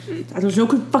There's no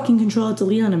fucking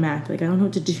Control-Delete on a Mac. Like, I don't know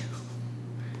what to do.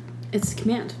 It's a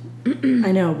command.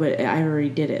 I know, but I already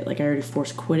did it. Like, I already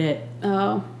force quit it.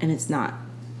 Oh. And it's not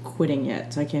quitting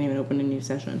yet, so I can't even open a new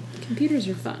session. Computers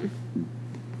are fun.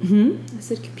 I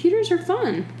said computers are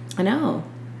fun. I know.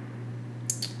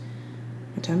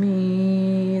 My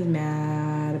tummy is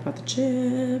mad about the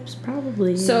chips,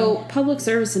 probably. So, public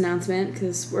service announcement,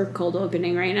 because we're cold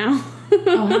opening right now.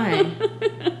 Oh, hi.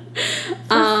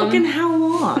 For fucking how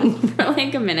long? For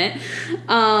like a minute.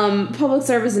 Public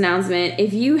service announcement.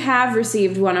 If you have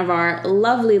received one of our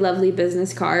lovely, lovely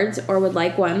business cards or would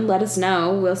like one, let us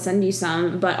know. We'll send you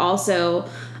some. But also,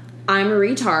 I'm a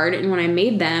retard, and when I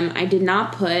made them, I did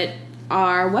not put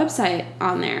our website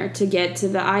on there to get to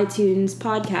the iTunes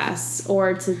podcasts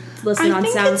or to listen on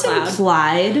SoundCloud. I think it's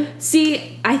implied.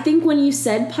 See, I think when you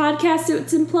said podcast,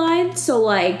 it's implied. So,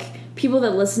 like, people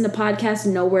that listen to podcasts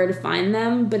know where to find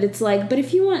them. But it's like, but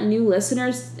if you want new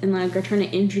listeners and, like, are trying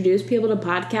to introduce people to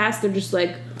podcasts, they're just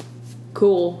like,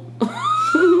 cool.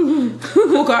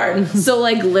 Cool card. So,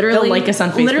 like, literally... They'll like us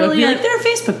on Facebook. Literally, like, they're a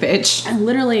Facebook page. And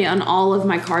literally on all of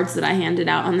my cards that I handed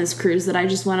out on this cruise that I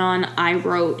just went on, I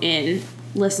wrote in,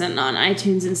 listen on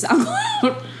iTunes and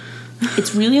SoundCloud.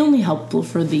 It's really only helpful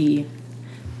for the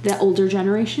older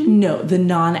generation? No, the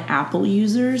non-Apple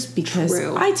users, because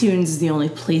True. iTunes is the only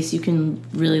place you can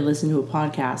really listen to a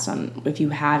podcast on if you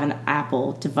have an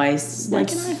Apple device,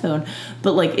 like an iPhone.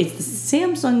 But, like, it's the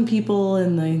Samsung people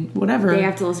and the whatever. They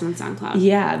have to listen on SoundCloud.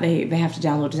 Yeah, they have to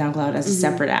download SoundCloud as a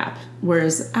separate app.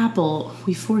 Whereas Apple,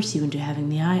 we force you into having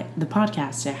the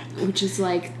podcast app. Which is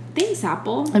like, thanks,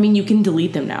 Apple. I mean, you can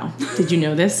delete them now. Did you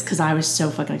know this? Because I was so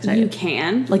fucking excited. You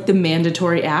can? Like, the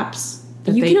mandatory apps.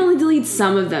 You can only delete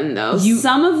some of them, though.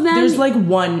 Some of them... There's, like,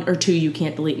 1 or 2 you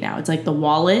can't delete now. It's, like, the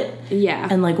wallet. Yeah.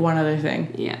 And, like, one other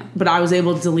thing. Yeah. But I was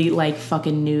able to delete, like,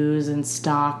 fucking news and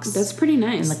stocks. That's pretty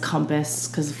nice. And the compass,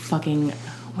 because fucking...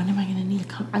 When am I going to need a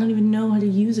compass? I don't even know how to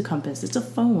use a compass. It's a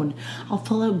phone. I'll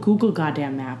pull out Google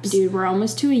goddamn Maps. Dude, we're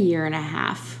almost to a year and a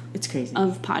half. It's crazy.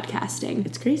 Of podcasting.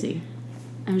 It's crazy.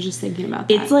 I was just thinking about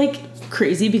that. It's, like,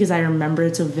 crazy because I remember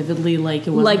it so vividly, like,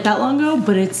 it wasn't like that long ago,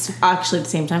 but it's actually at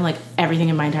the same time, like, everything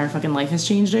in my entire fucking life has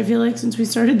changed, I feel like, since we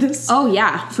started this. Oh,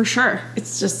 yeah, for sure.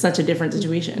 It's just such a different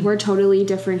situation. We're totally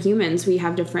different humans. We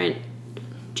have different...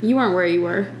 You weren't where you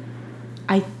were.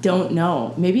 I don't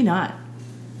know. Maybe not.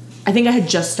 I think I had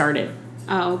just started.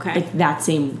 Oh, okay. Like, that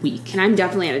same week. And I'm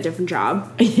definitely at a different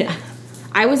job. Yeah.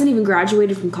 I wasn't even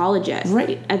graduated from college yet.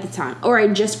 Right. At the time. Or I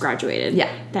just graduated.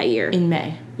 Yeah. That year. In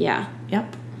May. Yeah.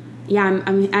 Yep. Yeah,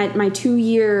 I'm at my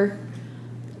 2-year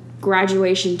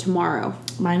graduation tomorrow.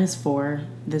 Mine is 4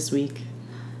 this week.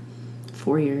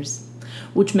 4 years.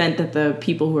 Which meant that the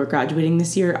people who are graduating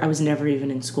this year, I was never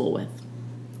even in school with.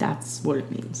 That's what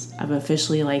it means. I'm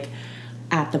officially, like,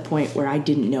 at the point where I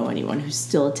didn't know anyone who's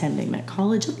still attending that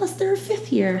college unless they're a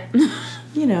 5th year.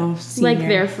 You know, senior. Like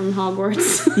they're from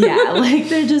Hogwarts. Yeah, like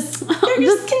they're just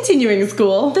continuing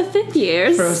school. The 5th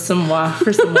years. For some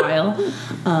while.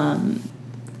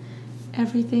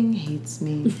 Everything hates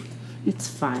me. It's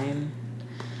fine.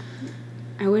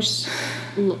 I wish...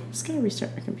 I'm just gonna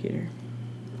restart my computer.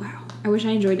 Wow. I wish I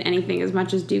enjoyed anything as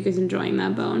much as Duke is enjoying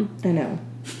that bone. I know.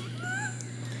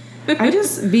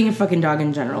 Being a fucking dog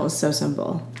in general is so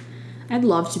simple. I'd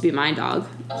love to be my dog.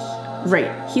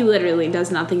 Right. He literally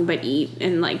does nothing but eat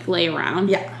and, like, lay around.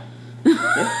 Yeah.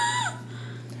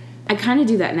 I kind of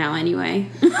do that now anyway.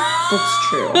 That's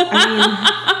true. I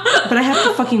mean, but I have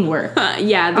to fucking work.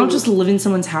 Yeah. I don't just live in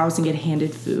someone's house and get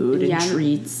handed food and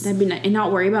treats. That'd be nice. And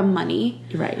not worry about money.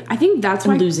 Right. I think that's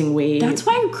why... losing weight. That's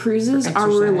why cruises are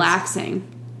relaxing.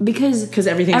 Because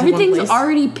everything's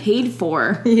already paid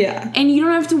for. Yeah. And you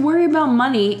don't have to worry about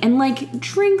money. And, like,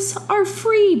 drinks are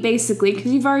free, basically,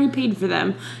 because you've already paid for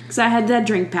them. Because I had that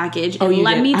drink package. And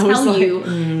let me tell you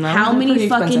how many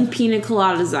fucking pina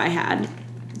coladas I had.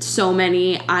 So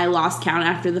many, I lost count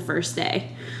after the first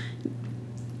day.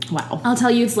 Wow. I'll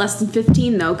tell you it's less than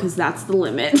 15, though, because that's the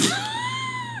limit.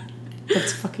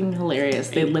 That's fucking hilarious.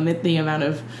 They limit the amount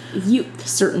of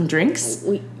certain drinks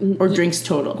or drinks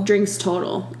total. Drinks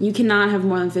total. You cannot have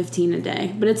more than 15 a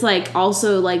day. But it's like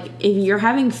also like if you're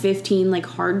having 15 like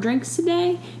hard drinks a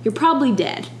day, you're probably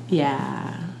dead.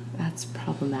 Yeah, that's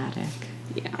problematic.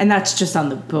 Yeah. And that's just on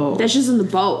the boat. That's just on the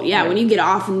boat. Yeah, right. When you get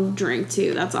off and drink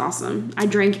too, that's awesome. I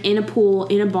drank in a pool,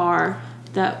 in a bar.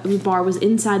 The bar was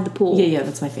inside the pool. Yeah,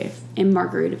 that's my fave. In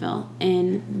Margaritaville,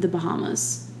 in the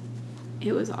Bahamas.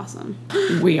 It was awesome.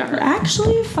 We are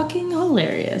actually fucking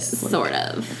hilarious. Sort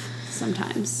of.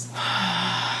 Sometimes.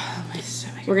 My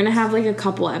stomach. We're going to have like a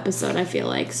couple episode, I feel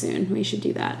like, soon. We should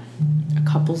do that. A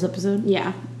couples episode?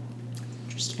 Yeah.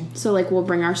 Interesting. So, like, we'll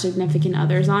bring our significant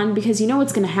others on because you know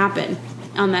what's going to happen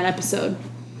on that episode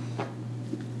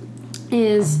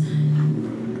is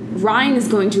Ryan is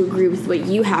going to agree with what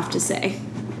you have to say.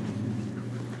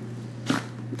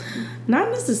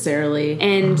 Not necessarily.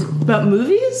 And but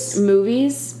movies?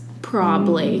 Movies,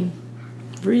 probably.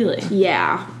 Really?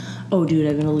 Yeah. Oh, dude,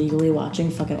 I've been illegally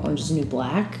watching fucking Orange is the New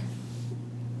Black.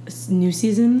 It's new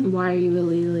season. Why are you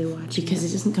illegally watching Because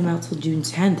it doesn't come out till June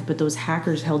 10th, but those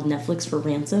hackers held Netflix for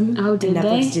ransom. Oh, did and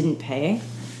Netflix they? didn't pay.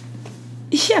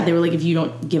 Yeah, they were like, if you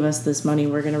don't give us this money,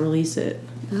 we're going to release it.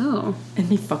 Oh. And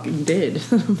they fucking did.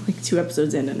 I'm like 2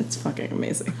 episodes in, and it's fucking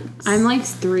amazing. I'm like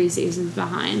 3 seasons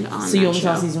behind on So you that only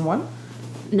show. saw season 1?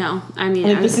 No, I mean,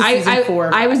 This is season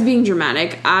 4. I was being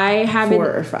dramatic. I haven't.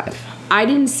 4 or 5. I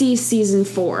didn't see season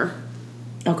 4.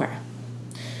 Okay.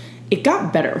 It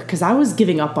got better because I was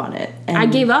giving up on it. And I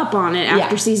gave up on it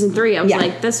after season 3. I was Yeah.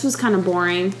 like, this was kind of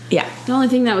boring. Yeah. The only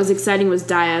thing that was exciting was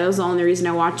Daya. That was the only reason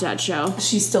I watched that show.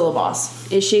 She's still a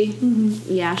boss. Is she?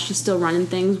 Mm-hmm. Yeah, she's still running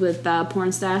things with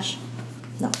Porn Stash.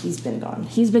 No, he's been gone.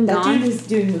 He's been that gone? That dude is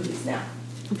doing movies now.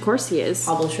 Of course he is.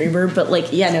 Pablo Schreiber, but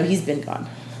like, yeah, no, he's been gone.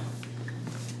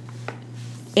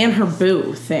 And her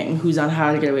boo thing, who's on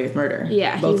How to Get Away with Murder.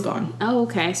 Yeah. Both gone. Oh,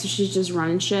 okay. So she's just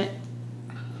running shit?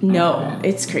 No,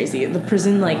 it's crazy. The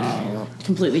prison, like,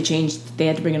 completely changed. They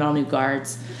had to bring in all new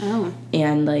guards. Oh.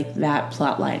 And, like, that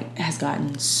plot line has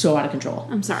gotten so out of control.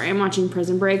 I'm sorry. I'm watching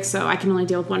Prison Break, so I can only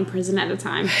deal with one prison at a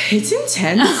time. It's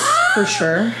intense, for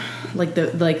sure. Like,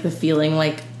 the feeling,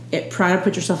 like, try to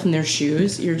put yourself in their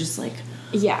shoes. You're just like,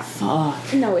 yeah.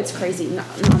 fuck. No, it's crazy.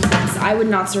 Nonsense. I would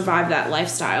not survive that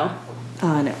lifestyle.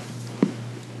 No.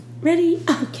 Ready?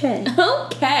 Okay.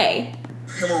 Okay.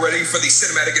 And we're ready for the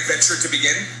cinematic adventure to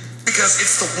begin. Because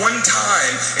it's the one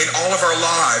time in all of our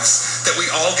lives that we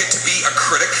all get to be a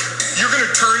critic. You're going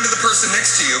to turn to the person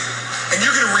next to you and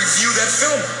you're going to review that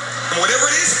film. And whatever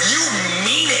it is, you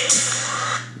mean it.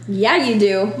 Yeah, you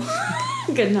do.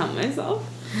 Couldn't help myself.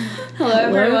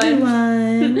 Hello,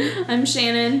 everyone. I'm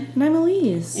Shannon. And I'm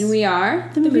Elise. And we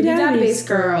are the Movie Database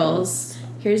Girls.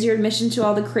 Here's your admission to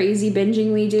all the crazy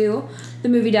binging we do. The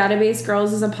Movie Database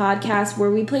Girls is a podcast where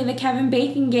we play the Kevin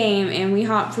Bacon game and we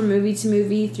hop from movie to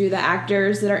movie through the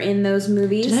actors that are in those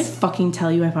movies. Did I fucking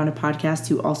tell you I found a podcast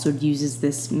who also uses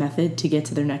this method to get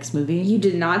to their next movie? You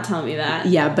did not tell me that.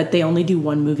 Yeah, but they only do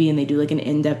one movie and they do like an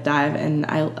in-depth dive, and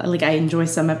I enjoy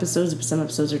some episodes, but some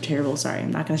episodes are terrible. Sorry,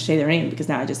 I'm not going to say their name because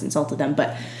now I just insulted them,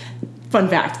 but fun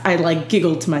fact, I like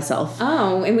giggled to myself.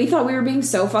 Oh, and we thought we were being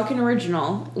so fucking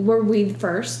original. Were we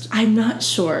first? I'm not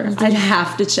sure. I'd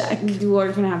have to check.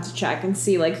 We're gonna have to check and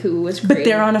see like who was created. But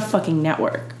they're on a fucking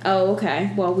network. Oh,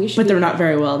 okay. Well, we should. But they're not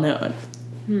very well known.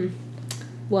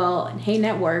 Well, hey,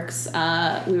 networks.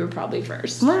 We were probably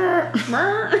first. Anyway.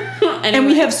 Anyway. And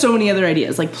we have so many other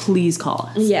ideas. Like, please call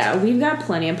us. Yeah, we've got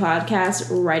plenty of podcasts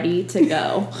ready to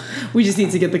go. We just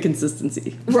need to get the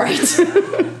consistency. Right.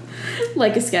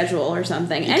 Like a schedule or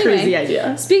something. Anyway, crazy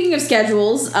idea. Speaking of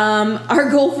schedules, our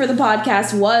goal for the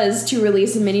podcast was to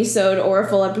release a minisode or a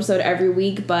full episode every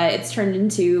week, but it's turned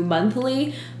into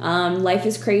monthly. Life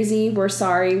is crazy. We're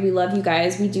sorry. We love you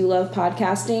guys. We do love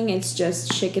podcasting. It's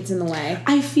just shit gets in the way.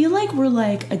 I feel like we're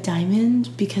like a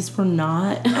diamond because we're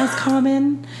not as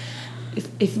common.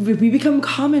 If we become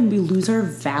common, we lose our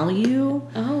value.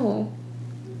 Oh.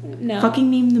 No. Fucking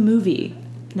name the movie.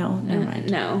 No, never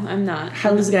mind. No, I'm not.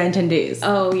 How to Lose a Guy in 10 Days.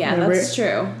 Oh, yeah, Whatever. that's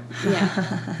true.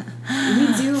 Yeah.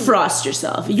 We do. Frost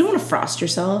yourself. You don't want to frost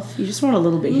yourself. You just want a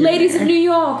little bit here. Ladies of New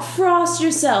York, frost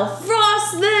yourself.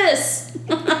 Frost this!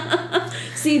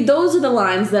 See, those are the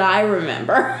lines that I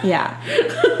remember. Yeah.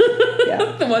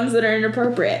 Yeah. The ones that are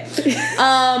inappropriate.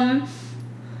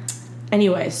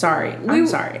 Anyway, sorry. I'm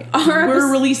sorry. We're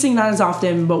releasing not as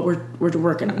often, but we're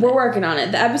working on it. We're working on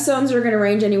it. The episodes are going to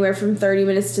range anywhere from 30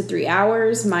 minutes to 3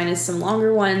 hours, minus some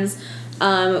longer ones.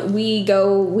 We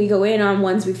go in on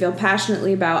ones we feel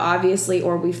passionately about, obviously,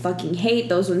 or we fucking hate.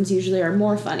 Those ones usually are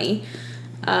more funny.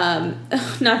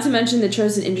 Not to mention the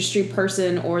chosen industry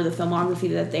person or the filmography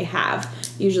that they have.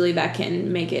 Usually that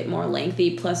can make it more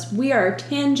lengthy. Plus, we are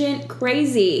tangent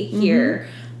crazy here.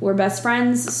 Mm-hmm. We're best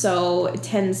friends, so it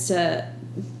tends to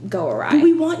go awry. But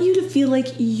we want you to feel like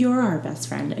you're our best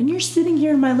friend, and you're sitting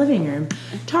here in my living room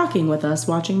talking with us,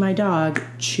 watching my dog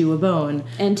chew a bone.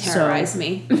 And terrorize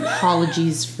me.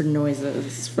 Apologies for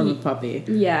noises from a puppy.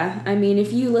 Yeah, I mean,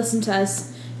 if you listen to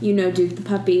us, you know Duke the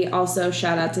Puppy. Also,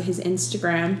 shout out to his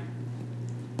Instagram,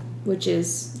 which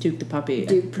is Duke the Puppy.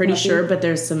 Duke I'm pretty Puppy. sure, but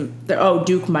there's some...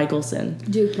 Duke Michelson.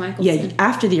 Duke Michelson. Yeah,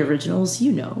 after the originals,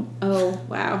 you know. Oh,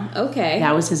 Wow. Okay.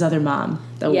 That was his other mom.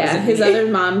 That wasn't his me. other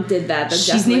mom did that.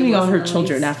 She's naming all her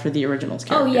children after the original's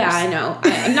characters. Oh, yeah, I know.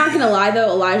 I'm not going to lie,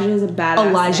 though. Elijah is a badass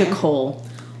Elijah name. Cole.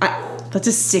 That's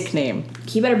a sick name.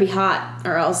 He better be hot,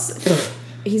 or else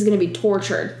he's going to be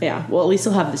tortured. Yeah, well, at least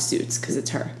he'll have the suits, because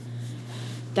it's her.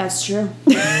 That's true.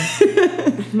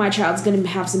 My child's going to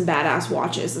have some badass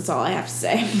watches. That's all I have to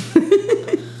say.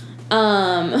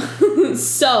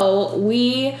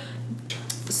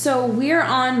 So we're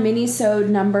on Minisode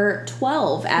number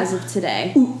 12 as of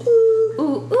today.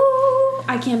 Ooh.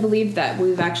 I can't believe that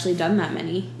we've actually done that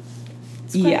many.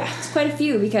 It's quite a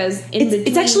few because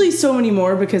it's actually so many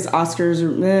more because Oscars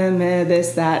are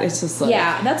this, that. It's just like...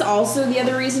 Yeah, that's also the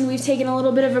other reason we've taken a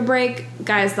little bit of a break.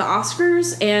 Guys, the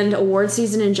Oscars and award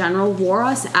season in general wore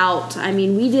us out. I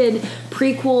mean, we did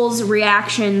prequels,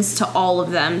 reactions to all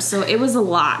of them, so it was a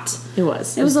lot. It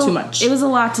was too much. It was a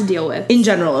lot to deal with. In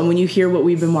general, and when you hear what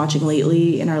we've been watching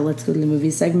lately in our Let's Go to the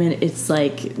Movies segment, it's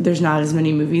like there's not as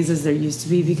many movies as there used to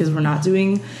be because we're not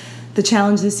doing the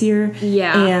challenge this year.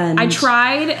 Yeah. And I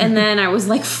tried, and then I was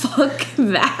like, fuck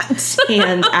that.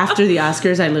 And after the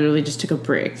Oscars, I literally just took a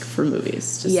break for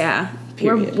movies.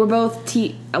 Period. We're both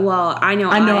well, I know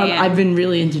I've been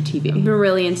really into TV. I've been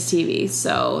really into TV,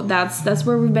 so that's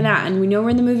where we've been at. And we know we're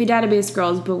in the Movie Database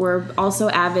Girls, but we're also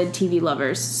avid TV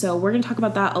lovers. So we're going to talk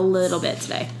about that a little bit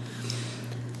today.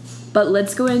 But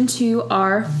let's go into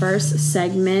our first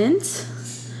segment.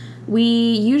 We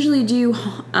usually do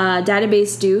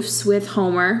database doofs with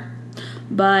Homer,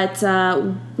 but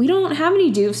we don't have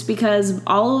any doofs because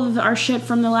all of our shit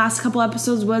from the last couple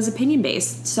episodes was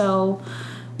opinion-based, so...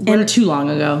 And too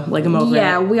long ago, like I'm over it.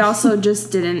 Yeah, we also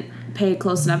just didn't pay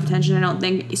close enough attention, I don't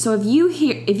think. So if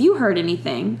you heard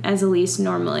anything, as Elise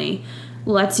normally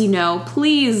lets you know,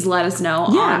 please let us know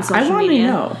on social media. I want to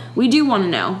know. We do want to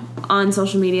know on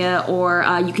social media, or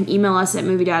you can email us at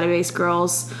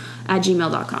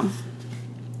moviedatabaseGirls@gmail.com.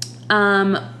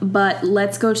 But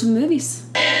let's go to the movies.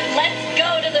 Let's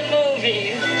go to the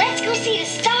movies. Let's go see the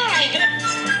stars.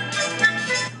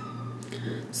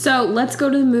 So, Let's Go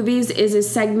to the Movies is a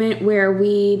segment where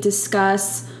we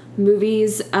discuss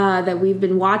movies that we've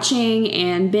been watching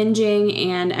and binging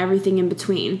and everything in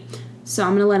between. So,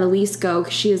 I'm going to let Elise go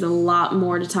because she has a lot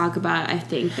more to talk about, I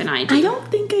think, than I do. I don't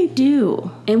think I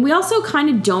do. And we also kind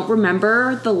of don't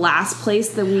remember the last place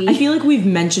that we... I feel like we've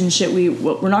mentioned shit.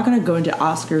 We're not going to go into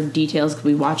Oscar details because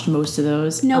we watched most of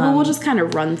those. No, but we'll just kind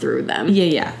of run through them.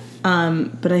 Yeah.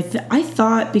 But I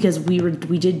thought because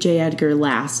we did J. Edgar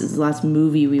last, is the last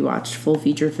movie we watched, full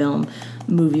feature film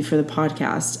movie for the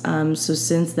podcast. So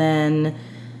since then,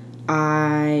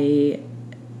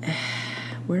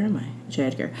 where am I? J.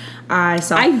 Edgar.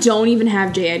 I don't even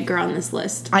have J. Edgar on this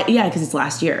list. Because it's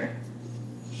last year.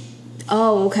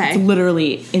 Oh, okay. It's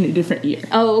literally in a different year.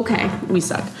 Oh, okay. We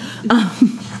suck.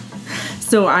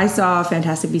 So I saw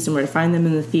Fantastic Beasts and Where to Find Them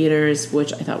in the theaters,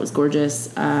 which I thought was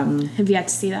gorgeous. Have you yet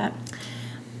to see that?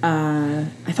 I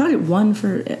thought it won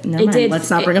for... Never mind. Let's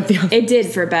not bring up the other... It did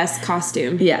for Best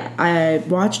Costume. Yeah. I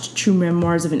watched True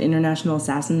Memoirs of an International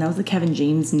Assassin. That was the Kevin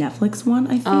James Netflix one,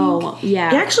 I think. Oh,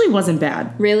 yeah. It actually wasn't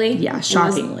bad. Really? Yeah,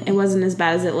 shockingly. It wasn't as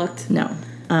bad as it looked? No.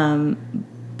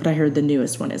 But I heard the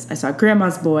newest one is. I saw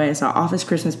Grandma's Boy. I saw Office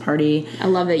Christmas Party. I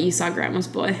love that you saw Grandma's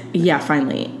Boy. Yeah,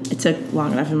 finally. It took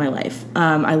long enough in my life.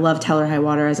 I loved Hell or High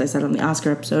Water, as I said on the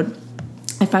Oscar episode.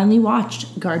 I finally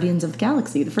watched Guardians of the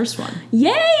Galaxy, the first one.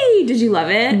 Yay! Did you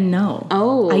love it? No.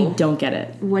 Oh. I don't get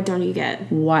it. What don't you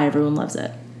get? Why everyone loves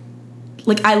it.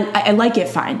 Like, I like it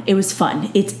fine. It was fun.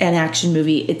 It's an action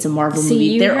movie. It's a Marvel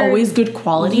movie. They're always good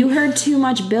quality. You heard too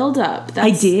much build-up.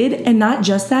 I did. And not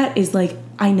just that. Is like,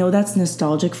 I know that's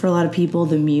nostalgic for a lot of people,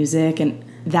 the music, and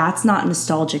that's not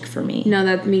nostalgic for me. No,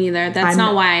 me neither. That's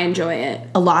not why I enjoy it.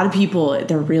 A lot of people,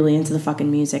 they're really into the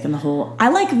fucking music and the whole... I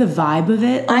like the vibe of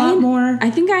it a lot more. I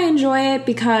think I enjoy it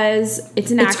because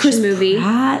it's an action movie.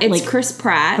 It's Chris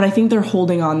Pratt. But I think they're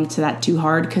holding on to that too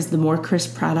hard because the more Chris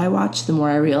Pratt I watch, the more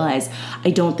I realize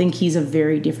I don't think he's a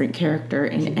very different character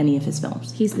in any of his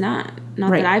films. He's not.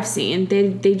 Not that I've seen.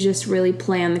 They just really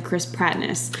play on the Chris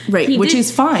Prattness. Right, which is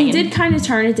fine. He did kind of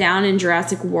turn it down in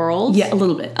Jurassic World. Yeah, a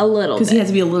little bit. Because he has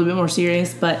to be a little bit more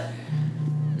serious, but...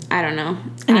 I don't know.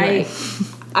 Anyway.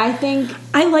 I think...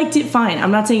 I liked it fine.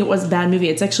 I'm not saying it was a bad movie.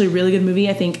 It's actually a really good movie.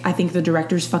 I think the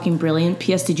director's fucking brilliant.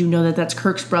 P.S. Did you know that that's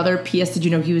Kirk's brother? P.S. Did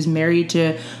you know he was married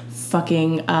to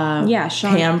fucking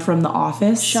Pam from The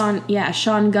Office?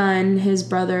 Sean Gunn. His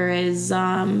brother is...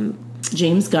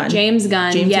 James Gunn. James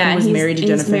Gunn was married to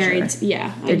Jenna Fisher.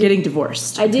 They're getting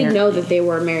divorced. I did know that they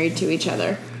were married to each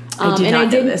other. I did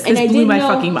not know this. This blew my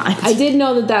fucking mind. I did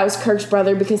know that was Kirk's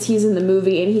brother because he's in the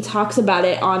movie and he talks about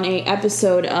it on a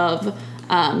episode of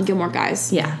Gilmore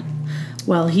Guys. Yeah.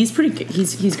 Well, he's pretty good.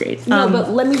 He's great. No, but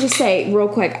let me just say real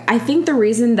quick. I think the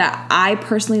reason that I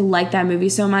personally like that movie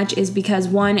so much is because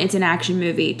 1, it's an action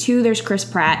movie. 2, there's Chris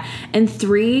Pratt. And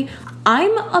 3,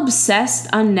 I'm obsessed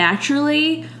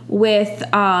unnaturally with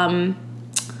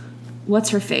what's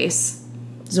her face?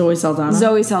 Zoe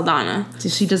Saldana.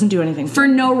 She doesn't do anything for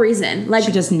no reason. Like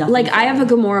she does nothing. Like I have a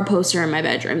Gamora poster in my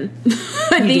bedroom.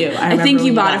 I think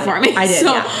you bought it for me. I did.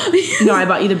 So. Yeah. No, I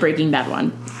bought you the Breaking Bad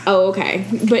one. Oh, okay.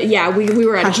 But yeah, we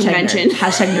were at a convention.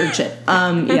 Hashtag nerd shit.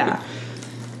 Yeah.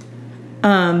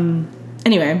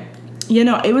 Anyway,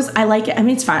 I like it. I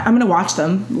mean, it's fine. I'm gonna watch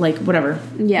them. Like, whatever.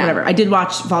 Yeah. Whatever. I did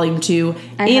watch Volume 2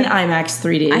 in IMAX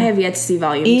 3D. I have yet to see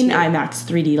Volume 2. In IMAX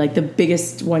 3D, like the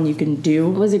biggest one you can do.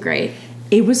 Was it great?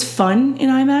 It was fun in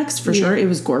IMAX, for sure. It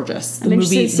was gorgeous. The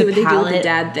movie, to see what they do with the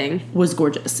dad thing. Was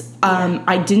gorgeous.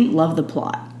 I didn't love the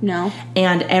plot. No.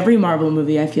 And every Marvel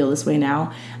movie, I feel this way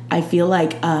now. I feel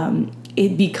like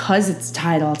because it's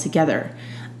tied all together,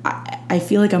 I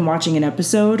feel like I'm watching an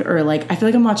episode, or like I feel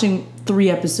like I'm watching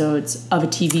 3 episodes of a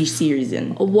TV series.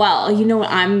 Well, you know what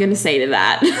I'm gonna say to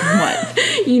that?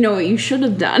 What? You know what you should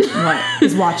have done? What?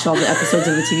 Is watched all the episodes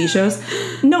of the TV shows?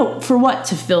 No, for what?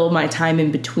 To fill my time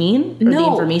in between? Or the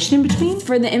information in between?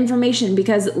 For the information,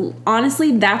 because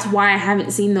honestly, that's why I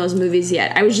haven't seen those movies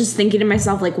yet. I was just thinking to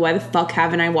myself, like, why the fuck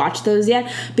haven't I watched those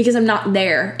yet? Because I'm not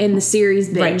there in the series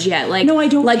binge yet. Like, no, I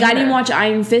don't. Like, care. I didn't watch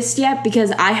Iron Fist yet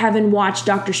because I haven't watched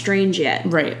Doctor Strange yet.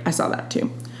 Right, I saw that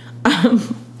too.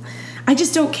 I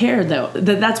just don't care though.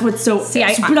 That's what's so.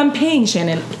 But I'm paying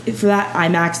Shannon for that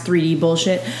IMAX 3D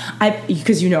bullshit.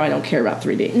 Because I don't care about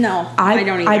 3D. No, I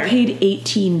don't either. I paid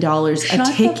 $18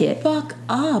 a ticket. Shut the fuck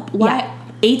up. Why? Yeah.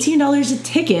 $18 a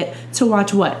ticket to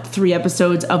watch 3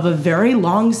 episodes of a very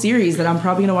long series that I'm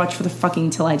probably gonna watch for the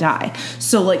fucking till I die.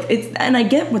 So like and I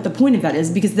get what the point of that is,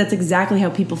 because that's exactly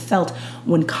how people felt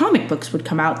when comic books would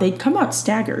come out. They'd come out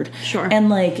staggered. Sure. And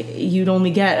like you'd only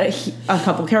get a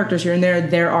couple characters here and there,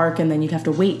 their arc, and then you'd have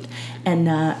to wait. And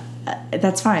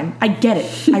that's fine. I get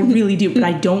it. I really do. But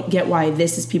I don't get why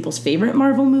this is people's favorite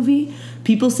Marvel movie.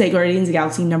 People say Guardians of the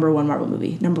Galaxy #1 Marvel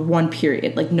movie. #1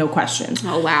 period. Like, no question.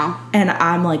 Oh, wow. And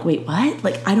I'm like, wait, what?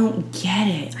 Like, I don't get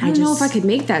it. I don't know if I could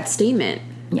make that statement.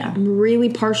 Yeah. I'm really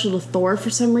partial to Thor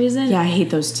for some reason. Yeah, I hate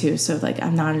those too. So, like,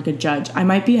 I'm not a good judge. I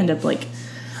might end up, like,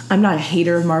 I'm not a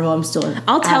hater of Marvel. I'm still an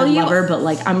lover. But,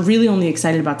 like, I'm really only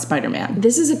excited about Spider-Man.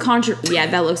 This is yeah,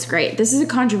 that looks great. This is a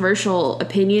controversial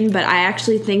opinion, but I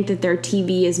actually think that their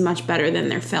TV is much better than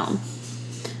their film.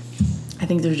 I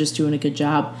think they're just doing a good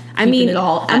job. I mean, it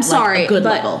all at, I'm sorry, like, a good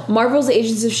but level. Marvel's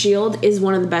Agents of S.H.I.E.L.D. is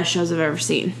one of the best shows I've ever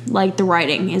seen. Like, the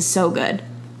writing is so good.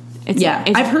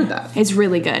 I've heard that. It's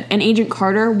really good. And Agent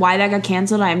Carter, why that got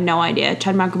canceled, I have no idea.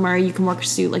 Chad Montgomery, you can work a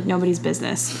suit like nobody's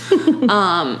business.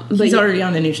 But he's already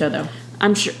on the new show, though.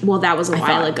 I'm sure. Well, that was a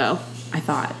while ago. I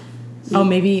thought. Oh,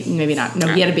 maybe not. No,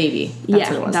 he had a baby. That's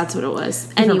what it was. That's what it was.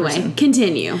 Anyway,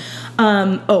 continue.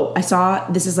 I saw,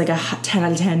 this is like a 10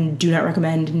 out of 10, do not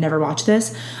recommend, never watch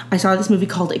this. I saw this movie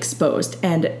called Exposed,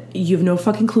 and you have no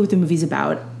fucking clue what the movie's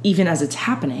about, even as it's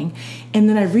happening. And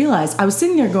then I realized, I was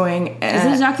sitting there going... Is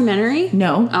it a documentary?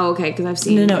 No. Oh, okay, because I've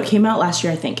seen it. No, it came out last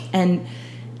year, I think. And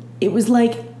it was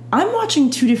like, I'm watching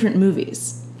 2 different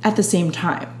movies at the same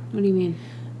time. What do you mean?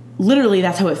 Literally,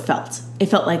 that's how it felt. It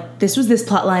felt like this was this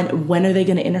plot line. When are they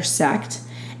going to intersect?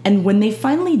 And when they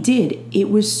finally did, it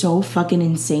was so fucking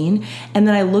insane. And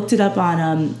then I looked it up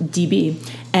on DB,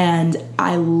 and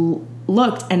I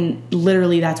looked, and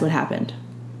literally that's what happened.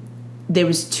 There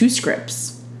was 2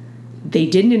 scripts. They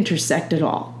didn't intersect at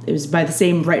all. It was by the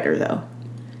same writer, though.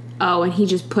 Oh, and he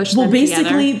just pushed them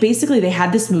together? Basically, they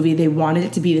had this movie. They wanted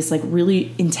it to be this, like,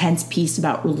 really intense piece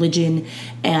about religion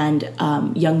and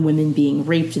young women being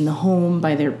raped in the home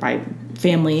by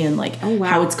family, and, like,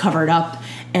 how it's covered up,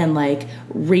 and, like,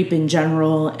 rape in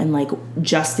general, and, like,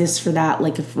 justice for that,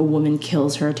 like, if a woman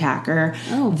kills her attacker.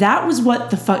 Oh. That was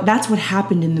that's what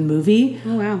happened in the movie.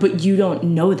 Oh, wow. But you don't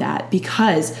know that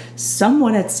because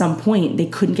someone at some point, they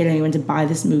couldn't get anyone to buy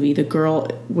this movie. The girl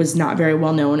was not very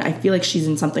well known. I feel like she's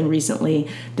in something recently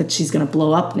that she's going to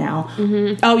blow up now.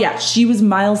 Mm-hmm. Oh, yeah. She was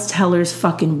Miles Teller's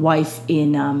fucking wife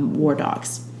in War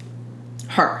Dogs.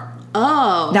 Her.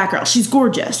 Oh. That girl. She's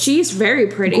gorgeous. She's very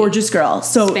pretty. Gorgeous girl.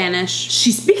 So Spanish.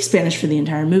 She speaks Spanish for the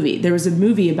entire movie. There was a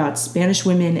movie about Spanish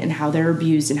women and how they're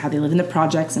abused and how they live in the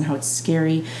projects and how it's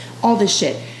scary. All this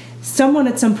shit. Someone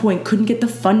at some point couldn't get the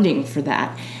funding for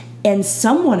that. And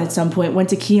someone at some point went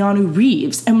to Keanu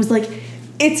Reeves and was like,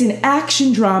 it's an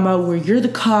action drama where you're the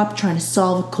cop trying to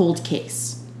solve a cold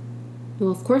case. Well,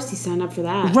 of course he signed up for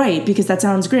that. Right, because that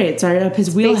sounds great. It's right up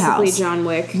his wheelhouse. Basically John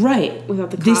Wick. Right.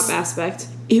 Without the cop aspect.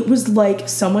 It was like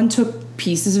someone took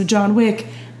pieces of John Wick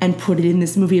and put it in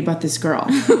this movie about this girl.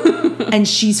 And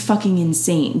she's fucking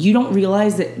insane. You don't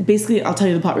realize that, basically, I'll tell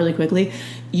you the plot really quickly.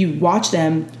 You watch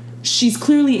them. She's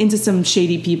clearly into some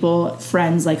shady people,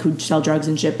 friends, like, who sell drugs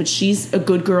and shit, but she's a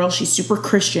good girl. She's super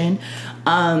Christian.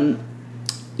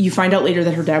 You find out later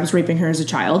that her dad was raping her as a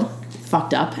child.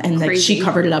 Fucked up. And like she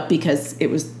covered it up because it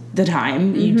was the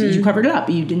time. You covered it up.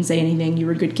 You didn't say anything. You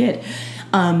were a good kid.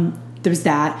 There's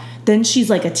that. Then she's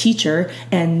like a teacher,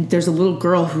 and there's a little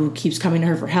girl who keeps coming to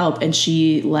her for help, and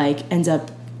she like ends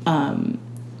up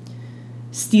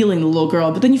stealing the little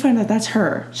girl. But then you find out that's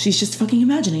her. She's just fucking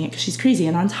imagining it because she's crazy.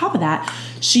 And on top of that,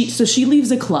 she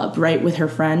leaves a club, right, with her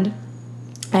friend.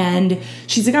 And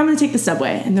she's like, I'm going to take the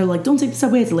subway. And they're like, don't take the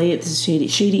subway. It's late. This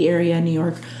is shady area in New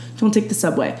York. Don't take the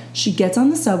subway. She gets on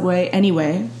the subway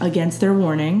anyway, against their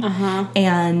warning.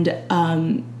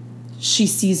 And she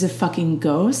sees a fucking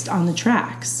ghost on the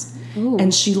tracks. Ooh.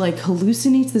 And she, like,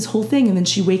 hallucinates this whole thing. And then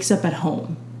she wakes up at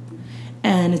home.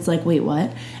 And it's like, wait,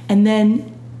 what? And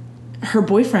then her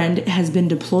boyfriend has been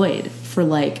deployed for,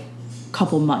 like, a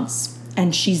couple months.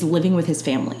 And she's living with his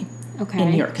family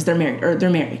in New York because they're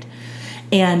married.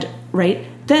 And, right,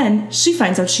 then she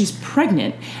finds out she's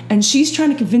pregnant, and she's trying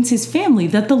to convince his family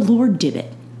that the Lord did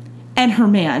it. And her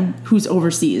man, who's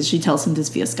overseas, she tells him this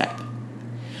via Skype.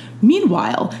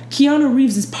 Meanwhile, Keanu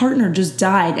Reeves' partner just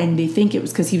died, and they think it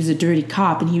was because he was a dirty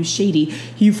cop and he was shady.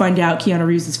 You find out Keanu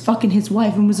Reeves is fucking his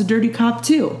wife and was a dirty cop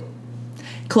too,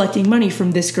 collecting money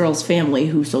from this girl's family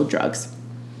who sold drugs.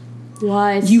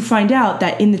 What? You find out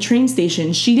that in the train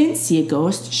station, she didn't see a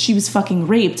ghost. She was fucking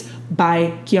raped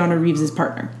by Keanu Reeves'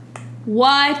 partner.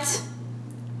 What?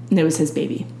 And it was his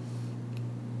baby.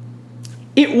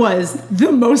 It was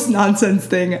the most nonsense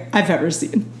thing I've ever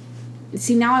seen.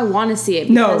 See, now I want to see it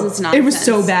because it's nonsense. It was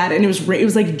so bad, and it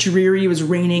was like dreary. It was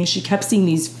raining. She kept seeing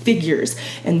these figures,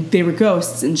 and they were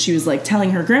ghosts, and she was like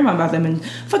telling her grandma about them, and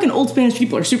fucking old Spanish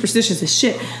people are superstitious as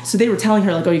shit, so they were telling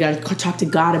her like, oh, you gotta talk to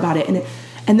God about it,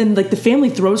 and then like the family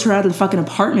throws her out of the fucking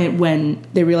apartment when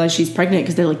they realize she's pregnant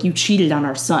because they're like, you cheated on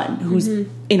our son who's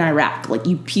in Iraq, like,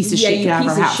 you piece of shit, get out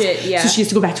of our house. So she has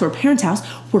to go back to her parents' house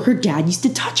where her dad used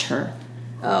to touch her.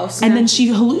 Oh, snap. And then she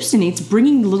hallucinates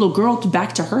bringing the little girl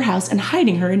back to her house and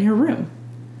hiding her in her room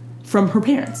from her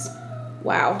parents.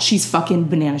 Wow. She's fucking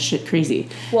banana shit crazy.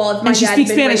 Well, if my and she dad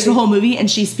speaks been Spanish raising- the whole movie, and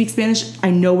she speaks Spanish.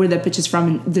 I know where that bitch is from,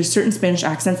 and there's certain Spanish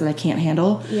accents that I can't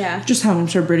handle. Yeah. Just how I'm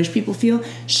sure British people feel.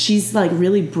 She's like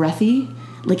really breathy.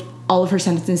 Like all of her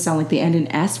sentences sound like they end in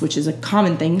S, which is a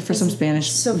common thing for some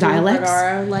Spanish dialects.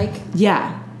 Vergara, like.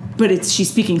 Yeah. But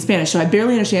she's speaking Spanish, so I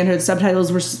barely understand her. The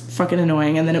subtitles were fucking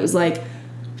annoying, and then it was like,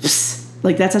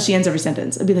 like that's how she ends every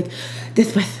sentence. I'd be like,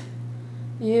 después.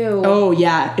 Ew. Oh,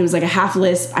 yeah. It was like a half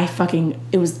lisp.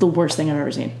 It was the worst thing I've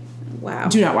ever seen. Wow.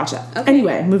 Do not watch that. Okay.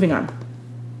 Anyway, moving on.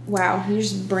 Wow, you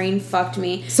just brain fucked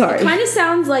me. Sorry. It kind of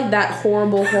sounds like that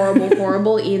horrible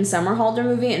Ian Somerhalder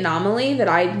movie, Anomaly, that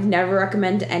I never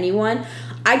recommend to anyone.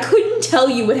 I couldn't tell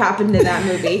you what happened in that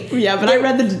movie. Yeah, but I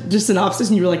read the synopsis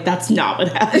and you were like, that's not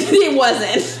what happened. It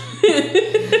wasn't.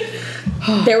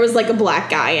 There was like a black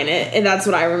guy in it, and that's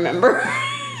what I remember.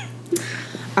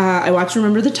 I watched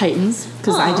Remember the Titans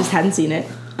because I just hadn't seen it,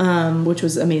 which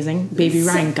was amazing. Baby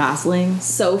Ryan Gosling.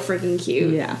 So freaking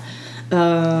cute. Yeah.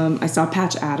 I saw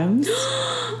Patch Adams.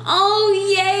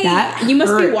 Oh, yay! You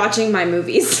must be watching my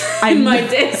movies. My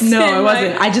discs. No, I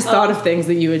wasn't. I just thought of things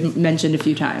that you had mentioned a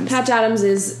few times. Patch Adams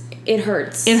it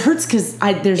hurts. It hurts because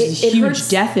there's a huge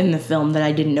death in the film that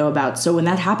I didn't know about. So when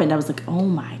that happened, I was like, oh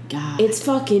my God. It's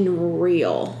fucking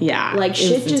real. Yeah. Like,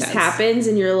 shit just happens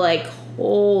and you're like,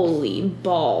 holy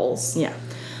balls. Yeah.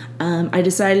 I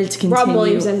decided to continue. Rob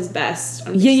Williams at his best.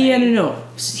 No.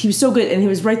 He was so good, and he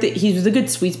was right. He was a good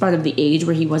sweet spot of the age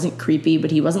where he wasn't creepy,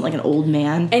 but he wasn't like an old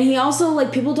man. And he also,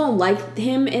 like, people don't like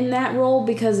him in that role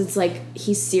because it's like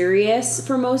he's serious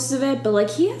for most of it, but like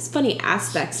he has funny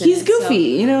aspects. He's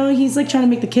goofy, He's like trying to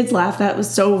make the kids laugh. That was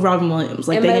so Robin Williams.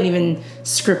 Like, they didn't even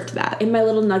script that. And my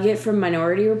little nugget from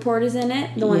Minority Report is in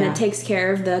it. The one that takes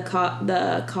care of the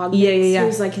Cognates,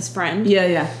 who's like his friend.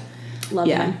 Yeah. Love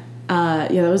him.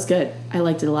 That was good. I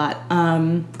liked it a lot.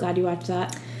 Glad you watched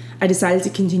that. I decided to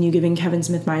continue giving Kevin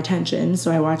Smith my attention,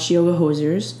 so I watched Yoga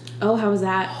Hosers. Oh, how was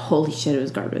that? Holy shit, it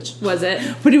was garbage. Was it?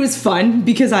 But it was fun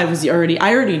because I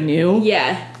already knew.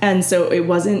 Yeah. And so it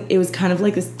was kind of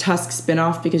like this Tusk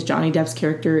spinoff because Johnny Depp's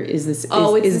character is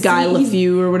Guy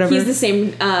LaFew or whatever. He's the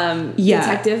same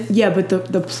detective. Yeah, but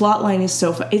the plot line is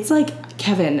so fun. It's like,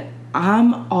 Kevin,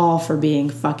 I'm all for being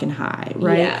fucking high,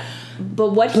 right? Yeah.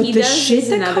 But what he does the shit is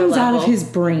that another comes level. out of his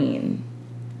brain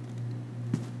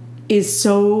is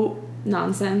so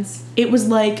nonsense. It was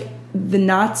like the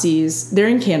Nazis, they're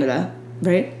in Canada,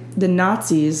 right? The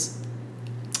Nazis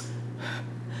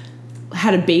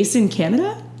had a base in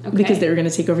Canada because they were going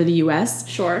to take over the US.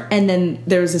 Sure. And then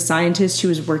there was a scientist who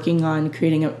was working on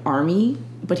creating an army,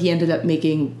 but he ended up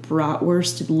making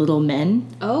bratwurst little men.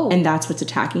 Oh. And that's what's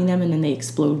attacking them, and then they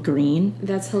explode green.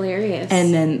 That's hilarious.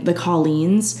 And then the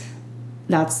Colleens,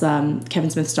 that's Kevin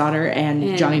Smith's daughter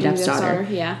and Johnny Depp's daughter.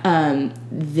 Yeah.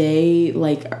 They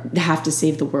like have to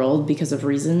save the world because of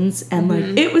reasons, and like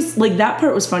it was like that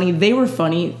part was funny. They were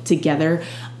funny together.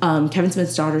 Kevin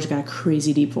Smith's daughter's got a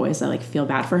crazy deep voice. I like feel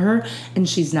bad for her, and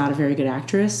she's not a very good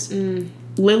actress.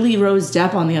 Lily Rose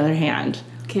Depp, on the other hand,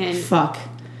 fuck.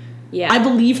 Yeah. I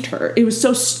believed her. It was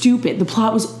so stupid. The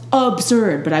plot was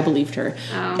absurd, but I believed her.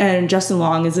 Oh. And Justin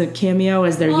Long is a cameo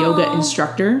as their yoga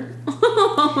instructor.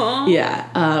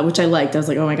 Yeah, which I liked. I was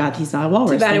like, oh my god, he's not a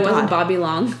walrus. Too bad it wasn't Bobby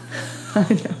Long.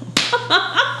 I know.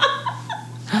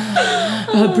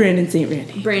 Brandon St.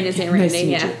 Randy. Brandon St.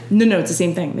 Randy, nice yeah. No, it's the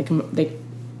same thing. They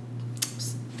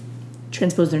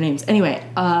transpose their names. Anyway,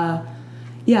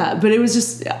 yeah, but it was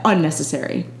just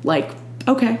unnecessary. Like,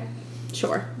 okay.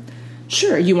 Sure,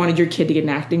 you wanted your kid to get an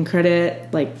acting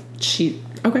credit. Like,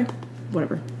 okay,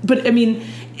 whatever. But, I mean,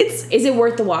 Is it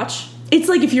worth the watch? It's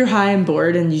like if you're high and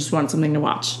bored and you just want something to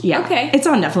watch. Yeah. Okay. It's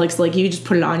on Netflix. Like, you just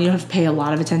put it on. You don't have to pay a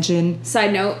lot of attention.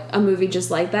 Side note, a movie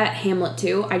just like that, Hamlet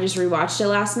 2. I just rewatched it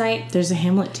last night. There's a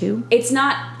Hamlet 2? It's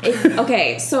not...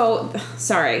 okay, so...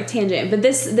 Sorry, tangent. But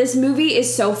this movie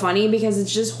is so funny because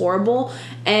it's just horrible.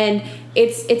 And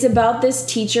it's about this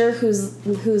teacher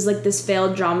who's like this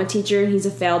failed drama teacher, and he's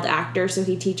a failed actor, so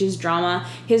he teaches drama.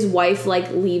 His wife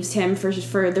like leaves him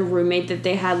for the roommate that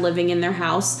they had living in their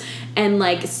house, and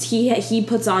like he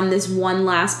puts on this one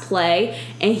last play,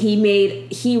 and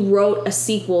he wrote a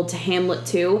sequel to Hamlet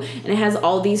 2, and it has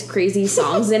all these crazy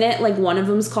songs in it. Like one of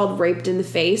them's called Raped in the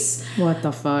Face. What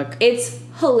the fuck? It's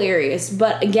hilarious,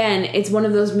 but again, it's one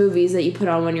of those movies that you put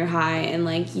on when you're high and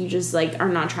like you just like are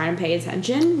not trying to pay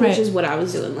attention, which is what I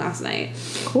was doing last night.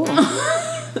 Cool.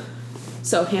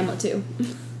 So Hamlet 2.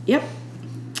 Yep.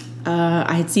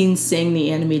 I had seen Sing,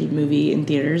 the animated movie, in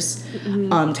theaters.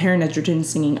 Taron Egerton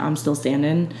singing "I'm Still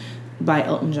Standing" by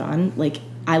Elton John. Like,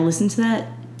 I listen to that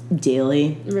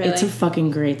daily. Really? It's a fucking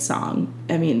great song.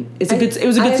 I mean, it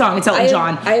was a good song. It's Elton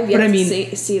John. I have yet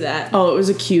to see that. Oh, it was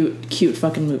a cute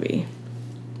fucking movie.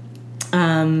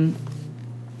 I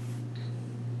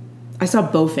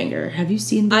saw Bowfinger. Have you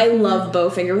seen Bowfinger? I love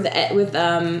Bowfinger with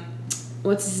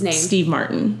what's his name? Steve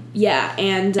Martin. Yeah,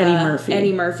 and Eddie Murphy.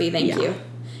 Eddie Murphy, thank you.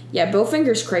 Yeah,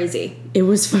 Bowfinger's crazy. It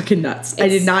was fucking nuts. I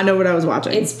did not know what I was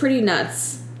watching. It's pretty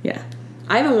nuts. Yeah.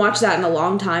 I haven't watched that in a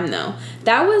long time, though.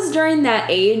 That was during that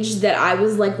age that I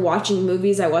was, like, watching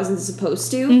movies I wasn't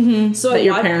supposed to. Mm-hmm. So that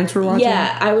your parents were watching?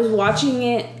 Yeah, I was watching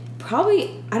it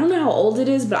probably, I don't know how old it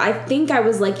is, but I think I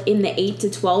was, like, in the 8 to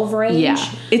 12 range.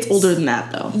 Yeah, it's older than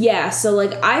that, though. Yeah, so,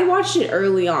 like, I watched it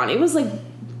early on. It was, like,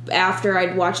 after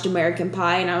I'd watched American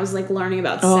Pie, and I was, like, learning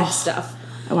about sex stuff.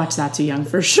 I watched that too young,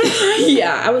 for sure.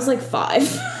 Yeah, I was, like,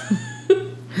 5.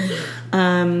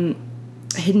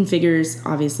 Hidden Figures,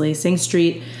 obviously. Sing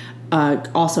Street,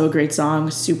 also a great song,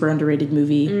 super underrated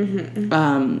movie.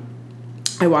 Mm-hmm.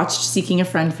 I watched Seeking a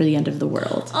Friend for the End of the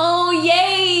World. Oh,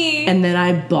 yay! And then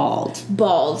I bawled.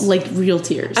 Like real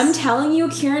tears. I'm telling you,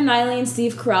 Keira Knightley and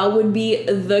Steve Carell would be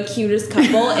the cutest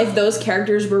couple if those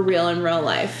characters were real in real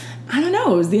life. I don't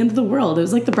know. It was the end of the world. It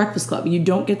was like the Breakfast Club. You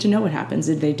don't get to know what happens.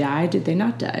 Did they die? Did they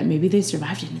not die? Maybe they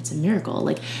survived it, and it's a miracle.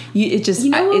 Like,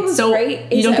 it's so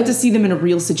great you don't get to see them in a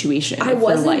real situation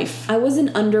for life. I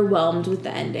wasn't underwhelmed with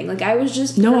the ending. Like, I was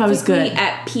just I was good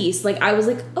at peace. Like, I was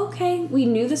like, okay, we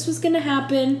knew this was gonna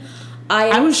happen.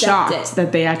 I was shocked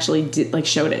that they actually did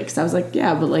showed it, because I was like,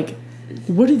 yeah, but like,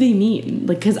 what do they mean?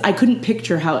 Like, because I couldn't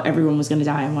picture how everyone was gonna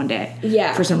die in one day.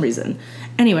 Yeah, for some reason.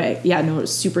 Anyway, yeah, no, it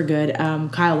was super good.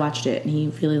 Kyle watched it, and he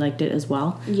really liked it as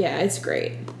well. Yeah, it's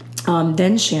great.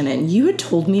 Then, Shannon, you had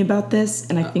told me about this,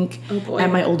 and I think at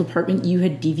my old apartment, you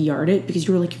had DVR'd it, because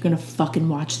you were like, you're going to fucking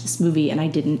watch this movie, and I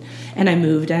didn't. And I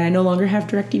moved, and I no longer have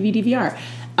DirecTV DVR.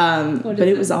 But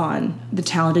it was on The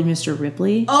Talented Mr.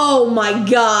 Ripley. Oh my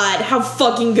god, how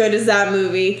fucking good is that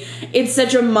movie? It's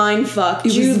such a mind fuck. It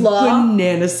was a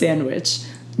banana sandwich.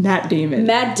 Matt Damon.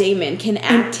 Matt Damon can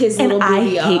act his little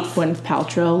booty off. And I hate Gwyneth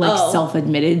Paltrow, like,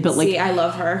 self-admitted, but, like... See, I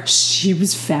love her. She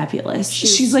was fabulous.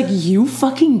 She's like, you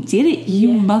fucking did it, you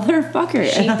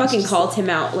motherfucker. She fucking called him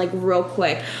out, like, real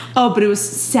quick. Oh, but it was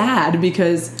sad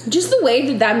because... Just the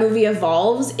way that movie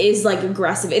evolves is, like,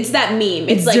 aggressive. It's that meme.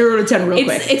 It's like 0 to 10 real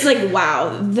quick. It's like,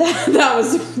 wow,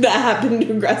 that happened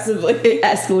aggressively. It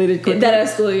escalated quickly. That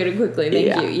escalated quickly,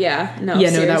 thank you. Yeah, no,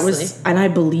 seriously. That was... And I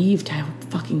believed how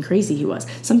fucking crazy he was.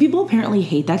 Some people apparently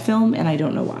hate that film, and I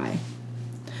don't know why.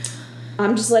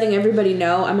 I'm just letting everybody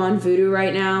know I'm on Vudu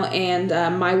right now,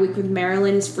 and My Week with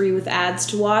Marilyn is free with ads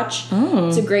to watch. Oh.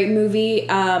 It's a great movie.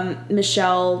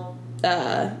 Michelle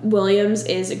Williams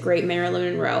is a great Marilyn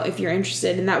Monroe, if you're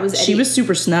interested, and that was Eddie. She was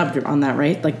super snubbed on that,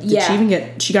 right? Like, did she even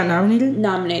get... She got nominated?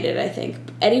 Nominated, I think.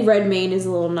 Eddie Redmayne is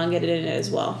a little nugget in it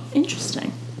as well.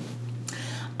 Interesting.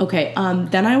 Okay,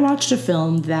 then I watched a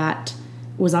film that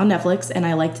was on Netflix, and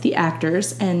I liked the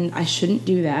actors, and I shouldn't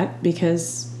do that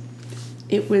because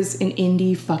it was an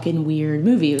indie fucking weird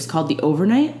movie. It was called The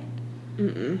Overnight.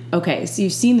 Mm-mm. Okay, so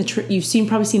you've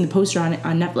probably seen the poster on it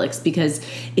on Netflix because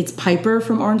it's Piper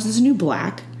from Orange Is the New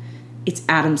Black, it's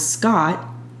Adam Scott,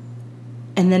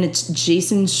 and then it's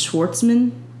Jason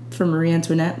Schwartzman from Marie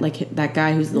Antoinette, like that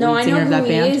guy who's the lead singer of that band.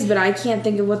 No, I know who he is, but I can't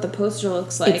think of what the poster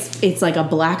looks like. It's like a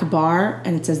black bar,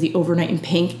 and it says The Overnight in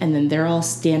pink, and then they're all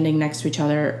standing next to each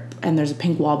other, and there's a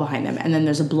pink wall behind them, and then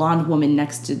there's a blonde woman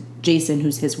next to Jason,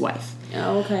 who's his wife.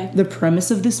 Oh, okay. The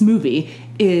premise of this movie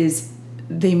is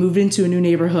they moved into a new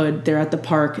neighborhood, they're at the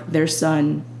park, their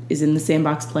son is in the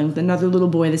sandbox playing with another little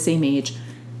boy the same age.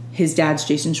 His dad's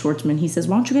Jason Schwartzman. He says,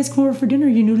 why don't you guys come over for dinner?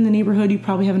 You're new to the neighborhood. You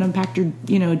probably haven't unpacked your,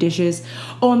 dishes.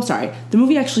 Oh, I'm sorry. The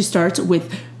movie actually starts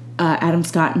with Adam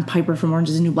Scott and Piper from Orange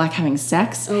Is the New Black having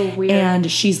sex. Oh, weird.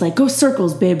 And she's like, go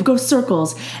circles, babe, go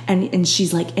circles. And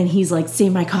she's like, and he's like, say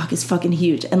my cock is fucking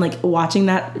huge. And like watching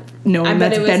that, knowing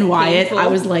that's Ben Wyatt, painful. I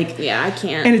was like, yeah, I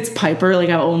can't. And it's Piper. Like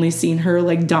I've only seen her,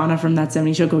 like Donna from That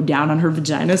 70s Show, go down on her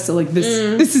vagina. So like this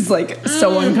is like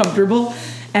so uncomfortable.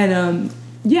 And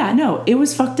yeah, no, it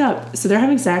was fucked up. So they're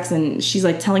having sex, and she's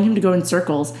like telling him to go in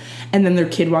circles, and then their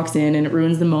kid walks in, and it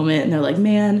ruins the moment. And they're like,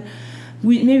 "Man,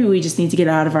 maybe we just need to get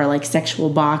out of our like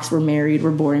sexual box. We're married, we're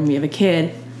boring, we have a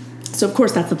kid." So of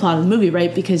course that's the plot of the movie,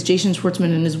 right? Because Jason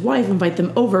Schwartzman and his wife invite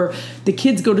them over. The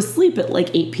kids go to sleep at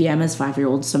like 8 p.m. as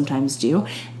 5-year-olds sometimes do,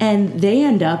 and they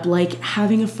end up like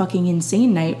having a fucking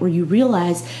insane night where you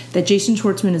realize that Jason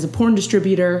Schwartzman is a porn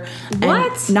distributor.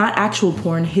 What? And not actual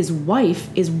porn. His wife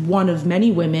is one of many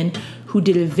women who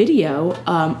did a video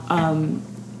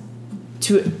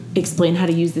to explain how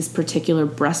to use this particular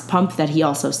breast pump that he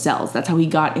also sells. That's how he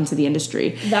got into the industry.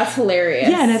 That's hilarious.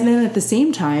 Yeah, and then at the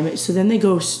same time, so then they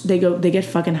get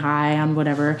fucking high on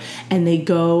whatever, and they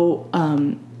go,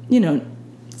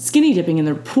 skinny dipping in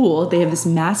their pool. They have this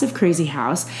massive crazy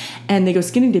house, and they go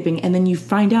skinny dipping, and then you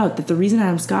find out that the reason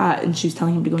Adam Scott, and she was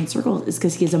telling him to go in circles, is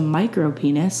because he has a micro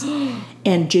penis,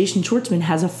 and Jason Schwartzman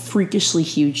has a freakishly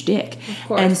huge dick. Of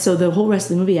course. And so the whole rest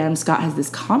of the movie, Adam Scott has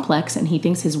this complex, and he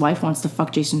thinks his wife wants to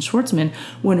fuck Jason Schwartzman,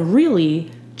 when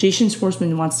really, Jason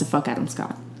Schwartzman wants to fuck Adam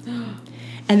Scott.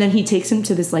 And then he takes him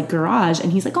to this like garage,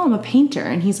 and he's like, "Oh, I'm a painter."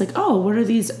 And he's like, "Oh, what are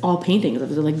these all paintings?"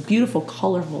 They're like beautiful,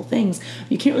 colorful things.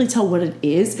 You can't really tell what it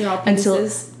is until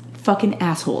fucking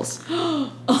assholes.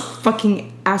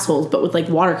 Fucking assholes, but with like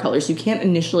watercolors. You can't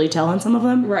initially tell on some of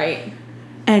them. Right.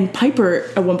 And Piper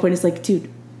at one point is like, "Dude,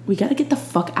 we gotta get the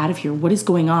fuck out of here. What is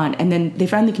going on?" And then they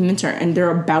finally convince her, and they're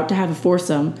about to have a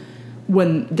foursome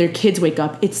when their kids wake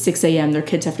up. It's 6 a.m. Their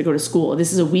kids have to go to school.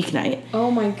 This is a weeknight.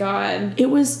 Oh my God. It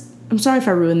was... I'm sorry if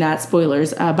I ruined that.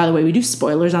 Spoilers. By the way, we do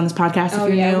spoilers on this podcast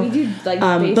if you're new. We do, like,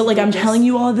 but like I'm telling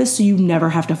you all of this so you never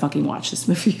have to fucking watch this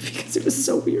movie because it was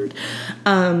so weird.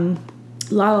 La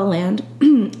La Land,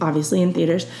 obviously in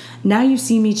theaters. Now You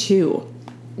See Me Too.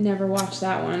 Never watched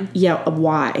that one. Yeah,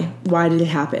 why? Why did it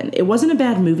happen? It wasn't a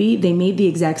bad movie. They made the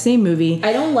exact same movie.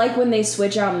 I don't like when they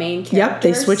switch out main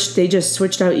characters. Yep, they just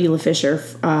switched out Ela Fisher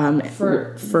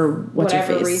for what's her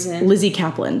face? Reason. Lizzie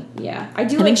Kaplan. Yeah, I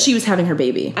think she was having her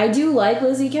baby. I do like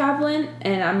Lizzie Kaplan,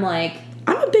 and I'm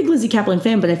a big Lizzie Kaplan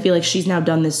fan, but I feel like she's now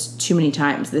done this too many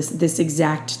times. This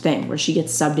exact thing where she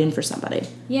gets subbed in for somebody.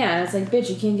 Yeah, it's like, bitch,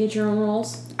 you can't get your own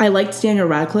roles. I liked Daniel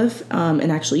Radcliffe,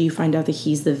 and actually you find out that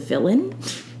he's the villain.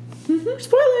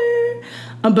 Spoiler!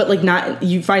 But like not,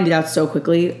 you find it out so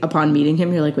quickly upon meeting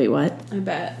him. You're like, wait, what? I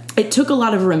bet. It took a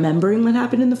lot of remembering what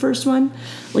happened in the first one.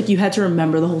 Like you had to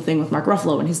remember the whole thing with Mark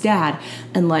Ruffalo and his dad,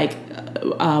 and like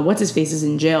what's his face is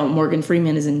in jail. Morgan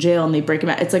Freeman is in jail, and they break him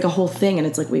out. It's like a whole thing, and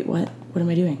it's like, wait, what? What am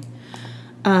I doing?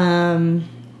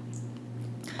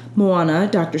 Moana,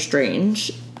 Doctor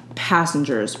Strange,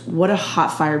 Passengers. What a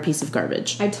hot fire piece of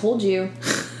garbage. I told you.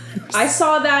 I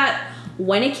saw that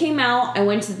when it came out. I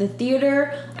went to the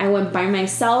theater. I went by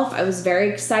myself. I was very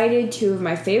excited. 2 of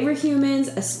my favorite humans,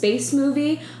 a space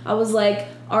movie. I was like,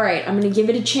 all right, I'm going to give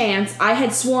it a chance. I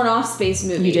had sworn off space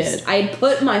movies. You did. I had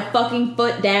put my fucking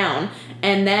foot down.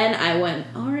 And then I went,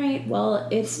 all right, well,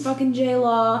 it's fucking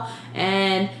J-Law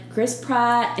and Chris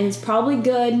Pratt, and it's probably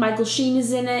good. Michael Sheen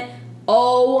is in it.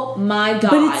 Oh my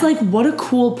God. But it's like, what a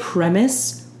cool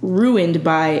premise ruined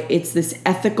by it's this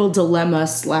ethical dilemma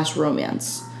 /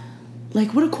 romance.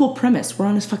 Like, what a cool premise. We're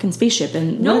on this fucking spaceship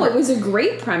and No, whatever. it was a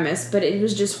great premise, but it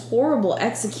was just horrible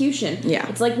execution. Yeah.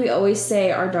 It's like we always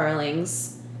say, our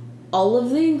darlings, all of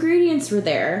the ingredients were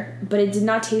there, but it did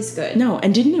not taste good. No,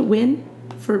 and didn't it win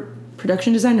for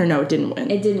production design, or no, it didn't win?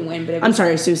 It didn't win, but it was... I'm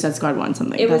sorry, Suicide Squad won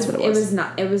something. That's what it was.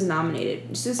 It was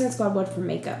nominated. Suicide Squad won for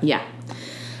makeup. Yeah.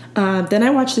 Then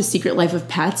I watched The Secret Life of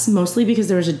Pets, mostly because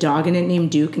there was a dog in it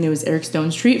named Duke, and it was Eric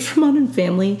Stone Street from Modern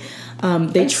Family.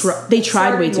 They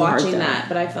tried way too hard. Watching that,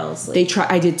 but I fell asleep.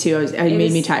 I did too. It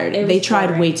made me tired. They tried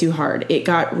boring. way too hard. It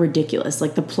got ridiculous.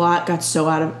 Like, the plot got so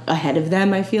ahead of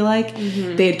them, I feel like.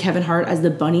 Mm-hmm. They had Kevin Hart as the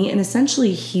bunny, and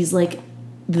essentially he's like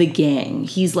the gang.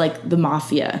 He's like the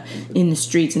mafia in the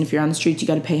streets, and if you're on the streets, you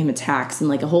got to pay him a tax, and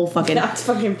like a whole fucking... That's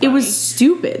fucking funny. It was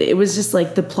stupid. It was just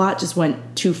like the plot just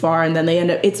went too far, and then they end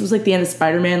up... It was like the end of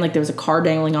Spider-Man. Like, there was a car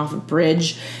dangling off a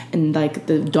bridge, and like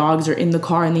the dogs are in the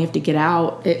car and they have to get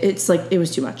out. It's like, it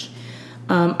was too much.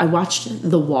 I watched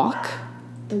The Walk.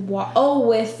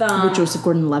 With with Joseph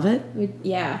Gordon-Levitt.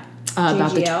 Yeah.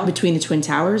 About JGL. Between the Twin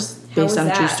Towers, based on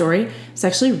a true story. It's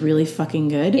actually really fucking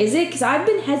good. Is it? Because I've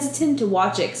been hesitant to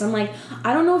watch it because I'm like,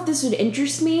 I don't know if this would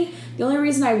interest me. The only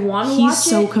reason I want to watch it... He's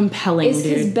so compelling, is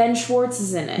because dude. Ben Schwartz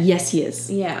is in it. Yes, he is.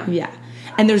 Yeah. Yeah.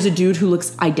 And there's a dude who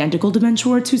looks identical to Ben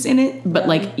Schwartz who's in it, but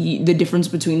like the difference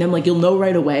between them, like, you'll know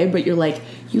right away, but you're like,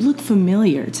 you look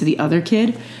familiar to the other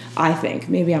kid. I think.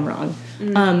 Maybe I'm wrong.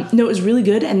 No, it was really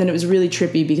good, and then it was really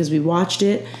trippy because we watched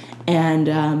it,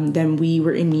 and then we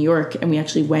were in New York, and we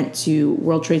actually went to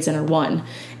World Trade Center 1,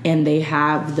 and they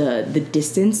have the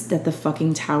distance that the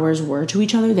fucking towers were to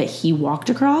each other that he walked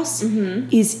across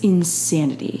is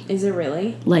insanity. Is it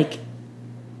really? Like,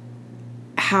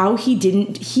 how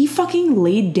he fucking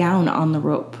laid down on the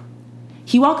rope.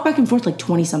 He walked back and forth like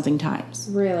 20-something times.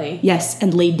 Really? Yes,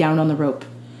 and laid down on the rope.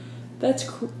 That's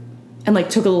cool. And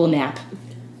like took a little nap.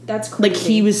 That's crazy. Like,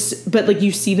 he was, but like,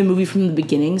 you see the movie from the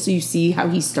beginning, so you see how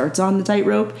he starts on the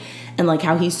tightrope and like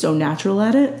how he's so natural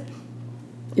at it.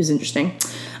 It was interesting.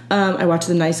 I watched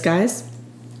The Nice Guys.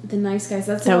 The Nice Guys.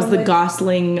 That was the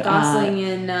Gosling.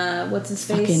 And what's his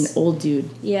face? Fucking old dude.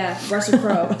 Yeah, Russell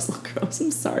Crowe. Russell Crowe.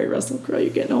 I'm sorry, Russell Crowe.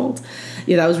 You're getting old.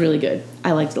 Yeah, that was really good.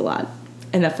 I liked it a lot.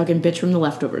 And that fucking bitch from The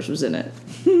Leftovers was in it.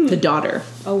 The daughter.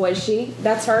 Oh, was she?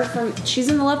 That's her from... She's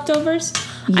in The Leftovers?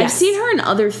 Yes. I've seen her in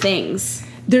other things.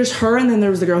 There's her, and then there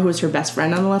was the girl who was her best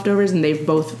friend on The Leftovers, and they've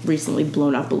both recently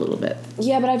blown up a little bit.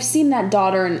 Yeah, but I've seen that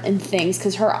daughter in things,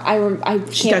 because her...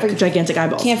 She's got gigantic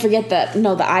eyeballs. Can't forget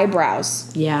the eyebrows.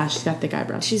 Yeah, she's got thick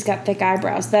eyebrows. She's got thick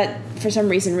eyebrows. That, for some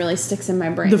reason, really sticks in my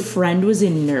brain. The friend was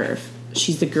in Nerve.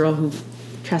 She's the girl who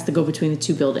has to go between the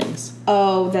two buildings.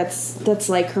 Oh, that's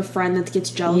like her friend that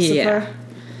gets jealous of her.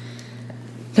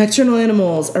 Nocturnal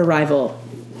Animals, Arrival.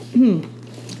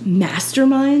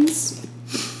 Masterminds?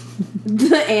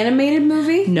 The animated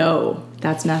movie? No,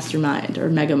 that's Mastermind or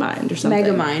Megamind or something.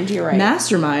 Megamind, you're right.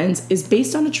 Masterminds is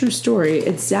based on a true story.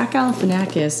 It's Zach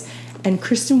Galifianakis, and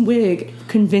Kristen Wiig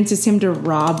convinces him to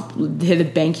rob the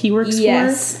bank he works for.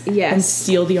 Yes. And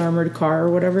steal the armored car or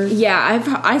whatever.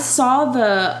 Yeah, I saw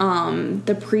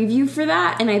the preview for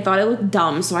that, and I thought it looked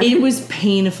dumb. So it was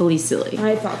painfully silly.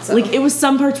 I thought so. Like, it was,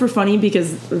 some parts were funny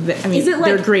because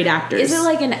they're great actors. Is it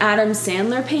like an Adam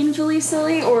Sandler painfully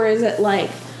silly, or is it like?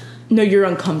 No, you're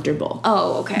uncomfortable.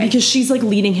 Oh, okay. Because she's like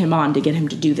leading him on to get him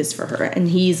to do this for her, and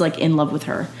he's like in love with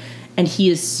her, and he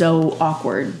is so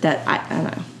awkward that I don't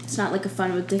know. It's not like a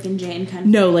Fun with Dick and Jane kind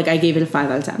of. No, like, I gave it a 5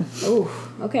 out of 10.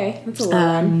 Oh, okay, that's a low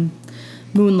one.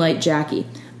 Moonlight Jackie.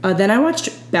 Then I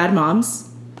watched Bad Moms,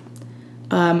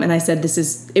 and I said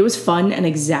it was fun and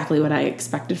exactly what I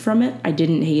expected from it. I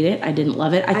didn't hate it. I didn't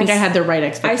love it. I think I had the right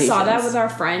expectations. I saw that with our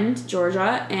friend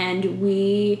Georgia, and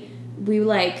we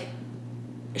like.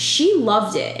 She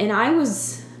loved it, and I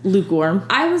was lukewarm.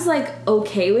 I was like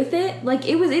okay with it. Like,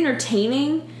 it was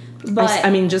entertaining, but I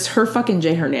mean, just her fucking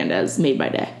Jay Hernandez made my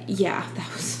day. Yeah, that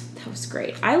was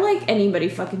great. I like anybody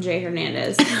fucking Jay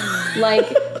Hernandez. Like,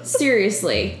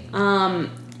 seriously. I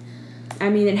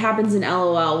mean, it happens in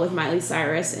LOL with Miley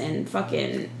Cyrus and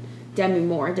fucking Demi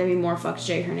Moore. Demi Moore fucks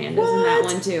Jay Hernandez in that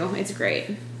one too. It's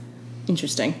great.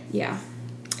 Interesting. Yeah.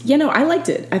 Yeah, no, I liked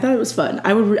it. I thought it was fun.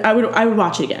 I would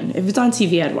watch it again. If it's on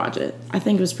TV, I'd watch it. I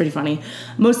think it was pretty funny.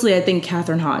 Mostly, I think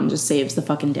Katherine Hahn just saves the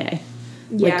fucking day.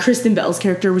 Yeah. Like, Kristen Bell's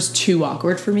character was too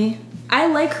awkward for me. I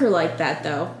like her like that,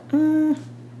 though.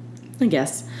 I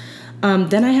guess.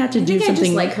 Then I had to do something. I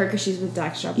just like her because she's with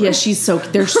Dax Shepard. Yeah,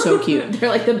 they're so cute. They're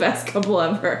like the best couple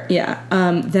ever. Yeah.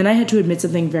 Then I had to admit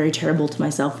something very terrible to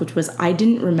myself, which was I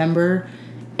didn't remember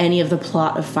any of the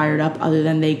plot of Fired Up other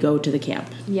than they go to the camp.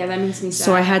 Yeah, that makes me sad.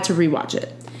 So I had to rewatch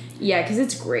it. Yeah, because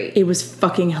it's great. It was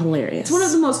fucking hilarious. It's one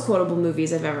of the most quotable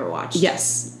movies I've ever watched.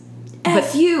 Yes.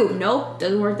 F you! Nope,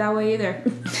 doesn't work that way either.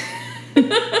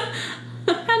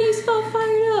 How do you spell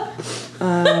Fired Up?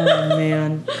 Oh,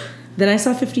 man. Then I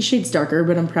saw 50 Shades Darker,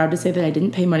 but I'm proud to say that I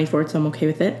didn't pay money for it, so I'm okay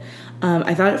with it.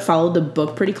 I thought it followed the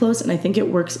book pretty close, and I think it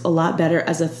works a lot better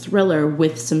as a thriller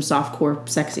with some softcore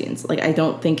sex scenes. Like, I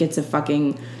don't think it's a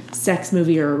fucking sex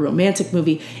movie or a romantic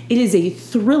movie. It is a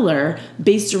thriller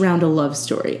based around a love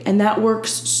story, and that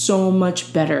works so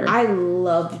much better. I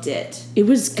loved it. It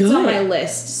was good. It's on my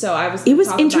list, so I was. It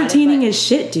was entertaining as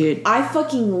shit, dude. I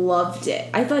fucking loved it.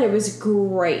 I thought it was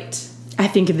great. I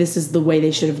think this is the way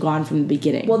they should have gone from the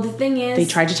beginning. Well, the thing is, they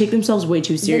tried to take themselves way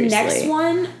too seriously. The next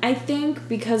one, I think,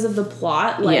 because of the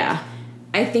plot,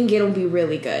 I think it'll be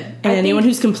really good. And anyone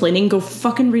who's complaining, go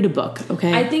fucking read a book,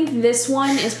 okay? I think this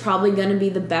one is probably going to be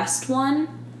the best one.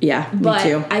 Yeah, me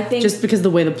too. I think just because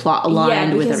the way the plot aligned with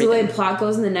everything. Yeah, because the way the plot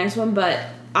goes in the next one, but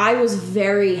I was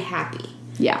very happy.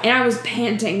 Yeah. And I was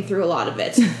panting through a lot of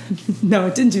it. No,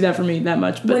 it didn't do that for me that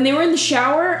much. But when they were in the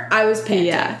shower, I was panting.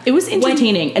 Yeah. It was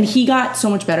entertaining. And he got so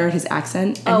much better at his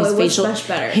accent. And his facial, much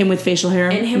better. Him with facial hair.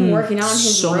 And him working out in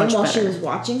his so room while she was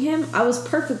watching him. I was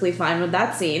perfectly fine with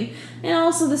that scene. And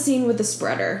also the scene with the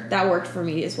spreader. That worked for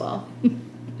me as well.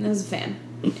 I was a fan.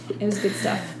 It was good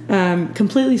stuff.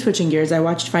 Completely switching gears, I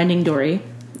watched Finding Dory,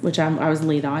 which I was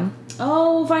late on.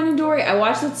 Oh, Finding Dory. I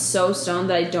watched it so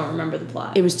stoned that I don't remember the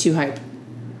plot. It was too hype.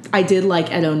 I did like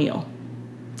Ed O'Neill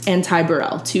and Ty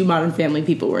Burrell. 2 Modern Family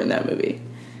people were in that movie.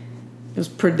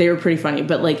 They were pretty funny,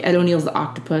 but like Ed O'Neill's the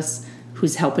octopus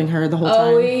who's helping her the whole time.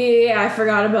 Oh yeah, I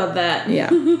forgot about that. Yeah.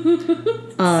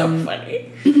 So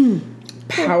funny.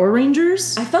 Power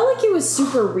Rangers. I felt like it was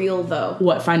super real though.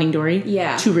 What, Finding Dory?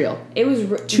 Yeah. Too real. It was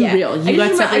too real. You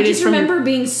got separated. I just remember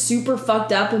being super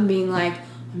fucked up and being like,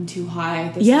 I'm too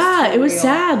high. This it was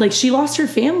sad. Like she lost her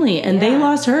family and they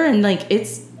lost her, and like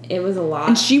it was a lot.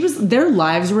 And their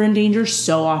lives were in danger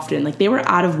so often. Like, they were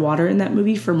out of water in that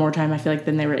movie for more time, I feel like,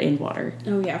 than they were in water.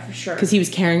 Oh, yeah, for sure. Because he was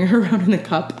carrying her around in a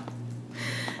cup.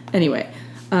 Anyway,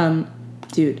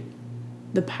 dude,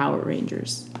 the Power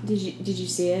Rangers. Did you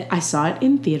see it? I saw it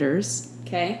in theaters.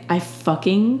 Okay. I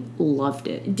fucking loved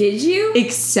it. Did you?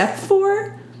 Except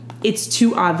for it's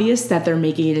too obvious that they're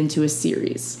making it into a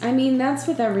series. I mean, that's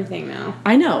with everything now.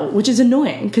 I know, which is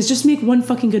annoying, because just make one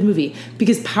fucking good movie.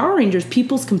 Because Power Rangers,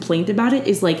 people's complaint about it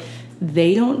is like,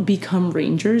 they don't become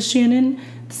Rangers, Shannon.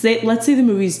 Let's say the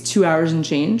movie's 2 hours and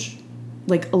change.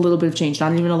 Like, a little bit of change,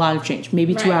 not even a lot of change.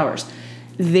 Maybe 2 hours.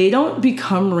 They don't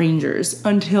become Rangers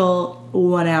until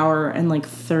 1 hour and like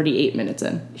 38 minutes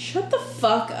in. Shut the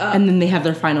fuck up. And then they have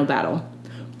their final battle.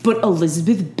 But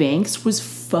Elizabeth Banks was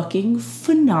fucking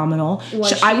phenomenal.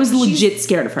 I was legit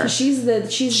scared of her. She's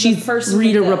the first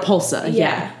Rita Repulsa.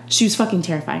 Yeah. She was fucking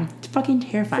terrifying. Fucking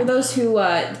terrifying. For those who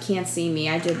can't see me,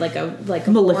 I did like a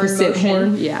Maleficent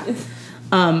horn. Yeah.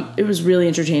 It was really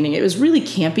entertaining. It was really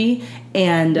campy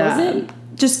and was it?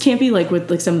 Just campy, like with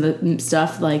like some of the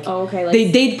stuff. Like, oh, okay. Like,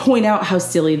 they'd point out how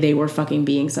silly they were fucking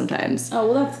being sometimes.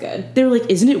 Oh, well, that's good. They were like,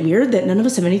 "Isn't it weird that none of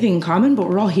us have anything in common, but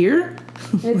we're all here?"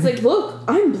 And it's like, look,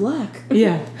 I'm black.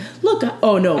 Yeah. Look,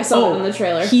 oh no. I saw that in the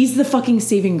trailer. He's the fucking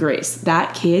saving grace.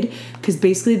 That kid, because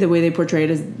basically the way they portray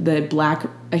it is the black,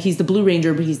 he's the Blue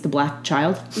Ranger, but he's the black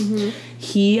child.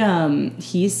 Mm-hmm.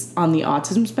 He's on the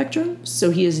autism spectrum, so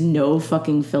he has no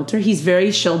fucking filter. He's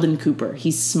very Sheldon Cooper.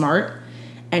 He's smart,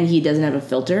 and he doesn't have a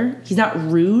filter. He's not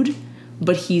rude,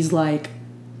 but he's like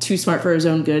too smart for his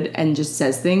own good and just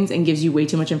says things and gives you way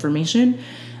too much information.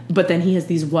 But then he has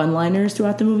these one-liners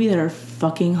throughout the movie that are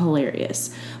fucking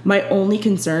hilarious. My only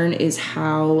concern is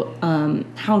how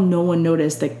no one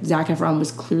noticed that Zac Efron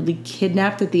was clearly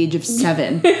kidnapped at the age of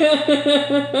 7,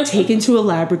 taken to a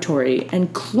laboratory,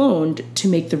 and cloned to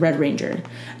make the Red Ranger.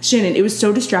 Shannon, it was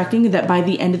so distracting that by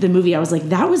the end of the movie, I was like,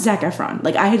 that was Zac Efron.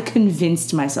 Like, I had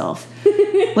convinced myself.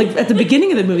 Like, at the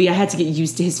beginning of the movie, I had to get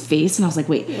used to his face, and I was like,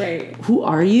 wait, who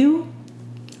are you?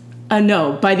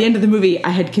 No, by the end of the movie,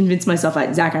 I had convinced myself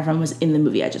that Zac Efron was in the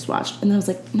movie I just watched. And I was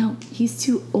like, no, he's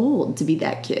too old to be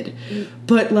that kid.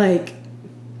 But, like,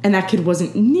 and that kid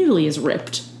wasn't nearly as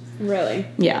ripped. Really?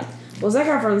 Yeah. Well, Zac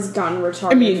Efron's gone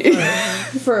retarded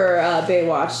for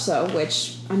Baywatch, so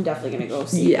which I'm definitely gonna go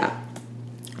see. Yeah,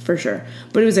 for sure.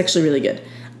 But it was actually really good.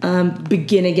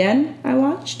 Begin Again, I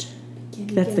watched.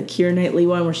 That's the Keira Knightley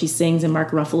one where she sings and Mark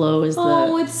Ruffalo is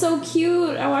Oh, it's so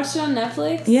cute. I watched it on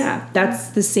Netflix. Yeah, that's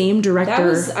the same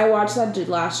director. I watched that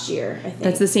last year, I think.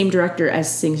 That's the same director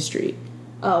as Sing Street.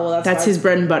 Oh, well, that's his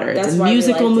bread and butter. It's a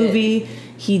musical movie.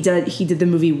 He did the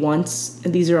movie once.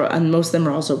 And most of them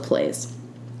are also plays.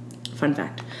 Fun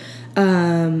fact.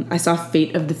 I saw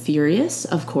Fate of the Furious,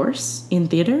 of course, in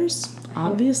theaters,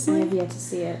 obviously. I have yet to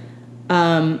see it.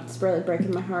 It's really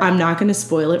breaking my heart. I'm not going to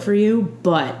spoil it for you,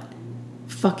 but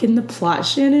fucking the plot,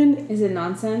 Shannon. Is it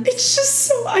nonsense? It's just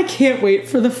so... I can't wait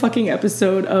for the fucking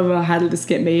episode of How Did This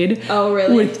Get Made? Oh,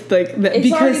 really? With, like...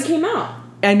 It's already came out.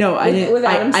 I know. I didn't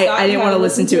want to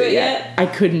listen to it yet. I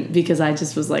couldn't because I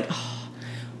just was like... Oh.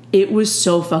 It was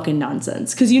so fucking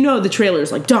nonsense. Because the trailer's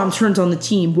like, Dom turns on the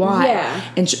team. Why?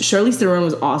 Yeah. And Charlize Theron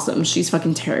was awesome. She's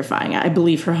fucking terrifying. I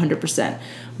believe her 100%.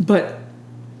 But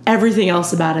everything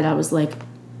else about it, I was like,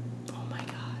 oh my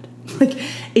God. Like,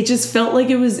 it just felt like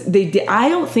it was... I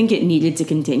don't think it needed to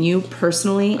continue,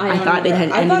 personally. I thought it had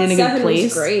ended in a good place.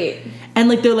 Was great. And,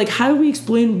 like, they're like, how do we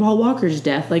explain Paul Walker's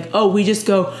death? Like, oh, we just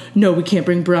go, no, we can't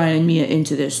bring Brian and Mia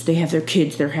into this. They have their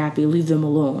kids. They're happy. Leave them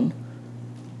alone.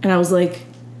 And I was like...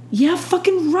 Yeah,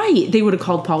 fucking right. They would have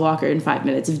called Paul Walker in 5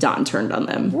 minutes if Don turned on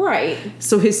them. Right.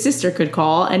 So his sister could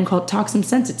call and talk some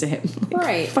sense into him. Like,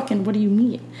 right. Fucking, what do you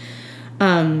mean?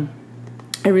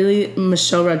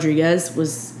 Michelle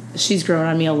Rodriguez she's grown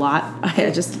on me a lot. I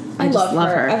just love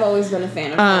her. I've always been a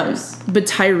fan of hers. But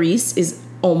Tyrese is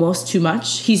almost too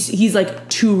much. He's like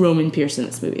too Roman Pierce in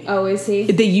this movie. Oh, is he?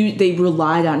 They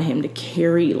relied on him to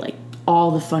carry like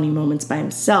all the funny moments by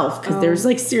himself because there's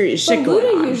like serious shit going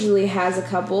on. Luda usually has a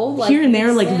couple like, here and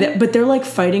there, but they're like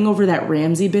fighting over that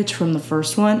Ramsey bitch from the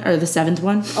first one or the 7th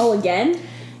one. Oh, again?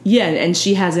 Yeah, and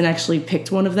she hasn't actually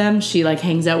picked one of them. She like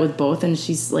hangs out with both, and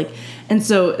she's like, and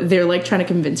so they're like trying to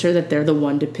convince her that they're the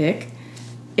one to pick.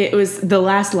 It was the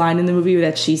last line in the movie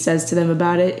that she says to them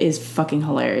about it is fucking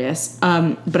hilarious.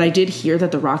 But I did hear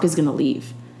that The Rock is gonna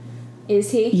leave.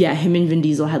 Is he? Yeah, him and Vin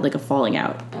Diesel had like a falling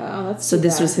out. Oh, that's so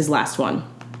this was his last one.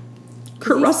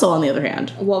 Kurt Russell, on the other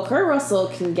hand. Well, Kurt Russell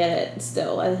can get it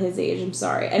still at his age. I'm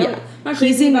sorry. I'm not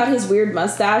crazy about his weird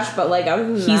mustache, but like other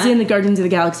than that, he's in the Guardians of the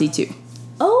Galaxy too.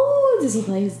 Oh, does he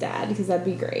play his dad? Because that'd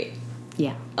be great.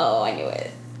 Yeah. Oh, I knew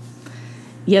it.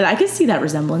 Yeah, I can see that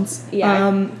resemblance. Yeah.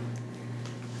 I'm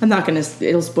not gonna.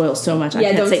 It'll spoil so much. I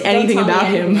can't say anything about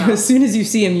him. As soon as you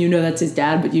see him, you know that's his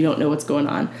dad, but you don't know what's going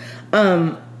on.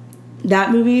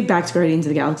 That movie, Back to Guardians of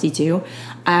the Galaxy 2,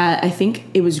 I think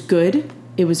it was good.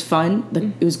 It was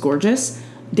fun. It was gorgeous.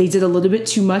 They did a little bit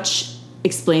too much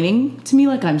explaining to me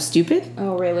like I'm stupid.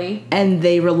 Oh, really? And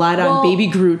they relied on Baby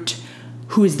Groot,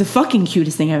 who is the fucking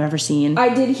cutest thing I've ever seen.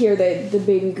 I did hear that the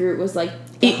Baby Groot was like...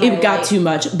 It got too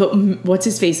much. But what's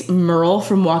his face? Merle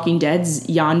from Walking Dead's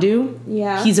Yondu.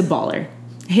 Yeah. He's a baller.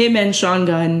 Him and Sean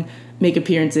Gunn make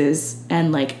appearances,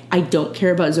 and like I don't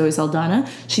care about Zoe Saldana.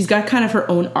 She's got kind of her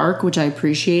own arc, which I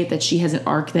appreciate, that she has an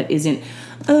arc that isn't,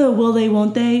 oh, will they,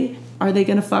 won't they? Are they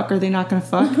gonna fuck? Are they not gonna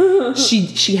fuck?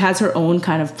 she has her own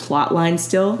kind of plot line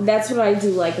still. That's what I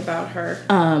do like about her.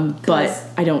 But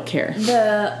I don't care. What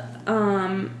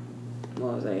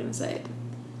was I gonna say?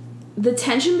 The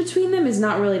tension between them is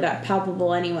not really that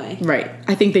palpable anyway. Right.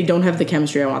 I think they don't have the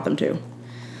chemistry I want them to.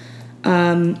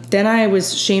 Then I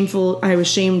was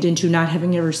shamed into not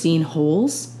having ever seen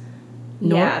Holes.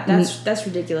 That's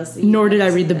ridiculous. Nor did I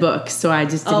read the book, so I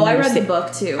just didn't I read the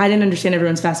book too. I didn't understand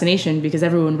everyone's fascination because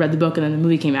everyone read the book and then the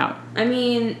movie came out. I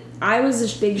mean, I was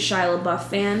a big Shia LaBeouf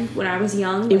fan when I was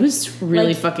young. It was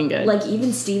really fucking good. Like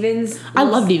Even Stevens. I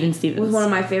loved Even Stevens. Was one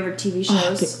of my favorite TV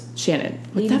shows. Okay. Shannon,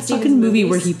 like that fucking movie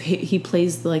where he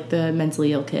plays like the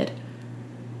mentally ill kid.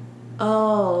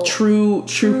 Oh.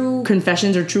 True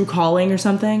Confessions or True Calling or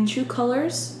something. True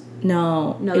Colors?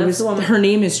 No, that's the one. Her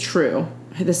name is True,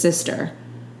 the sister.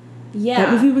 Yeah.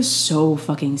 That movie was so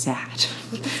fucking sad.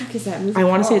 What the fuck is that movie? I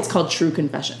want to say it's called True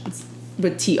Confessions,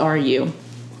 but TRU.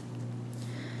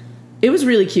 It was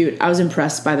really cute. I was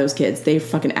impressed by those kids. They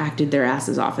fucking acted their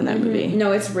asses off in that movie.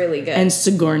 No, it's really good. And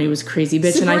Sigourney was crazy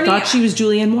bitch, and I thought she was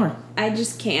Julianne Moore. I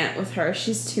just can't with her.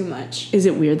 She's too much. Is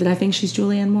it weird that I think she's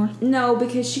Julianne Moore? No,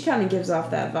 because she kind of gives off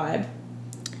that vibe.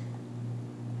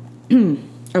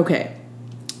 Okay.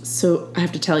 So I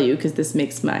have to tell you, because this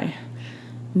makes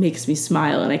me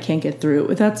smile, and I can't get through it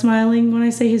without smiling when I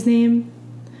say his name.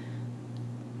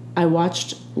 I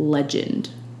watched Legend.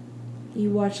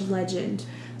 You watched Legend?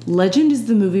 Legend is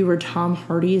the movie where Tom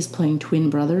Hardy is playing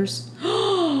twin brothers.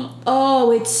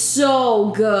 Oh, it's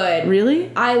so good.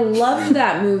 Really? I loved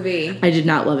that movie. I did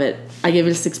not love it. I gave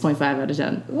it a 6.5 out of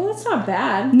 10. Well, that's not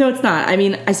bad. No, it's not. I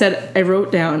mean, I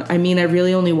wrote down, I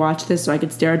really only watched this so I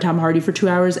could stare at Tom Hardy for 2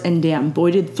 hours, and damn,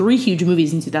 boy did 3 huge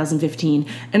movies in 2015.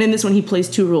 And in this one, he plays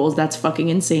 2 roles. That's fucking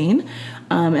insane.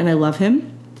 And I love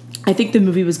him. I think the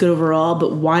movie was good overall,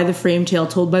 but why the frame tale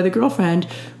told by the girlfriend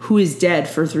who is dead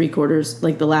for 3/4,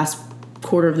 like the last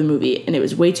quarter of the movie, and it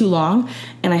was way too long,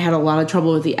 and I had a lot of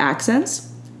trouble with the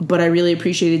accents, but I really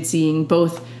appreciated seeing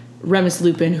both Remus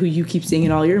Lupin, who you keep seeing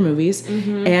in all your movies,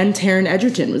 and Taron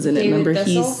Egerton was in it. Remember,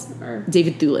 he's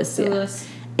David Thewlis, yeah.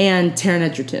 And Taron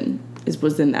Egerton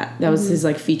was in that. That was his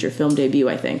like feature film debut,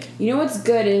 I think. You know what's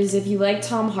good is if you like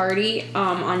Tom Hardy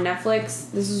on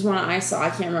Netflix, this is one I saw. I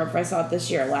can't remember if I saw it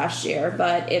this year or last year,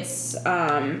 but it's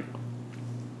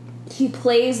he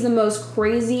plays the most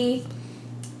crazy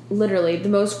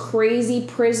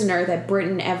prisoner that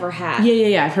Britain ever had.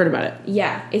 Yeah, I've heard about it.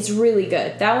 Yeah, it's really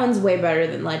good. That one's way better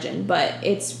than Legend, but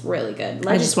it's really good. Legend,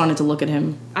 I just wanted to look at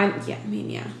him.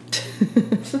 Yeah.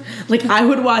 Like, I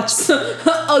would watch...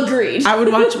 Agreed. I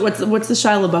would watch... What's the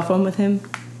Shia LaBeouf one with him?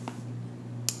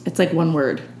 It's like one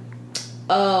word.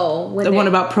 Oh. The one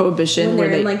about Prohibition. When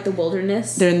they're in, like, the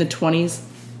wilderness. They're in the 20s,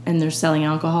 and they're selling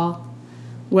alcohol.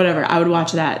 Whatever. I would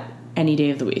watch that any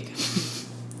day of the week.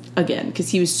 Again,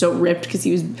 because he was so ripped, because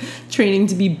he was training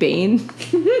to be Bane.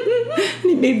 And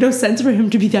it made no sense for him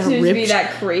to be that ripped. To be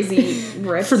that crazy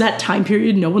ripped. For that time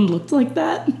period, no one looked like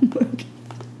that.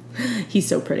 He's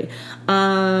so pretty.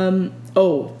 Then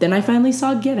I finally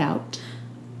saw Get Out.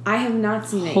 I have not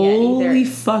seen it Holy yet either.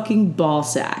 fucking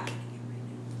ballsack.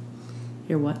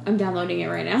 You're what? I'm downloading it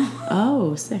right now.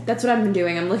 Oh, sick. That's what I've been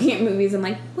doing. I'm looking at movies. I'm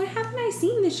like, what haven't I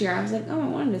seen this year? I was like, I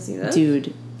wanted to see this.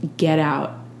 Dude, Get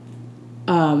Out.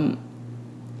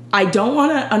 I don't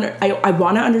want to I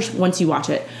want to once you watch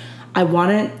it, I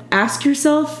want to ask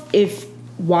yourself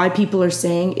why people are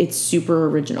saying it's super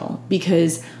original,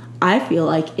 because I feel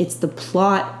like it's the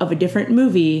plot of a different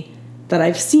movie that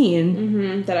I've seen.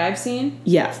 Mm-hmm. That I've seen?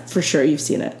 Yeah, for sure you've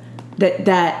seen it.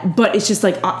 But it's just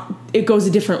like it goes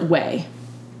a different way.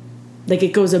 Like,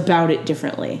 it goes about it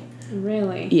differently.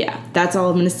 Really? Yeah, that's all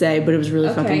I'm gonna say. But it was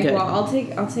really fucking good. Well, I'll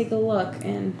take a look.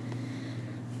 And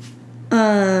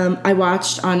I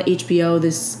watched on HBO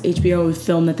this HBO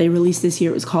film that they released this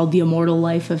year. It was called The Immortal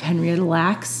Life of Henrietta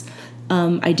Lacks.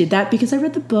 I did that because I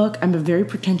read the book. I'm a very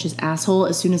pretentious asshole.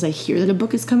 As soon as I hear that a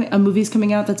movie is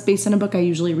coming out that's based on a book, I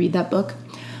usually read that book.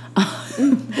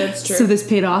 That's true. So this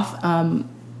paid off.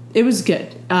 It was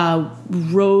good.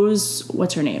 Rose,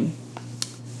 what's her name?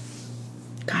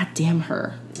 God damn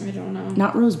her. I don't know.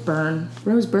 Not Rose Byrne.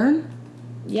 Rose Byrne?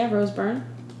 Yeah, Rose Byrne.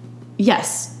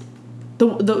 Yes.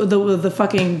 The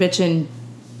fucking bitch in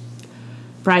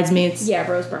Bridesmaids. Yeah,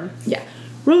 Rose Byrne. Yeah.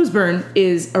 Rose Byrne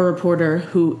is a reporter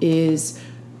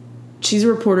she's a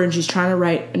reporter, and she's trying to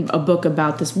write a book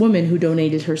about this woman who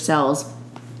donated her cells.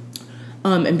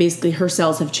 And basically her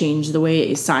cells have changed the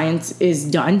way science is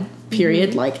done,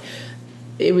 period. Mm-hmm. Like,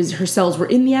 her cells were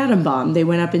in the atom bomb. They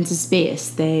went up into space.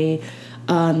 They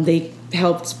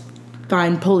helped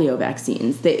find polio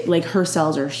vaccines. Her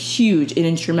cells are huge and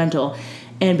instrumental.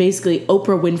 And basically,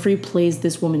 Oprah Winfrey plays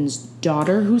this woman's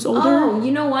daughter who's older. Oh,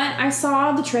 you know what? I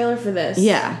saw the trailer for this.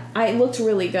 Yeah. It looked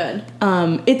really good.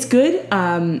 It's good,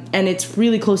 and it's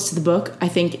really close to the book. I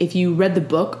think if you read the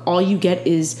book, all you get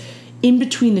is in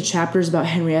between the chapters about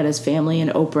Henrietta's family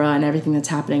and Oprah and everything that's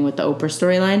happening with the Oprah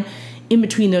storyline. In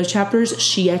between those chapters,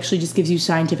 she actually just gives you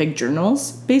scientific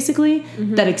journals, basically,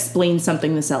 that explain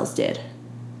something the cells did.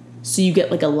 So you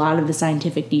get, like, a lot of the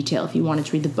scientific detail if you wanted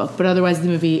to read the book. But otherwise, the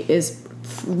movie is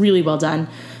really well done.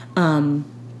 And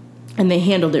they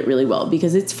handled it really well,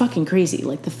 because it's fucking crazy.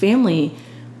 Like, the family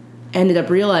ended up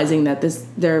realizing that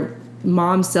their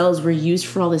mom's cells were used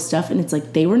for all this stuff, and it's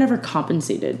like they were never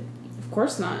compensated. Of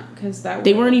course not, because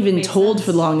they weren't even told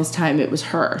for the longest time it was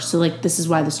her. So, like, this is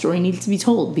why the story needed to be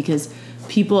told, because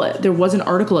there was an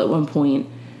article at one point,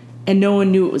 and no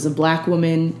one knew it was a black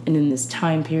woman, and in this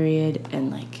time period,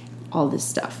 and, like, all this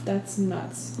stuff. That's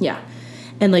nuts. Yeah.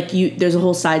 And, like, there's a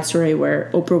whole side story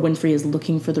where Oprah Winfrey is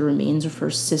looking for the remains of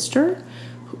her sister,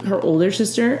 her older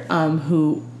sister,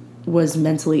 who was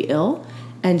mentally ill,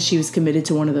 and she was committed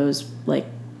to one of those, like,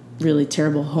 really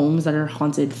terrible homes that are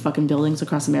haunted fucking buildings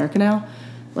across America now,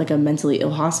 like a mentally ill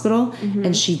hospital,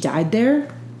 and she died there.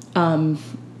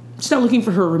 She's not looking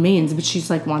for her remains, but she's,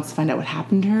 like, wants to find out what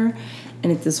happened to her.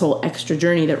 And it's this whole extra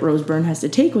journey that Rose Byrne has to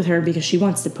take with her, because she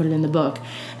wants to put it in the book.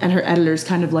 And her editor's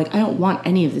kind of like, I don't want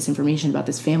any of this information about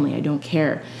this family. I don't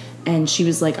care. And she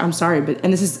was like, I'm sorry, but...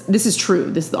 And this is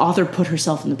true. The author put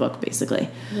herself in the book, basically.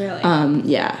 Really?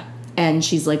 Yeah. And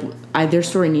she's like, their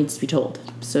story needs to be told.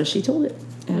 So she told it.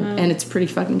 And it's pretty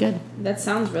fucking good. That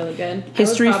sounds really good.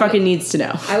 History fucking needs to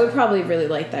know. I would probably really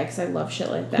like that because I love shit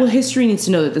like that. Well, history needs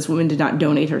to know that this woman did not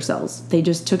donate her cells. They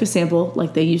just took a sample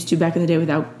like they used to back in the day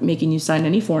without making you sign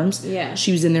any forms. Yeah.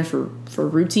 She was in there for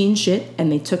routine shit,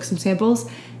 and they took some samples,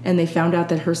 and they found out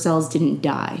that her cells didn't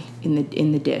die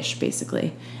in the dish,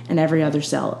 basically. And every other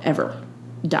cell ever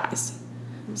dies.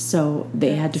 So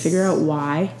they had to figure out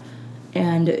why.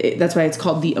 And that's why it's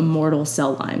called the immortal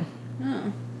cell line.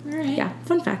 Oh, all right. Yeah,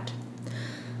 fun fact.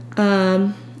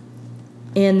 And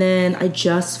then I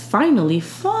just finally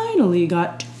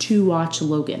got to watch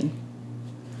Logan.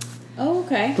 Oh,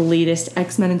 okay. The latest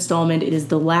X-Men installment. It is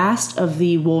the last of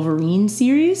the Wolverine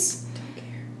series.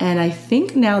 And I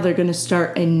think now they're going to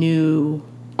start a new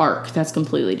arc that's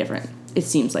completely different. It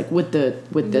seems like with the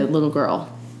little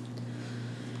girl.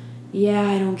 Yeah,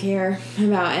 I don't care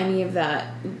about any of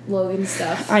that Logan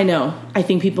stuff. I know. I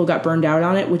think people got burned out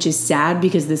on it, which is sad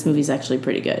because this movie's actually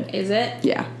pretty good. Is it?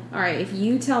 Yeah. All right, if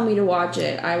you tell me to watch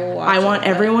it, I will watch it. I want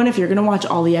everyone, if you're going to watch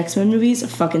all the X-Men movies,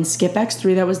 fucking skip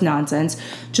X3, that was nonsense.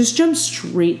 Just jump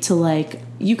straight to, like,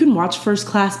 you can watch First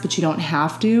Class, but you don't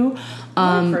have to.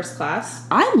 First Class.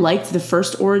 I liked the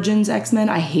first Origins X-Men.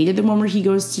 I hated the one where he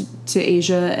goes to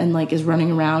Asia and, like, is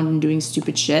running around and doing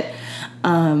stupid shit.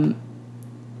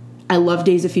 I love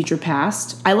Days of Future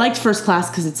Past. I liked First Class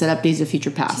because it set up Days of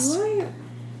Future Past.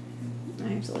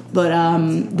 But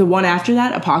the one after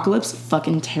that, Apocalypse,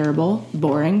 fucking terrible,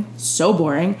 boring, so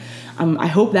boring. I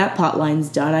hope that plot line's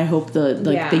done. I hope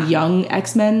the young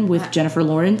X-Men with Jennifer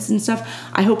Lawrence and stuff.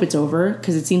 I hope it's over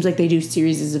because it seems like they do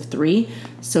series of 3.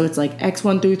 So it's like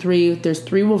X1 through 3. There's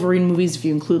 3 Wolverine movies if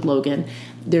you include Logan.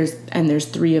 There's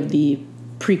 3 of the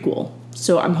prequel.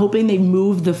 So I'm hoping they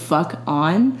move the fuck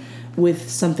on with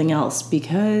something else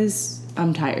because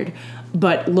I'm tired.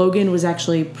 But Logan was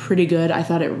actually pretty good. I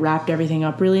thought it wrapped everything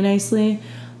up really nicely.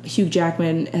 Hugh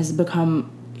Jackman has become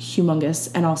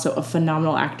humongous and also a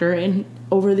phenomenal actor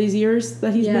over these years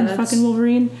that he's been fucking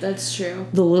Wolverine. That's true.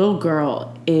 The little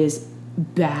girl is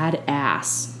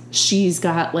badass. She's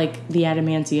got like the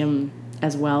adamantium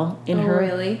as well in her.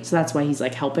 Really? So that's why he's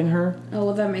like helping her. Oh,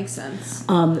 well, that makes sense.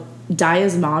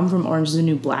 Daya's mom from Orange is the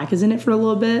New Black is in it for a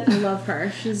little bit. I love her.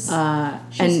 She's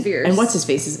fierce. And what's his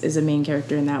face is a main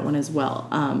character in that one as well.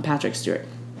 Patrick Stewart.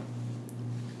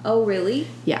 Oh, really?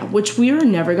 Yeah, which we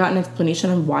never got an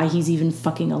explanation on why he's even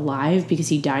fucking alive because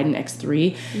he died in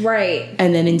X3. Right.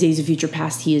 And then in Days of Future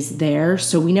Past, he is there.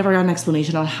 So we never got an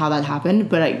explanation on how that happened.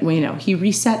 But, he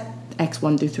reset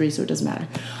X1 through 3, so it doesn't matter.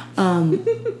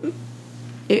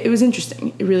 It was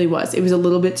interesting. It really was. It was a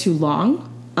little bit too long,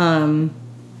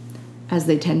 as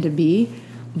they tend to be.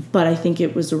 But I think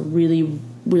it was a really,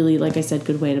 really, like I said,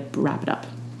 good way to wrap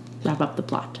up the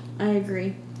plot. I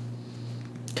agree.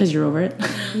 Because you're over it?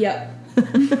 Yep.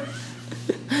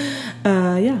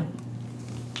 Yeah.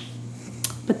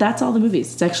 But that's all the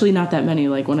movies. It's actually not that many,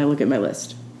 like, when I look at my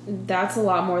list. That's a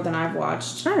lot more than I've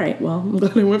watched. All right, well, I'm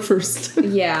glad I went first.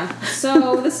 Yeah.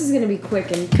 So this is going to be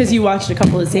quick and... Because you watched a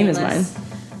couple the same as mine.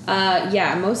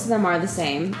 Yeah, most of them are the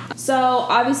same. So,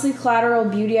 obviously, Collateral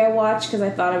Beauty I watched because I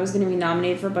thought I was going to be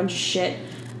nominated for a bunch of shit.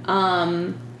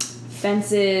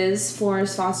 Fences,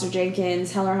 Florence Foster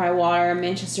Jenkins, Hell or High Water,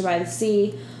 Manchester by the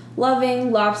Sea,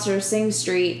 Loving, Lobster, Sing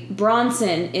Street.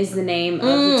 Bronson is the name of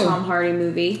the Tom Hardy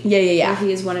movie. Yeah. Where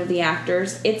he is one of the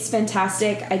actors. It's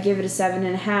fantastic. I give it a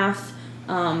 7.5.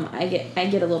 I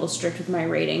get a little strict with my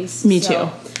ratings. Me too.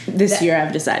 This year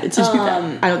I've decided to do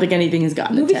that. I don't think anything has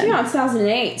gotten a 10. Movie came out in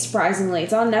 2008, surprisingly.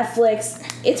 It's on Netflix.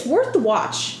 It's worth the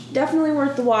watch. Definitely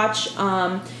worth the watch.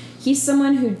 He's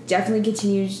someone who definitely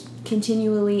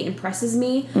continually impresses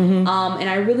me. And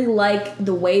I really like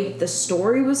the way that the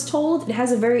story was told. It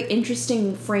has a very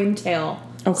interesting frame tale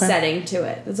setting to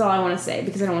it. That's all I want to say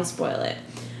because I don't want to spoil it.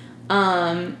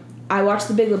 I watched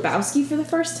The Big Lebowski for the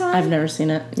first time. I've never seen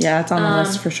it. Yeah, it's on the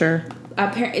list for sure.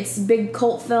 It's a big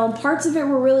cult film. Parts of it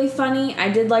were really funny. I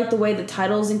did like the way the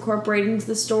titles incorporated into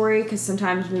the story because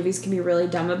sometimes movies can be really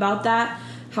dumb about that.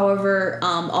 However,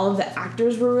 all of the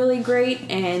actors were really great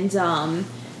and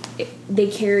they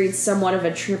carried somewhat of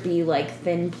a trippy, like,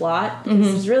 thin plot.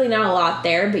 There's really not a lot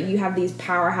there, but you have these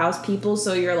powerhouse people,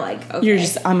 so you're like,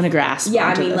 okay. I'm going to grasp. Yeah,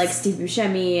 onto this. like Steve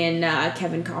Buscemi and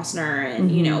Kevin Costner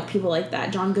and, people like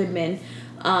that. John Goodman.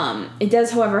 It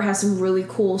does, however, have some really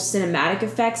cool cinematic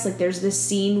effects. Like, there's this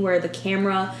scene where the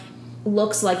camera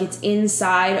looks like it's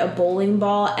inside a bowling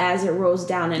ball as it rolls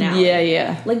down and out.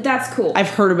 Yeah. Like, that's cool. I've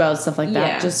heard about stuff like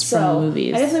that from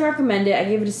movies. I definitely recommend it. I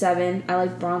gave it a 7. I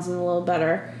like Bronson a little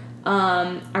better.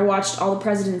 I watched All the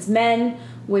President's Men,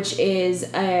 which is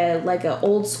like an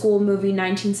old school movie,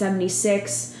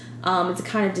 1976. It's a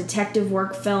kind of detective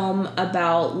work film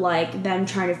about, like, them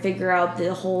trying to figure out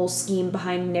the whole scheme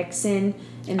behind Nixon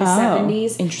in the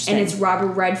 70s. Interesting. And it's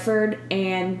Robert Redford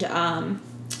and,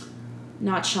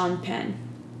 not Sean Penn.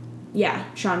 Yeah,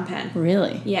 Sean Penn.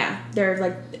 Really? Yeah. They're,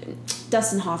 like,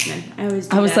 Dustin Hoffman. I always do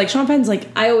that. I was like, Sean Penn's, like,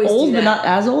 I always old, do but that. not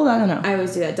as old? I don't know. I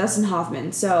always do that. Dustin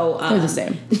Hoffman. So They're the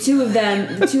same. The two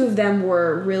of them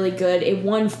were really good. It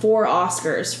won 4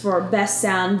 Oscars for Best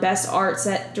Sound, Best Art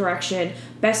Set Direction,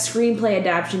 Best Screenplay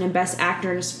Adaptation, and Best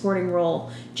Actor in a Supporting Role.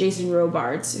 Jason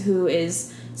Robards, who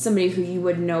is somebody who you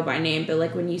wouldn't know by name, but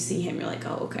like when you see him, you're like,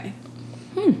 oh, okay.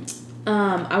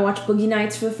 I watched Boogie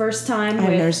Nights for the first time.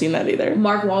 I've never seen that either.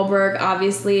 Mark Wahlberg,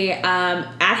 obviously,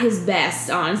 at his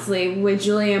best, honestly, with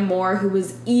Julianne Moore, who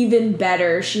was even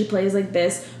better. She plays like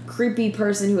this creepy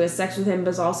person who has sex with him,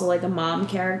 but is also like a mom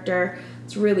character.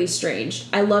 It's really strange.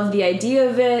 I love the idea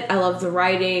of it. I love the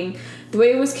writing. The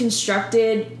way it was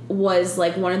constructed was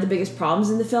like one of the biggest problems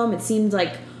in the film. It seemed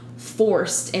like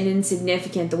forced and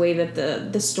insignificant the way that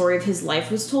the story of his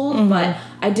life was told, but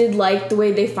I did like the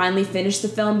way they finally finished the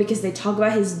film because they talk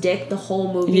about his dick the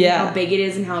whole movie, and how big it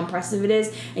is and how impressive it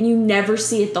is, and you never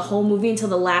see it the whole movie until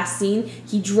the last scene.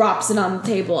 He drops it on the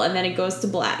table and then it goes to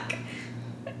black.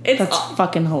 That's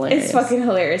fucking hilarious. It's fucking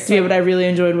hilarious. Yeah, but I really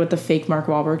enjoyed what the fake Mark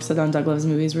Wahlberg said on Doug Loves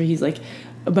Movies, where he's like,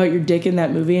 about your dick in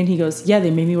that movie, and he goes, yeah,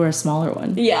 they made me wear a smaller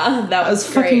one. Yeah, that was I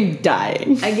was great. fucking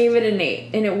dying. I gave it an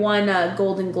 8, and it won a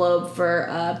Golden Globe for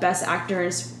Best Actor in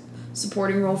a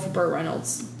Supporting Role for Burt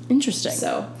Reynolds. Interesting.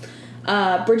 So,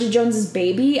 Bridget Jones's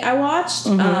Baby I watched,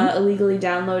 illegally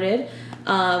downloaded.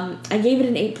 I gave it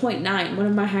an 8.9, one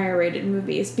of my higher rated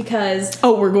movies, because...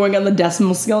 Oh, we're going on the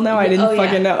decimal scale now? I didn't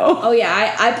fucking know. Oh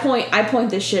yeah, I point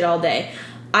this shit all day.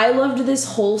 I loved this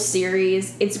whole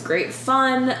series. It's great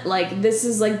fun. Like, this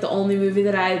is like the only movie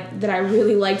that I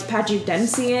really liked Patrick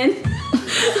Dempsey in.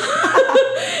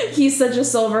 He's such a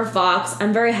silver fox.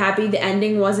 I'm very happy the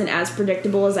ending wasn't as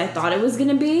predictable as I thought it was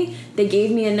gonna be. They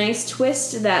gave me a nice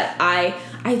twist that I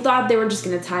thought they were just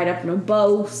gonna tie it up in a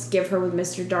bow, give her with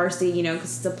Mr. Darcy, you know,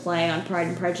 because it's a play on Pride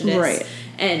and Prejudice.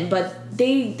 Right. But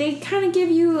they kind of give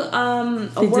you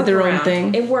they did their own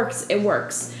thing. It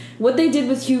works. What they did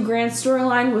with Hugh Grant's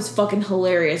storyline was fucking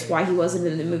hilarious. Why he wasn't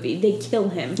in the movie. They kill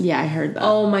him. Yeah, I heard that.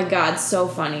 Oh my god, so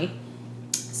funny.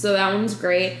 So that one's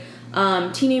great.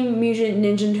 Teenage Mutant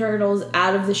Ninja Turtles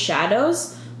Out of the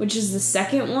Shadows, which is the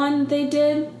second one they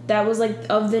did. That was like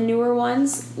of the newer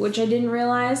ones, which I didn't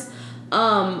realize.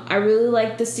 I really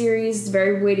like the series. It's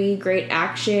very witty, great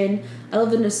action. I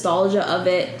love the nostalgia of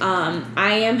it.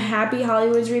 I am happy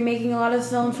Hollywood's remaking a lot of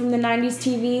film from the 90s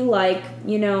TV, like,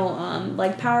 you know,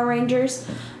 like Power Rangers.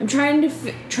 I'm trying to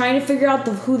figure out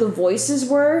who the voices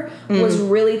were was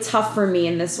really tough for me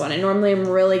in this one. And normally I'm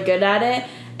really good at it.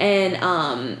 And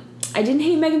I didn't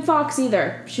hate Megan Fox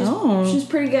either. She's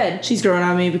pretty good. She's growing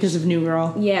on me because of New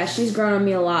Girl. Yeah, she's grown on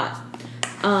me a lot.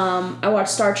 I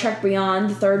watched Star Trek Beyond,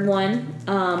 the third one.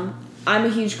 I'm a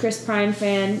huge Chris Pine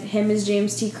fan. Him as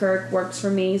James T. Kirk works for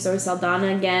me. Zoe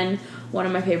Saldana, again, one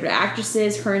of my favorite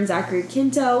actresses. Her and Zachary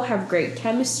Quinto have great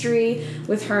chemistry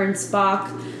with her and Spock.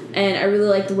 And I really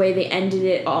like the way they ended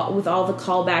it with all the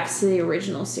callbacks to the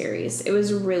original series. It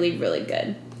was really, really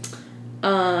good.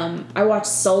 I watched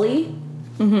Sully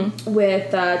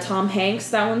with Tom Hanks.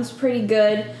 That one's pretty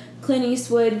good. Clint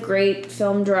Eastwood, great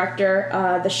film director.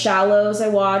 The Shallows I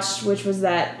watched, which was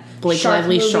that Blake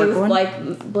Lively shark one?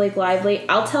 Like Blake Lively.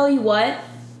 I'll tell you what,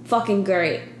 fucking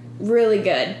great. Really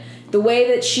good. The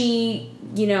way that she,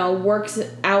 you know, works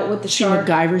out with the shark.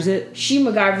 She MacGyvers it. She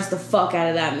MacGyvers the fuck out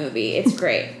of that movie. It's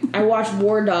great. I watched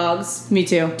War Dogs. Me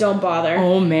too. Don't bother.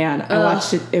 Oh man, I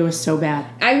watched it. It was so bad.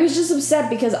 I was just upset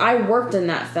because I worked in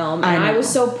that film. And I was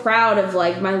so proud of,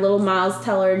 like, my little Miles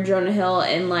Teller and Jonah Hill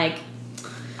and, like...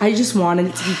 I just wanted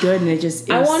it to be good, and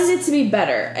I wanted it to be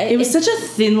better. It was such a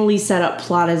thinly set up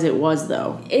plot as it was,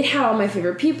 though. It had all my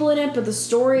favorite people in it, but the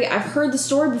story, I've heard the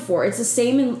story before. It's the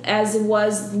same as it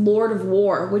was Lord of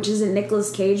War, which is a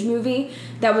Nicolas Cage movie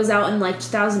that was out in like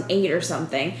 2008 or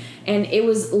something. And it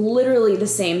was literally the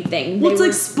same thing. Well, it's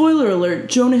like, spoiler alert,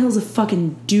 Jonah Hill's a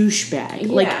fucking douchebag. Yeah.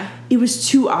 Like, it was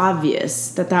too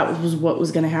obvious that was what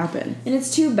was going to happen. And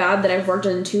it's too bad that I've worked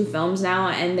on 2 films now,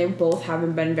 and they both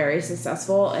haven't been very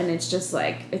successful, and it's just,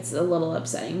 like, it's a little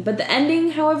upsetting. But the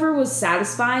ending, however, was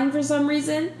satisfying for some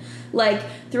reason. Like,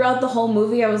 throughout the whole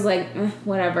movie, I was like,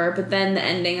 whatever. But then the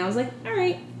ending, I was like, all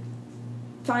right,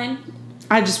 fine.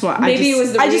 I just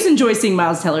enjoy seeing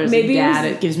Miles Teller as a dad.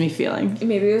 It gives me feeling.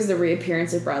 Maybe it was the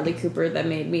reappearance of Bradley Cooper that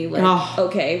made me, like,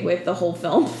 okay with the whole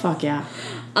film. Fuck yeah.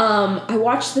 I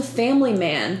watched The Family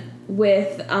Man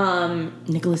with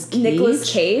Nicolas Cage.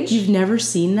 Nicolas Cage. You've never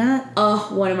seen that?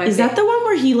 One of my Is that the one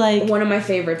where he like one of my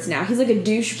favorites now. He's like a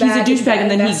douchebag. He's a douchebag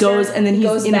and then he goes and then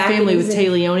he's in a family with Tay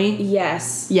Leone.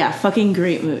 Yes. Yeah, fucking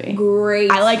great movie. Great.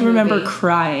 I like remember movie.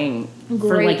 crying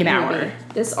for like an hour.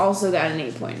 This also got an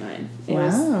 8.9. It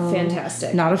was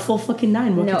fantastic. Not a full fucking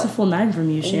 9. What gets a full 9 from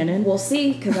you, Shannon? We'll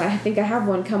see, because I think I have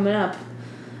one coming up.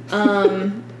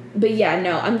 But yeah,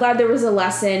 no, I'm glad there was a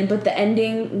lesson, but the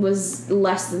ending was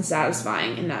less than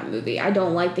satisfying in that movie. I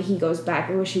don't like that he goes back.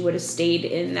 I wish he would have stayed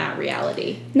in that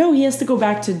reality. No, he has to go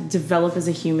back to develop as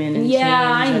a human. And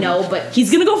I know, but he's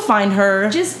gonna go find her.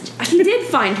 He did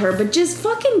find her, but just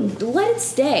fucking let it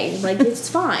stay. Like, it's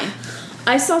fine.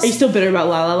 Are you still bitter about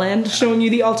La La Land showing you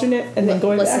the alternate and then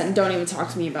going back? Listen, don't even talk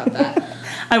to me about that.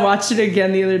 I watched it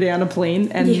again the other day on a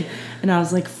plane, and I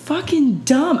was like, fucking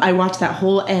dumb. I watched that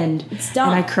whole end. It's dumb.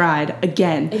 And I cried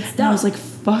again. It's dumb. And I was like,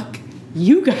 fuck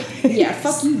you guys. Yeah,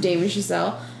 fuck you, Damien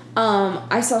Chazelle.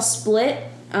 I saw Split.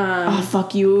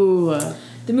 Fuck you.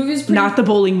 The movie was pretty... Not the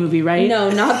bowling movie, right?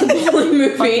 No, not the bowling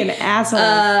movie. Fucking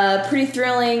asshole. Pretty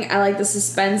thrilling. I like the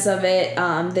suspense of it.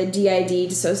 The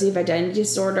DID, dissociative identity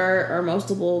disorder, or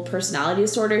multiple personality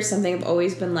disorder, is something I've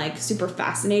always been, like, super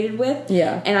fascinated with.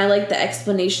 Yeah. And I like the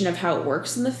explanation of how it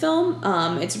works in the film.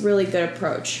 It's a really good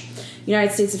approach.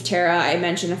 United States of Terror, I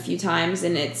mentioned a few times,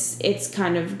 and it's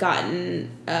kind of gotten,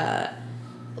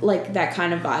 like, that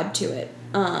kind of vibe to it.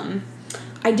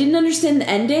 I didn't understand the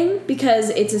ending,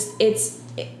 because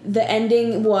the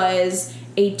ending was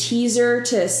a teaser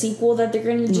to a sequel that they're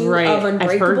going to do of Unbreakable.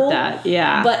 I've heard that,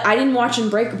 yeah. But I didn't watch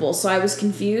Unbreakable, so I was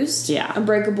confused. Yeah.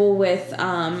 Unbreakable with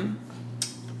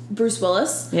Bruce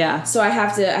Willis. Yeah. So I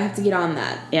have to get on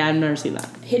that. Yeah, I've never seen that.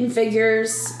 Hidden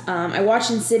Figures. I watched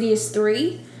Insidious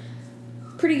 3.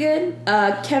 Pretty good.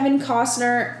 Kevin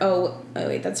Costner. Oh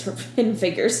wait, that's for Hidden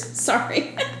Figures.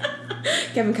 Sorry.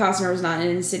 Kevin Costner was not in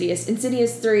Insidious.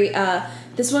 Insidious 3.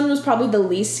 This one was probably the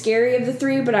least scary of the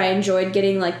three, but I enjoyed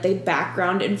getting, like, the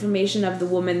background information of the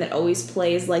woman that always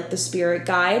plays, like, the spirit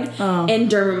guide. Oh. And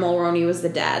Dermot Mulroney was the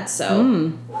dad,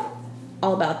 so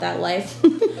all about that life.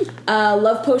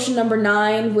 Love Potion number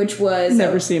 9, which was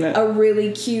never seen it. A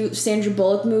really cute Sandra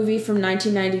Bullock movie from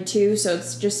 1992, so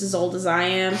it's just as old as I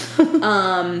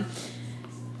am.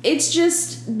 It's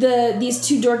just these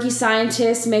two dorky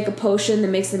scientists make a potion that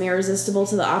makes them irresistible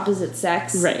to the opposite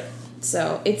sex. Right.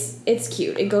 So it's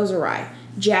cute. It goes awry.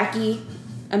 Jackie,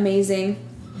 amazing.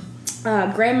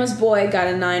 Grandma's Boy got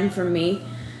a 9 from me.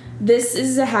 This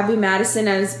is a Happy Madison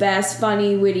at its best.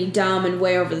 Funny, witty, dumb, and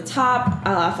way over the top.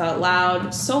 I laugh out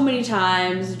loud so many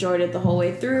times. Enjoyed it the whole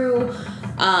way through.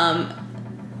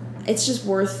 It's just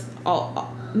worth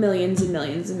millions and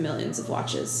millions and millions of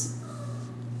watches,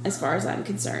 as far as I'm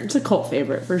concerned. It's a cult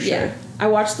favorite for sure. Yeah. I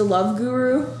watched The Love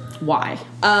Guru. Why?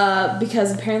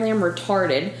 Because apparently I'm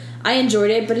retarded. I enjoyed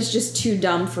it, but it's just too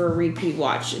dumb for a repeat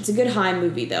watch. It's a good high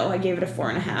movie, though. I gave it a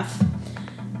 4.5.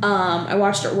 I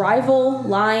watched Arrival,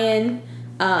 Lion,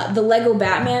 the Lego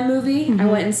Batman movie. Mm-hmm. I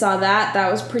went and saw that.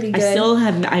 That was pretty good.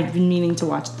 I've been meaning to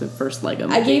watch the first Lego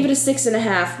movie. I gave it a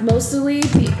 6.5. Mostly,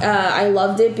 I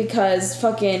loved it because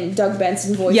fucking Doug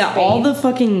Benson voiced Bane. All the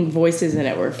fucking voices in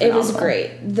it were phenomenal. It was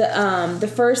great.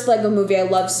 The first Lego movie I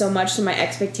loved so much, so my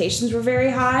expectations were very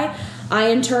high. I,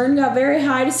 in turn, got very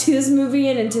high to see this movie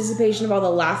in anticipation of all the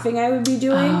laughing I would be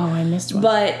doing. Oh, I missed one.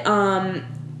 But,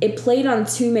 it played on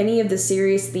too many of the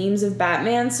serious themes of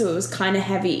Batman, so it was kind of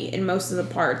heavy in most of the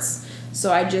parts.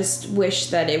 So I just wish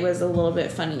that it was a little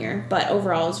bit funnier. But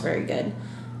overall, it was very good.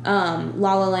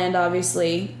 La La Land,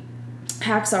 obviously.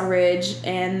 Hacksaw Ridge.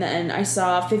 And then I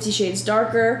saw 50 Shades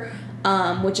Darker,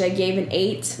 which I gave an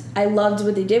 8. I loved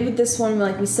what they did with this one,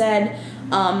 like we said.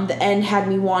 The end had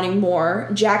me wanting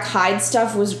more. Jack Hyde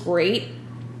stuff was great.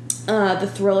 The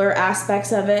thriller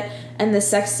aspects of it. And the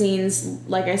sex scenes,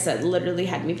 like I said, literally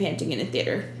had me panting in a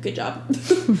theater. Good job.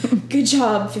 Good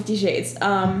job, 50 Shades.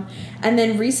 And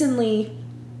then recently,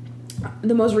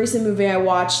 the most recent movie I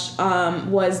watched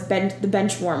was The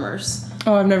Benchwarmers.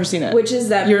 Oh, I've never seen it. Which is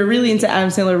that... You're really into Adam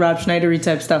Sandler, Rob Schneider-y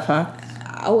type stuff, huh?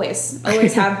 Always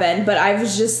have been, but I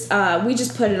was just we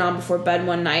just put it on before bed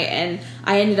one night, and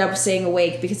I ended up staying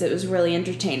awake because it was really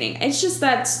entertaining. It's just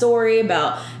that story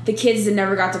about the kids that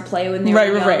never got to play when they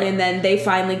were young, and then they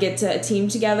finally get to a team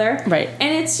together, right?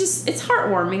 And it's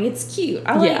heartwarming. It's cute.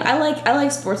 I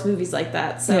like sports movies like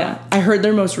that. So yeah, I heard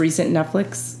their most recent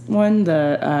Netflix one,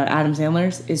 the Adam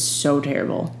Sandler's, is so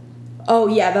terrible. Oh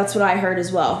yeah, that's what I heard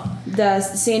as well. The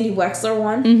Sandy Wexler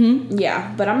one. Mm-hmm.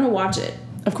 Yeah, but I'm gonna watch it.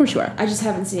 Of course you are. I just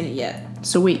haven't seen it yet.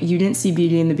 So wait, you didn't see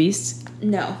Beauty and the Beast?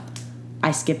 No.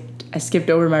 I skipped I skipped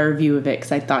over my review of it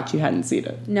because I thought you hadn't seen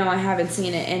it. No, I haven't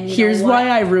seen it. And here's why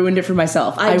I ruined it for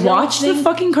myself. I watched the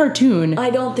fucking cartoon. I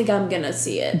don't think I'm gonna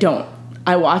see it. Don't.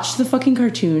 I watched the fucking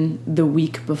cartoon the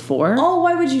week before. Oh,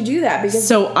 why would you do that? Because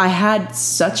so I had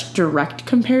such direct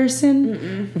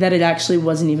comparison that it actually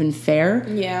wasn't even fair.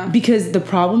 Yeah. Because the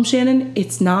problem, Shannon,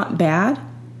 it's not bad.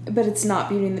 But it's not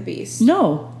Beauty and the Beast.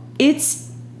 No.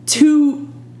 It's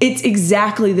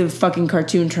exactly the fucking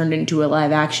cartoon turned into a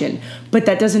live action. But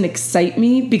that doesn't excite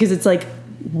me because it's like,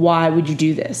 why would you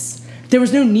do this? There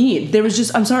was no need. There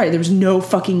was no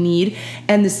fucking need.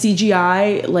 And the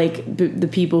CGI, like, the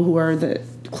people who are the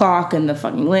clock and the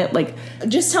fucking lamp, like...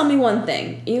 Just tell me one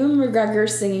thing. Ewan McGregor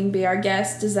singing Be Our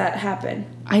Guest, does that happen?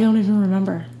 I don't even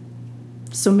remember.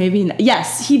 So maybe...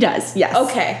 Yes, he does. Yes.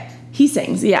 Okay. He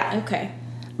sings, yeah. Okay.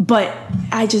 But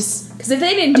I just... Because if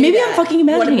they didn't do maybe that... I'm fucking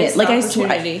imagining it. Like, I swear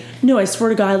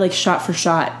to God, like, shot for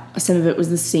shot, some of it was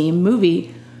the same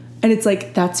movie. And it's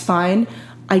like, that's fine.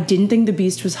 I didn't think the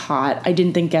Beast was hot. I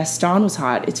didn't think Gaston was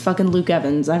hot. It's fucking Luke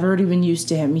Evans. I've already been used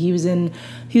to him. He was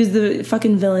the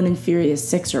fucking villain in Furious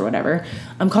 6 or whatever.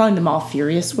 I'm calling them all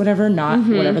Furious whatever, not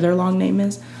whatever their long name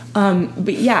is.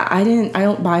 But yeah, I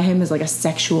don't buy him as like a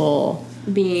sexual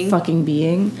fucking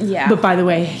being. Yeah. But by the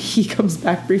way, he comes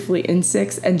back briefly in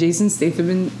 6, and Jason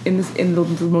Statham in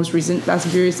the most recent Fast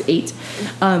and Furious 8.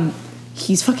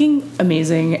 He's fucking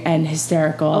amazing and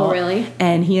hysterical. Oh, really?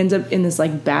 And he ends up in this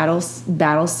like battle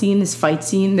scene, this fight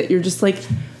scene that you're just like,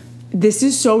 this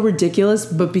is so ridiculous,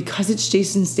 but because it's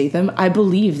Jason Statham, I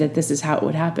believe that this is how it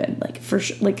would happen. Like, for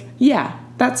sure, like, yeah,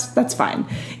 that's fine.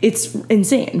 It's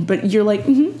insane, but you're like,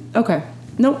 okay,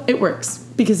 no, it works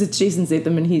because it's Jason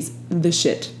Statham and he's the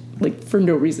shit, like, for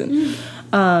no reason. Beauty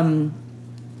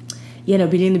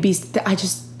and the Beast. I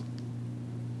just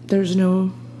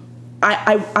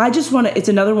want to, it's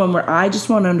another one where I just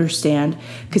want to understand,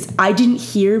 because I didn't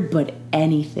hear but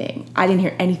anything. I didn't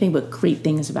hear anything but great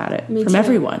things about it from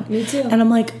everyone. Me too. And I'm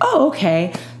like, oh,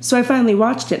 okay. So I finally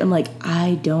watched it. I'm like,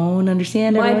 I don't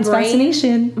understand everyone's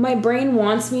fascination. My brain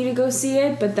wants me to go see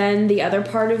it, but then the other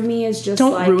part of me is just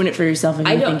don't ruin it for yourself if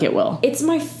you think it will. It's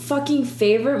my fucking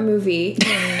favorite movie.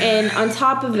 And on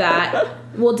top of that,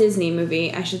 Disney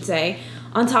movie, I should say.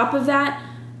 On top of that,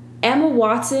 Emma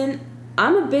Watson,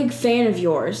 I'm a big fan of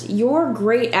yours. You're a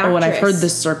great actress. Oh, and I've heard The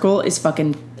Circle is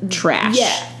fucking trash.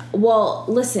 Yeah. Well,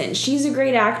 listen, she's a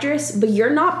great actress, but you're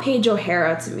not Paige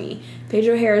O'Hara to me. Paige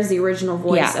O'Hara is the original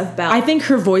voice of Belle. I think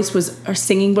her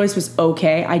singing voice was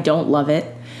okay. I don't love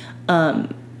it. I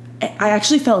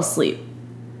actually fell asleep.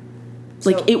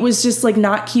 Like, it was just like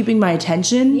not keeping my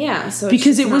attention. Yeah, so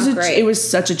because it was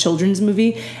such a children's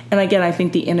movie, and again, I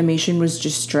think the animation was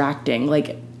distracting.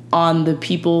 Like, on the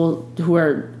people who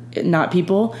are not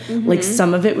people, like,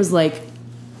 some of it was like,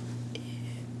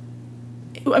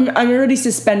 I'm already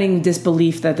suspending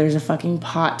disbelief that there's a fucking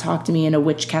pot talk to me and a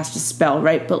witch cast a spell,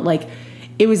 right? But like,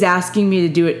 it was asking me to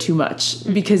do it too much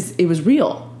because it was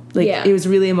real. Like, it was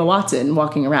really Emma Watson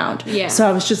walking around. Yeah. So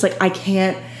I was just like, I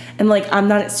can't, and like, I'm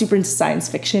not super into science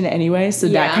fiction anyway, so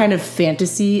that kind of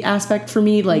fantasy aspect for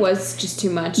me, like, was just too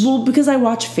much. Well, because I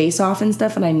watch Face Off and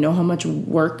stuff, and I know how much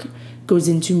work goes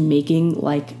into making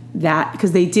like that,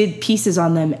 because they did pieces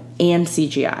on them and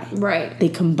CGI. Right. They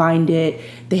combined it.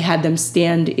 They had them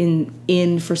stand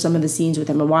in for some of the scenes with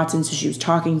Emma Watson, so she was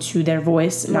talking to their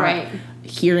voice, not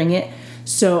hearing it.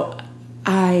 So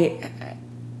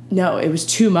no, it was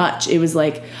too much. It was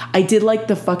like, I did like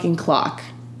the fucking clock,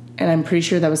 and I'm pretty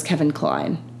sure that was Kevin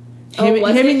Kline. Him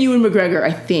and Ewan McGregor,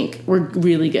 I think, were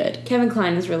really good. Kevin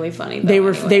Kline is really funny. They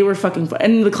were fucking fun,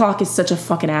 and the clock is such a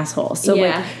fucking asshole. So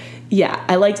like. Yeah,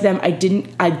 I liked them. I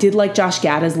did like Josh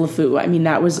Gad as LeFou. I mean,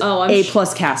 that was A+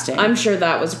 casting. I'm sure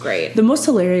that was great. The most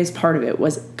hilarious part of it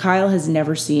was Kyle has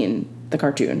never seen the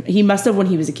cartoon. He must have when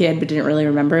he was a kid, but didn't really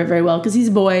remember it very well because he's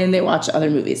a boy and they watch other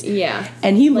movies. Yeah.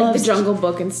 And he loves the Jungle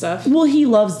Book and stuff. Well, he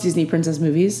loves Disney princess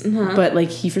movies, but like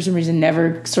he for some reason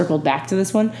never circled back to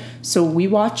this one. So we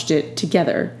watched it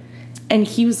together, and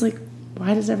he was like,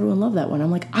 why does everyone love that one?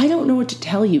 I'm like, I don't know what to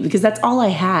tell you, because that's all I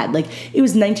had. Like, it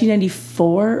was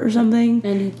 1994 or something.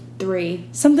 93.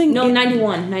 Something. No,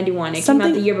 91. It came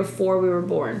out the year before we were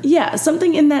born. Yeah,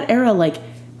 something in that era. Like,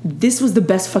 this was the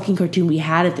best fucking cartoon we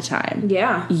had at the time.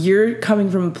 Yeah. You're coming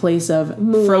from a place of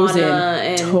Moana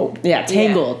Frozen.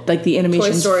 Tangled. Like, the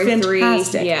animation's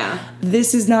fantastic. 3. Yeah.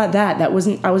 this is not that. I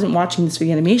wasn't watching this for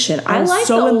the animation. I was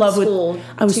so in love with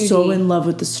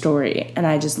 2D. The story, and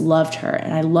I just loved her,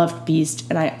 and I loved Beast,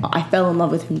 and I fell in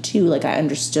love with him too. Like, I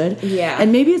understood. Yeah.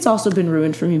 And maybe it's also been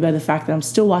ruined for me by the fact that I'm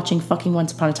still watching fucking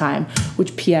Once Upon a Time,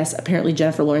 which P.S. apparently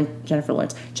Jennifer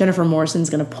Morrison's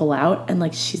gonna pull out, and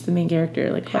like, she's the main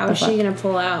character. Like, how is she gonna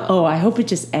pull out? Oh, I hope it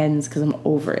just ends because I'm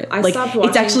over it. I stopped watching.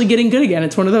 It's actually getting good again.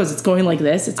 It's one of those. It's going like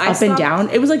this. It's up and down.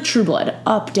 It was like True Blood.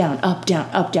 Up, down, up, down,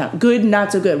 up, down. Good,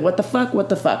 not so good. What the fuck? What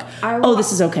the fuck?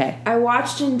 This is okay. I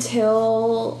watched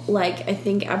until, like, I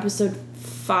think episode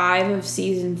 5 of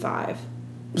season 5.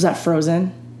 Was that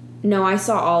Frozen? No, I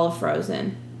saw all of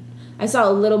Frozen. I saw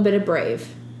a little bit of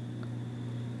Brave.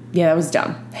 Yeah, that was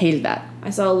dumb. Hated that. I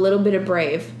saw a little bit of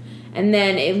Brave. And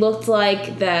then it looked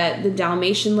like that the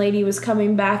Dalmatian lady was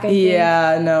coming back, I think.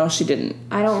 Yeah, no, she didn't.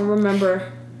 I don't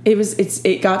remember.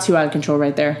 It got too out of control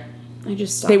right there. I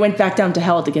just stopped. They went back down to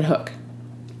hell to get Hook.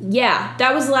 Yeah,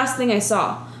 that was the last thing I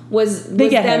saw. Was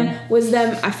them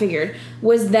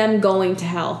going to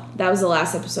hell. That was the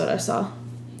last episode I saw.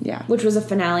 Yeah. Which was a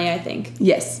finale, I think.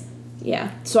 Yes.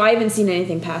 Yeah. So I haven't seen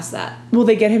anything past that. Well,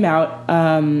 they get him out,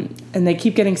 and they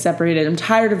keep getting separated. I'm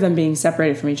tired of them being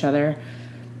separated from each other.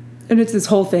 And it's this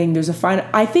whole thing. There's a final...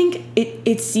 I think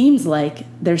it seems like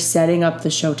they're setting up the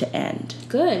show to end.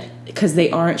 Good. Because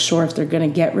they aren't sure if they're going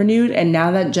to get renewed. And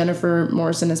now that Jennifer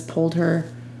Morrison has pulled her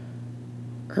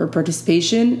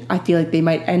participation, I feel like they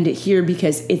might end it here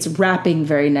because it's wrapping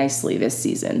very nicely this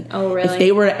season. Oh, really? If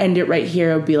they were to end it right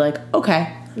here, it would be like,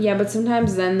 okay. Yeah, but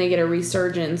sometimes then they get a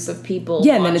resurgence of people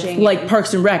and then it's like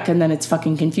Parks and Rec, and then it's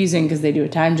fucking confusing because they do a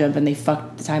time jump and they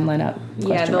fuck the timeline up.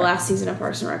 Yeah, the last season of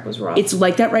Parks and Rec was rough. It's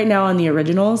like that right now on the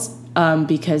originals,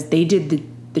 because they did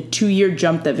the 2-year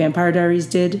jump that Vampire Diaries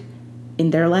did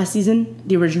in their last season.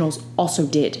 The originals also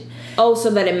did. Oh, so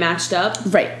that it matched up?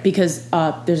 Right, because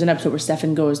there's an episode where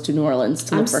Stefan goes to New Orleans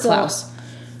to look for Klaus.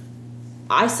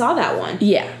 I saw that one.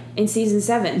 Yeah. In season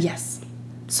 7. Yes.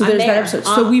 So there's that episode.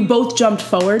 So we both jumped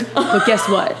forward, but guess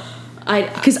what?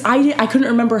 Because I couldn't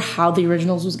remember how the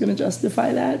originals was going to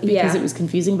justify that because it was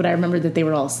confusing, but I remembered that they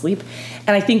were all asleep.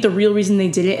 And I think the real reason they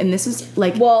did it, and this is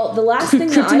like... Well, the last thing that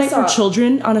I saw... Kryptonite for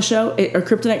children on a show, or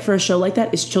kryptonite for a show like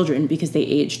that is children because they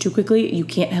age too quickly. You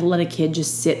can't let a kid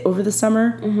just sit over the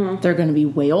summer. Mm-hmm. They're going to be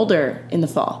way older in the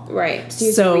fall. Right.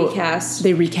 So you have to recast.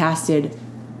 They recasted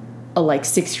a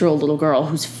 6-year-old little girl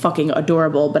who's fucking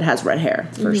adorable but has red hair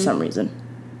for some reason.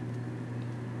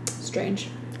 Strange.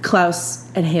 Klaus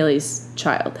and Haley's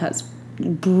child has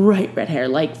bright red hair,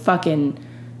 like fucking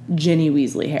Ginny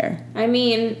Weasley hair. I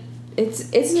mean,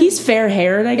 he's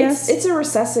fair-haired, I guess. It's a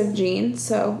recessive gene,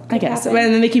 so I guess. And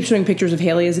then they keep showing pictures of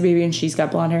Haley as a baby, and she's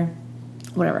got blonde hair.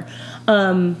 Whatever.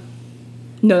 No,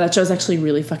 that show's actually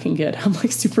really fucking good. I'm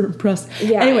super impressed.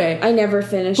 Yeah. Anyway, I never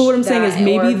finished. But what I'm saying is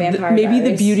maybe the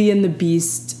Diaries. Beauty and the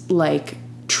Beast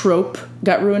trope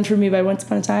got ruined for me by Once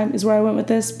Upon a Time is where I went with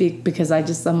this because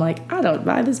I'm like, I don't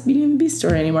buy this Beauty and the Beast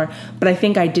story anymore. But I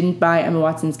think I didn't buy Emma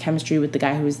Watson's chemistry with the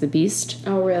guy who was the Beast.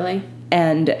 Oh, really?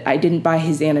 And I didn't buy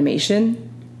his animation.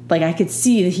 I could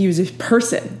see that he was a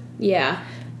person. Yeah.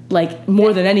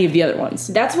 More than any of the other ones.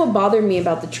 That's what bothered me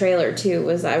about the trailer, too,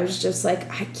 was I was just I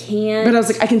can't... But I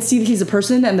was I can see that he's a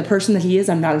person, and the person that he is,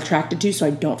 I'm not attracted to, so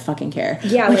I don't fucking care.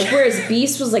 Yeah, whereas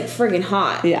Beast was, friggin'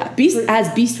 hot. Yeah,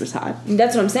 Beast was hot.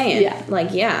 That's what I'm saying. Yeah.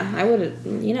 Yeah, I would have,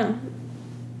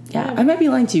 Yeah, I might be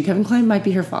lying to you. Kevin Kline might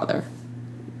be her father.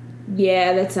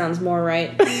 Yeah, that sounds more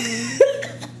right.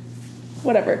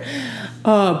 Whatever.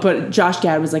 But Josh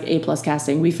Gad was A+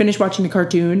 casting. We finished watching the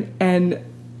cartoon, and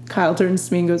Kyle turns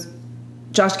to me and goes,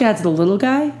 Josh Gad's the little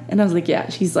guy? And I was like,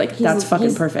 yeah. He's that's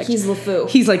fucking perfect. He's LeFou.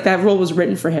 He's that role was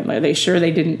written for him. Are they sure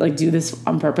they didn't do this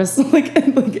on purpose?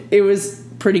 It was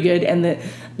pretty good. And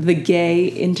the gay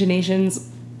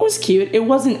intonations was cute. It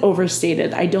wasn't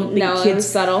overstated. I don't think kids... it was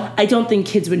subtle. I don't think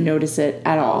kids would notice it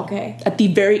at all. Okay. At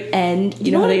the very end,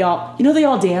 you know how they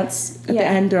all dance at the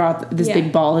end? They're all this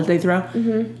big ball that they throw.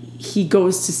 Mm-hmm. He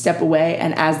goes to step away,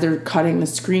 and as they're cutting the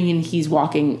screen, he's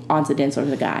walking on to dance over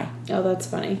the guy. Oh, that's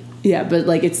funny. Yeah, but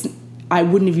I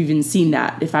wouldn't have even seen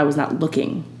that if I was not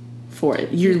looking for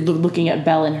it. You're looking at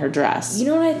Belle in her dress. You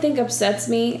know what I think upsets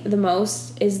me the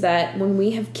most is that when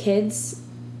we have kids,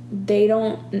 they're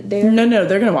No,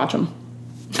 they're gonna watch them.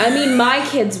 I mean, my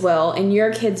kids will, and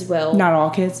your kids will. Not all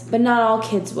kids. But not all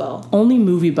kids will. Only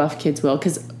movie buff kids will,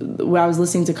 because when I was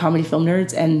listening to Comedy Film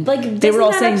Nerds, and they were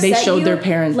all saying they showed their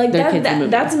parents, their kids the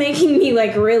movie. That's making me,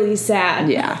 really sad.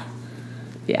 Yeah.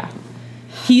 Yeah.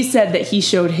 He said that he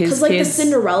showed his kids... Because, the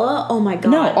Cinderella, oh my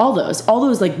God. No, all those,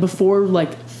 before,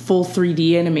 full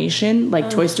 3D animation,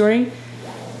 Toy Story...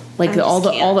 Like all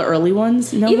the early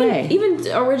ones? No way. Even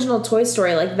original Toy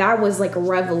Story, like that was like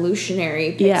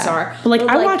revolutionary Pixar. Yeah. But like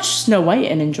I watched Snow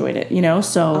White and enjoyed it, you know?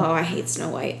 So oh, I hate Snow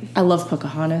White. I love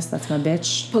Pocahontas. That's my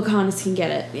bitch. Pocahontas can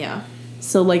get it, yeah.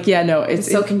 So like yeah, no,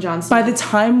 so can Jon Snow. By the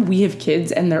time we have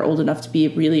kids and they're old enough to be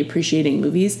really appreciating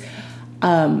movies,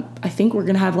 I think we're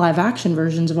gonna have live action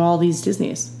versions of all these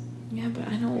Disneys. Yeah, but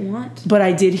I don't want. But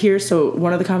I did hear, so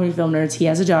one of the comedy film nerds, he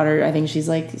has a daughter, I think she's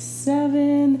like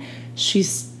 7.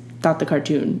 She's thought the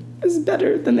cartoon is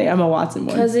better than the Emma Watson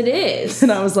one. Because it is.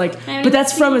 And I was like, but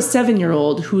that's from a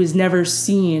 7-year-old who has never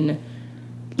seen,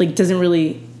 like doesn't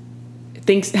really,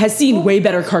 has seen way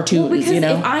better cartoons, because you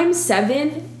know? If I'm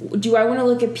 7, do I want to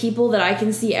look at people that I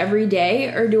can see every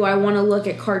day, or do I want to look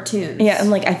at cartoons? Yeah,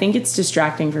 and like I think it's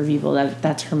distracting for people that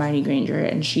that's Hermione Granger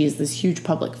and she is this huge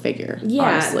public figure,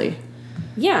 honestly.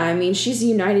 Yeah, I mean, she's a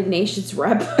United Nations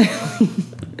rep.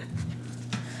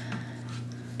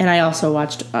 And I also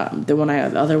watched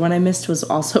the other one I missed was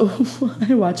also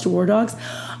I watched War Dogs.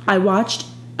 I watched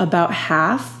about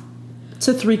half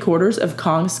to 3/4 of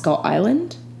Kong Skull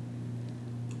Island.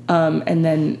 And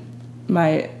then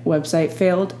my website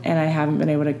failed and I haven't been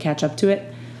able to catch up to it.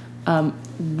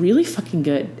 Really fucking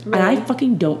good. Really? And I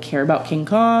fucking don't care about King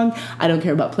Kong. I don't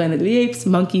care about Planet of the Apes.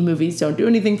 Monkey movies don't do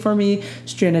anything for me.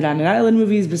 Stranded on an Island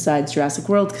movies besides Jurassic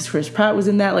World because Chris Pratt was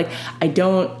in that. Like,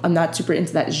 I'm not super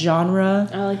into that genre.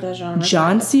 I like that genre.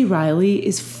 John C. Reilly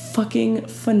is fucking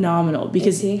phenomenal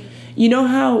because you know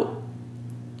how,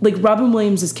 like, Robin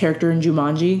Williams' character in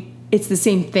Jumanji, it's the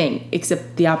same thing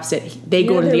except the opposite. They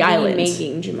go to the island.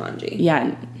 Making Jumanji.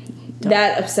 Yeah.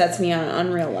 That upsets me on an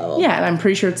unreal level. Yeah, and I'm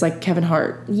pretty sure it's like Kevin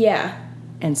Hart. Yeah.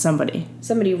 And somebody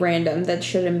random that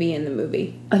shouldn't be in the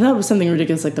movie. I thought it was something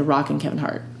ridiculous like The Rock and Kevin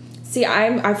Hart. See,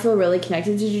 I feel really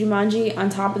connected to Jumanji on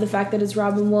top of the fact that it's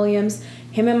Robin Williams.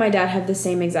 Him and my dad have the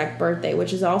same exact birthday,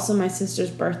 which is also my sister's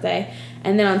birthday.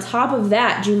 And then on top of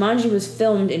that, Jumanji was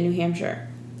filmed in New Hampshire.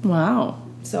 Wow.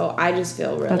 So I just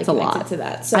feel really connected to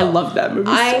that. So I love that movie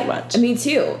so much. Me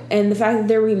too. And the fact that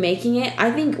they're remaking it,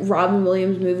 I think Robin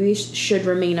Williams movies should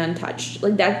remain untouched.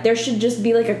 Like that, there should just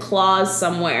be like a clause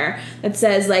somewhere that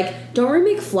says like, don't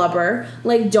remake Flubber,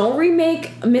 like don't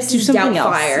remake Mrs.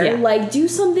 Doubtfire, yeah. like do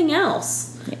something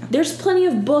else. Yeah. There's plenty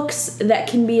of books that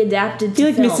can be adapted to film.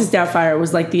 I feel like Mrs. Doubtfire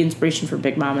was like the inspiration for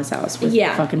Big Mama's House with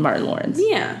fucking Martin Lawrence.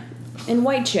 Yeah. And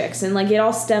white chicks, and like it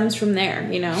all stems from there,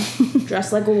 you know,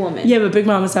 dressed like a woman. Yeah, but Big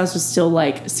Mama's House was still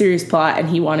like serious plot, and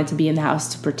he wanted to be in the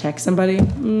house to protect somebody.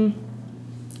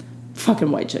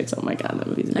 Fucking white chicks! Oh my god, that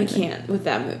movie's amazing. I can't with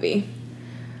that movie.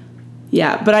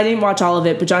 Yeah, but I didn't watch all of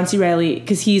it. But John C. Reilly,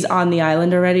 because he's on the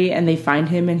island already, and they find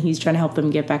him, and he's trying to help them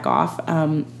get back off.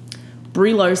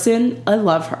 Brie Larson, I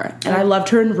love her, and I loved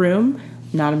her in Room.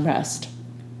 Not impressed.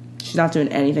 She's not doing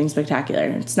anything spectacular.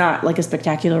 It's not like a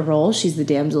spectacular role. She's the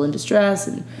damsel in distress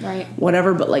and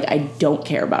whatever, but like I don't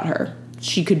care about her.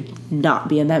 She could not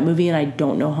be in that movie, and I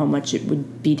don't know how much it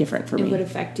would be different for me. It would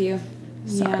affect you.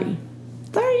 Sorry.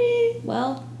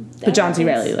 Well, but John C.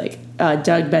 Reilly, like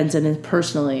Doug Benson is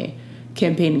personally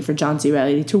campaigning for John C.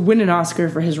 Reilly to win an Oscar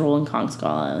for his role in Kong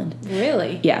Skull Island.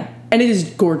 Really? Yeah. And it is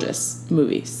gorgeous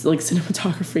movies. Like,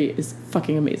 cinematography is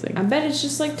fucking amazing. I bet it's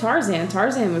just like Tarzan.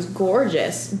 Tarzan was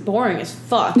gorgeous. Boring as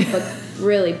fuck, but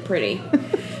really pretty.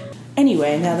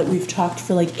 Anyway, now that we've talked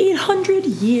for like 800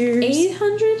 years.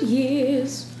 800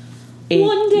 years.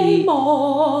 One day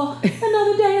more.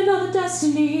 Another day, another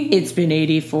destiny. It's been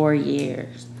 84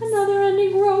 years. Another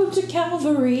ending road to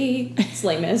Calvary. It's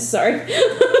Les Mis, sorry.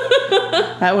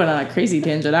 That went on a crazy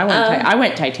tangent. I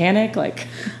went Titanic, like...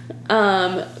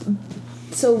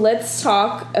 So let's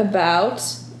talk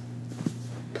about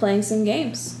playing some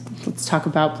games. Let's talk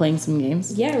about playing some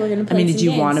games. Yeah, we're gonna play some games. Did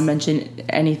you want to mention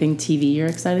anything TV you're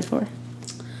excited for?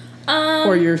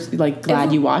 Or you're like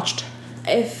glad you watched?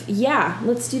 Let's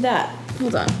do that.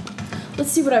 Hold on.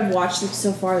 Let's see what I've watched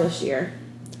so far this year.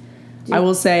 I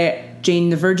will say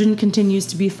Jane the Virgin continues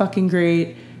to be fucking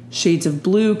great. Shades of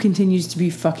Blue continues to be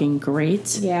fucking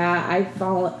great. Yeah, I've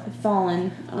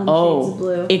fallen on Shades of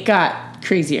Blue. It got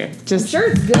crazier. I'm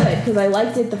sure it's good because I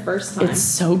liked it the first time. It's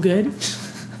so good.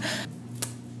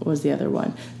 What was the other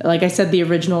one? Like I said, the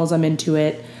originals, I'm into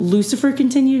it. Lucifer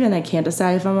continued, and I can't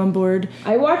decide if I'm on board.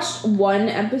 I watched one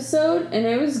episode, and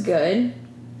it was good.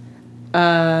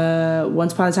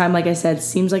 Once Upon a Time, like I said,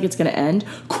 seems like it's gonna end.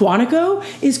 Quantico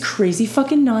is crazy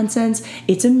fucking nonsense.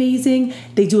 It's amazing.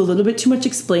 They do a little bit too much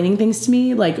explaining things to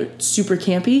me, like super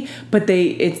campy, but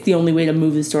it's the only way to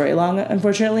move the story along,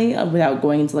 unfortunately, without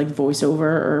going into like voiceover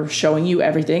or showing you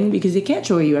everything, because they can't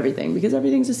show you everything because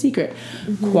everything's a secret.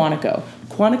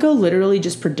 Quantico literally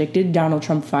just predicted Donald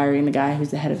Trump firing the guy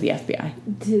who's the head of the FBI.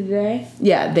 Did they?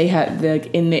 Yeah, they had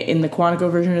in the Quantico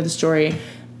version of the story,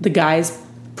 the guy's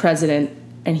president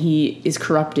and he is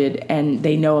corrupted and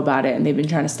they know about it and they've been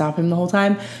trying to stop him the whole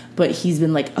time, but he's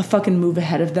been like a fucking move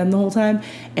ahead of them the whole time,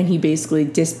 and he basically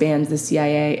disbands the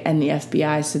CIA and the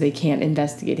FBI so they can't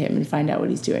investigate him and find out what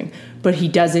he's doing. But he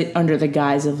does it under the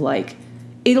guise of like,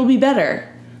 it'll be better.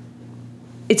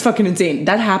 It's fucking insane.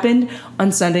 That happened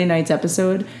on Sunday night's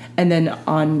episode, and then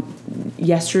on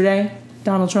yesterday,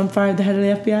 Donald Trump fired the head of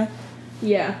the FBI.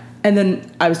 Yeah. And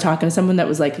then I was talking to someone that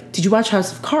was like, did you watch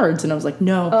House of Cards? And I was like,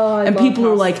 no. Oh, I and love people were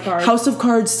House like, of Cards. House of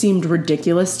Cards seemed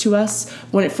ridiculous to us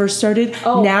when it first started.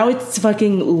 Oh. Now it's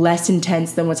fucking less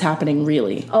intense than what's happening,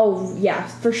 really. Oh, yeah,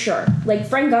 for sure. Like,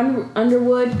 Frank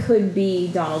Underwood could be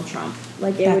Donald Trump.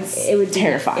 Like, it would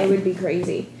terrifying. It would be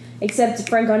crazy. Except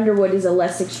Frank Underwood is a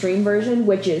less extreme version,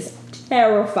 which is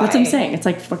terrifying. That's what I'm saying. It's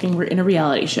like fucking we're in a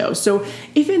reality show. So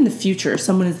if in the future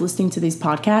someone is listening to these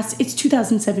podcasts, it's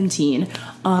 2017.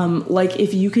 Like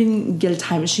if you can get a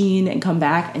time machine and come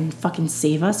back and fucking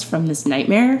save us from this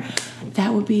nightmare,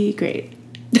 that would be great.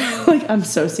 Like I'm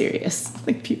so serious.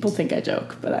 Like people think I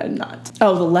joke, but I'm not.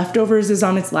 Oh, The Leftovers is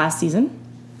on its last season.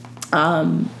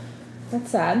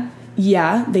 That's sad.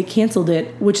 Yeah, they canceled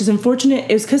it, which is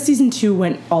unfortunate. It was because season 2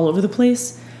 went all over the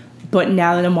place. But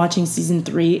now that I'm watching season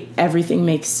 3, everything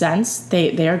makes sense.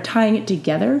 They are tying it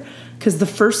together because the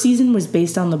first season was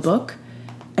based on the book,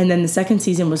 and then the second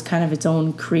season was kind of its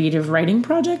own creative writing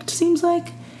project, seems like.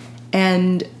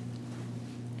 And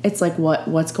it's like,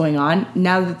 what's going on?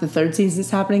 Now that the third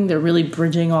season's happening, they're really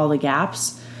bridging all the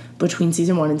gaps between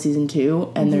season 1 and season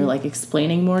 2, and they're like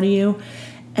explaining more to you.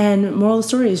 And moral of the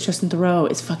story is Justin Theroux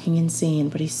is fucking insane,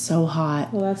 but he's so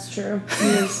hot. Well, that's true. He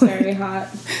is very hot.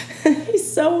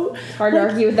 He's so... Hard to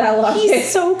argue with that logic.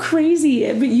 He's so crazy,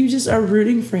 but you just are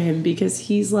rooting for him because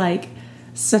he's, like,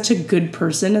 such a good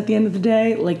person at the end of the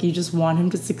day. Like, you just want him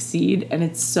to succeed, and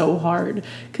it's so hard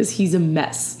because he's a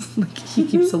mess. Like, he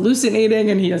keeps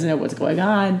hallucinating, and he doesn't know what's going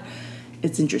on.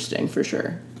 It's interesting, for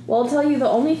sure. Well, I'll tell you, the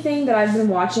only thing that I've been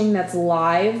watching that's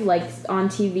live, like on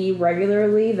TV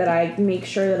regularly, that I make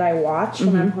sure that I watch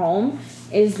when I'm home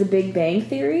is The Big Bang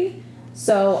Theory.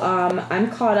 So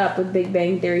I'm caught up with Big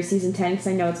Bang Theory season 10 because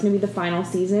I know it's going to be the final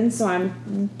season, so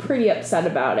I'm pretty upset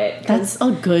about it. That's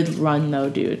a good run, though,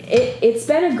 dude. It's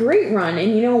been a great run,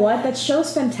 and you know what? That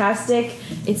show's fantastic.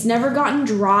 It's never gotten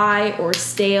dry or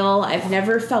stale. I've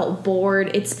never felt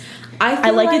bored.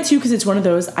 I like it too because it's one of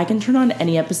those I can turn on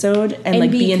any episode and like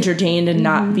be entertained and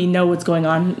not know what's going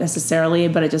on necessarily,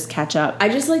 but I just catch up. I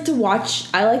just like to watch.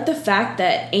 I like the fact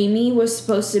that Amy was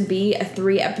supposed to be a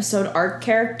 3-episode arc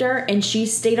character and she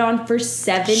stayed on for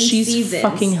 7 seasons. She's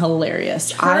fucking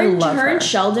hilarious. I love her. Her and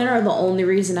Sheldon are the only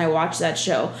reason I watch that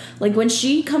show. Like when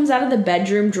she comes out of the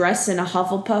bedroom dressed in a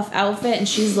Hufflepuff outfit and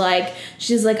she's like,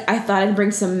 I thought I'd bring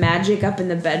some magic up in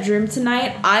the bedroom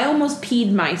tonight. I almost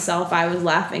peed myself. I was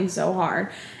laughing so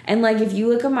hard. And like if you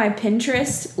look at my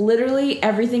Pinterest, literally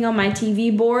everything on my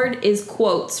TV board is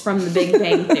quotes from The Big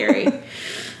Bang Theory.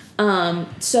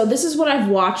 So this is what I've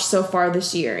watched so far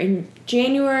this year. In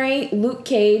January, Luke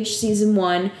Cage season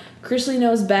 1, Chrisley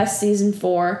Knows Best season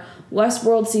 4,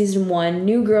 Westworld season 1,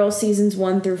 New Girl seasons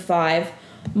 1 through 5,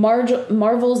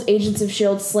 Marvel's Agents of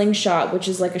S.H.I.E.L.D. Slingshot, which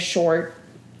is like a short,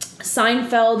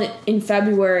 Seinfeld in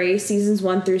February, seasons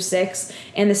 1 through 6,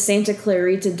 and the Santa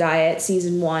Clarita Diet,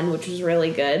 season 1, which was really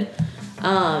good.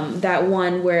 That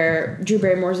one where Drew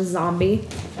Barrymore's a zombie.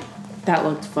 That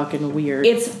looked fucking weird.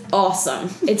 It's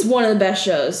awesome. It's one of the best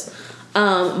shows.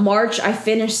 March, I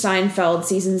finished Seinfeld,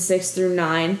 season 6 through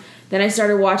 9. Then I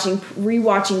started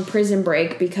rewatching Prison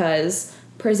Break because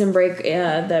Prison Break,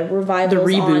 the revival,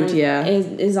 the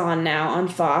reboot, is on now on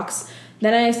Fox.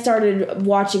 Then I started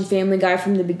watching Family Guy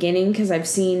from the beginning because I've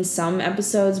seen some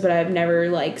episodes, but I've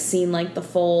never like seen like the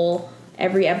full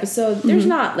every episode. There's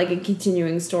not like a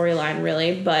continuing storyline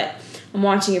really, but I'm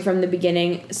watching it from the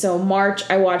beginning. So March,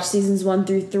 I watched seasons 1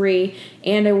 through 3,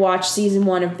 and I watched season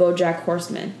 1 of BoJack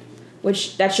Horseman,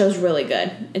 which that show's really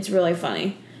good. It's really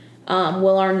funny.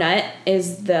 Will Arnett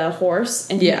is the horse,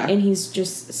 and he's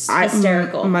just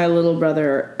hysterical. My little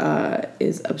brother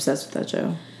is obsessed with that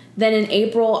show. Then in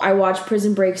April, I watched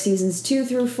Prison Break seasons 2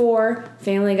 through 4,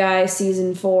 Family Guy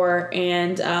season 4,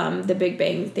 and The Big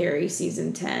Bang Theory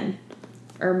season 10,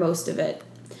 or most of it.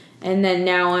 And then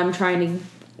now I'm trying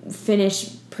to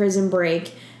finish Prison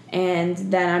Break, and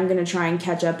then I'm going to try and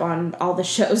catch up on all the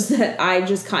shows that I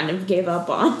just kind of gave up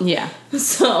on. Yeah.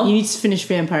 So you need to finish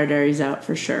Vampire Diaries out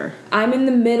for sure. I'm in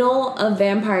the middle of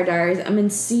Vampire Diaries. I'm in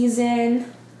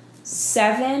season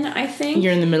 7, I think.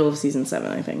 You're in the middle of season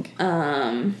 7, I think.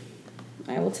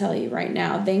 I will tell you right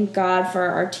now. Thank God for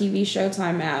our TV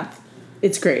Showtime app.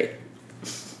 It's great.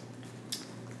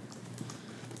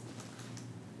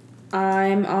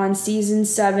 I'm on season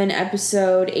 7,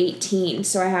 episode 18.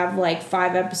 So I have like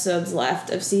 5 episodes left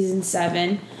of season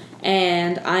 7.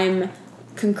 And I'm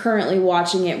concurrently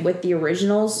watching it with the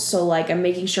originals. So like I'm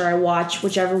making sure I watch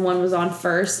whichever one was on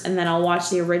first. And then I'll watch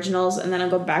the originals. And then I'll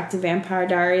go back to Vampire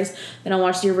Diaries. Then I'll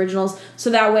watch the originals. So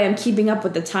that way I'm keeping up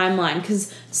with the timeline.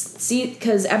 Because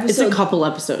episode... It's a couple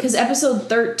episodes. Because episode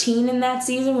 13 in that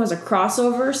season was a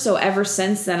crossover. So ever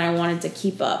since then I wanted to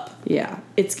keep up. Yeah,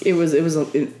 it was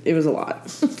a lot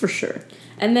for sure.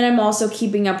 And then I'm also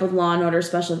keeping up with Law and Order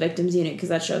Special Victims Unit because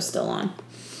that show's still on.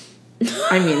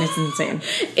 I mean, it's insane.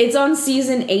 It's on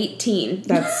season 18.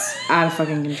 That's out of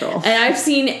fucking control. And I've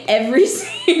seen every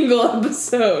single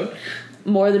episode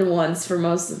more than once for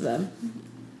most of them.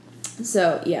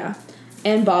 So yeah,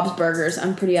 and Bob's Burgers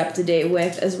I'm pretty up to date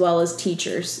with, as well as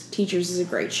Teachers. Teachers is a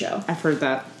great show. I've heard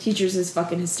that. Teachers is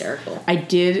fucking hysterical. I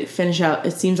did finish out.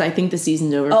 It seems I think the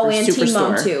season's over. Oh, for and Superstore. Teen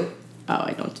Mom too. Oh,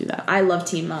 I don't do that. I love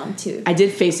Teen Mom too. I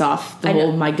did Face Off, the I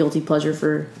whole know. My Guilty Pleasure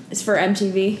for... It's for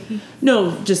MTV.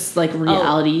 No, just like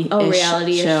reality-ish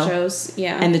reality-ish show. shows,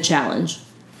 yeah. And The Challenge.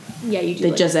 Yeah, you do. They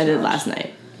like just The ended Challenge. last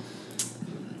night.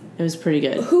 It was pretty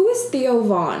good. Who is Theo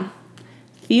Vaughn?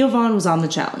 Theo Vaughn was on The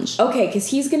Challenge. Okay, because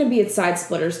he's going to be at Side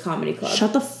Splitters Comedy Club.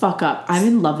 Shut the fuck up. I'm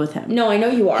in love with him. No, I know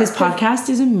you are. His podcast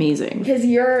is amazing. Because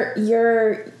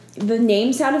the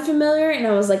name sounded familiar, and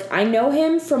I was like, I know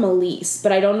him from Elise,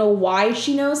 but I don't know why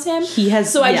she knows him.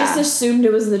 So I just assumed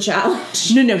it was The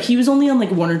Challenge. No, he was only on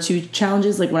like 1 or 2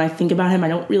 challenges. Like when I think about him,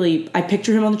 I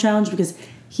picture him on The Challenge because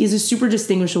he has a super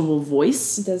distinguishable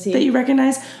voice. Does he? That you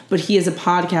recognize. But he has a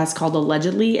podcast called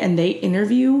Allegedly, and they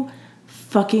interview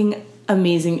fucking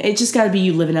amazing. It's just got to be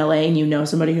you live in LA and you know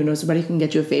somebody who knows somebody who can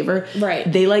get you a favor. Right.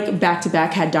 They like back to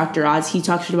back had Dr. Oz. He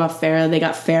talked shit about Farrah. They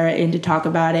got Farrah in to talk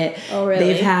about it. Oh, really?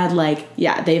 They've had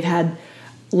they've had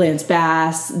Lance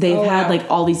Bass. They've had like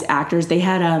all these actors. They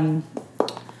had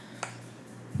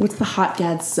what's the hot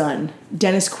dad's son?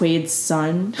 Dennis Quaid's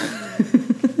son.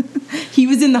 He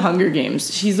was in the Hunger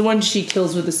Games. She's the one she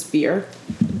kills with a spear.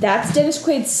 That's Dennis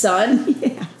Quaid's son?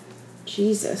 Yeah.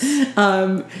 Jesus.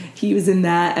 He was in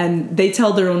that, and they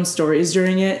tell their own stories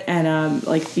during it. And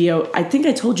like Theo, I think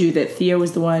I told you that Theo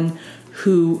was the one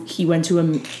who he went to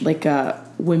a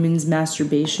women's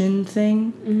masturbation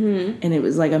thing, and it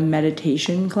was like a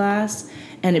meditation class,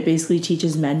 and it basically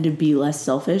teaches men to be less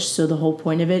selfish. So the whole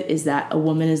point of it is that a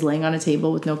woman is laying on a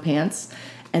table with no pants,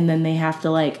 and then they have to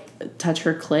like touch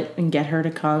her clit and get her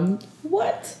to come.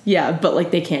 What? Yeah, but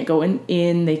like they can't go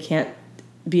in. They can't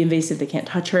be invasive. They can't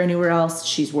touch her anywhere else.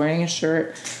 She's wearing a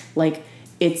shirt. Like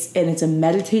it's a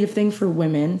meditative thing for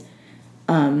women,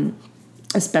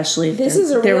 especially if this is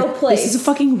a real place. This is a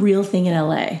fucking real thing in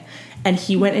LA, and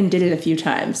he went and did it a few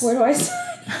times. Where do I sign?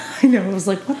 I know. I was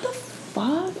like, what the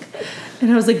fuck?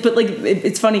 And I was like, but like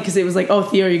it's funny because it was like, oh,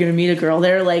 Theo, are you gonna meet a girl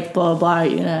there? Like blah blah blah. Are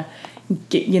you gonna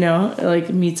get like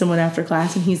meet someone after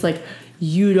class? And he's like,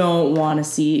 you don't want to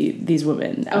see these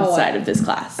women outside of this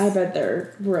class. I bet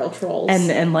they're real trolls.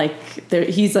 And like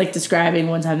he's like describing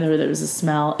one time there was a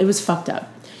smell. It was fucked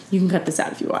up. You can cut this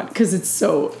out if you want because it's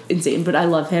so insane. But I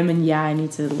love him, and yeah, I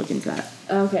need to look into that.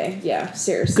 Okay, yeah,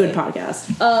 seriously. Good podcast.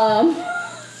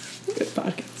 Good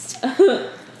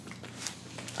podcast.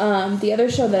 The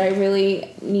other show that I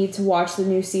really need to watch the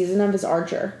new season of is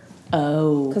Archer.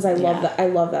 Oh, because I love that. I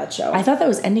love that show. I thought that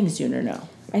was ending soon, or no?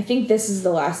 I think this is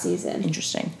the last season.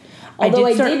 Interesting. Although I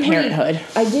did start Parenthood.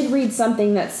 I did read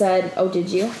something that said, "Oh, did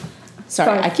you?"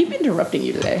 Sorry, I keep interrupting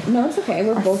you today. No, it's okay.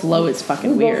 Our flow is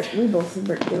fucking weird. We both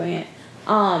are doing it.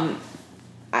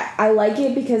 I like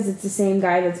it because it's the same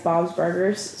guy that's Bob's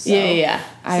Burgers. So, yeah.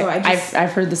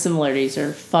 I've heard the similarities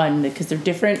are fun because they're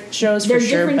different shows. They're for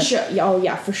sure, different shows. Oh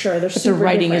yeah, for sure. They're super the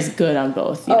writing different. is good on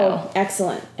both. You know?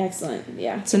 Excellent.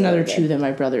 Yeah, it's another two that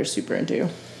my brother is super into.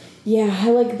 Yeah,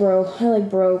 I like Bro.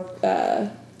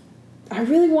 I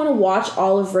really want to watch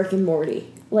all of Rick and Morty.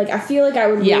 Like, I feel like I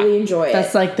would really enjoy it.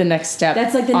 That's like the next step.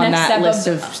 That's like the on next that step list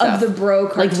of stuff. The bro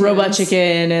cartoons. Like Robot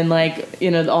Chicken and like,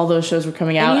 you know, all those shows were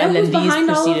coming out. And you know who's then these behind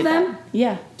all preceded of them? that.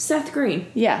 Yeah. Seth Green.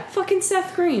 Yeah. Fucking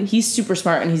Seth Green. He's super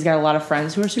smart and he's got a lot of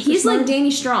friends who are super smart. He's like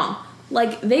Danny Strong.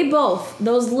 Like, they both,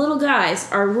 those little guys,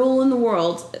 are ruling the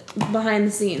world behind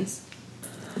the scenes.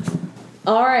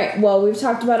 All right. Well, we've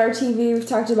talked about our TV. We've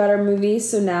talked about our movies.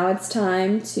 So now it's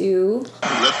time to...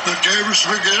 Let the games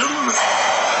begin.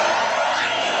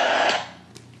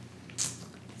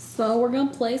 So we're going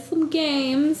to play some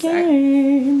games.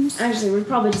 Games. Actually, we're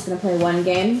probably just going to play one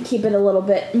game. Keep it a little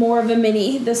bit more of a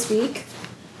mini this week.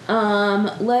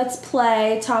 Let's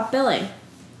play Top Billing.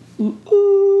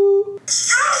 Ooh.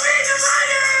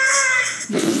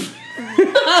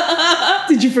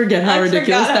 Did you forget how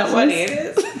ridiculous that was?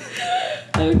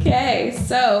 Okay,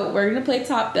 so we're going to play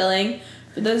Top Billing.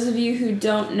 For those of you who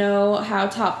don't know how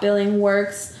Top Billing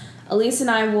works, Elise and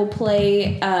I will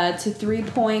play to 3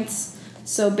 points.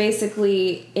 So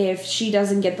basically, if she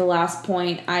doesn't get the last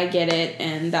point, I get it,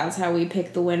 and that's how we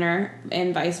pick the winner,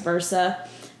 and vice versa.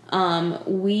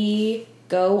 We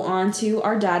go onto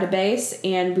our database,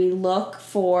 and we look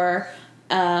for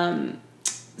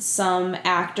some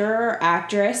actor or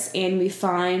actress, and we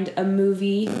find a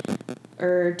movie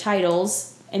or titles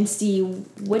and see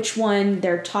which one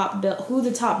their who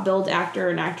the top billed actor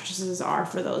and actresses are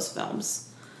for those films.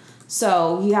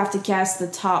 So you have to guess the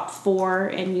top 4,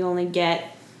 and you only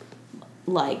get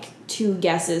like 2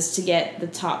 guesses to get the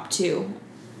top 2.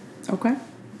 Okay.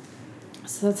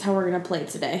 So that's how we're gonna play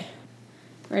today.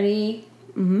 Ready?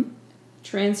 Mm-hmm.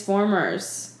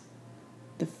 Transformers.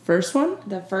 The first one?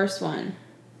 The first one.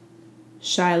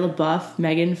 Shia LaBeouf,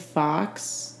 Megan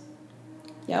Fox.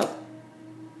 Yep.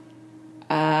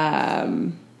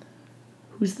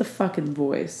 Who's the fucking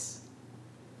voice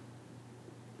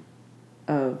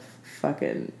of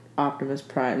fucking Optimus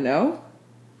Prime? No?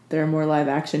 There are more live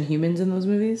action humans in those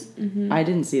movies? Mm-hmm. I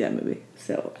didn't see that movie,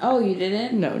 so... Oh, you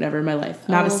didn't? No, never in my life.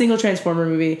 Not a single Transformer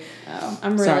movie. Oh,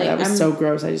 Sorry, that was so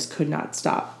gross. I just could not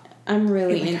stop. I'm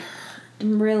really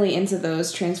into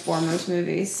those Transformers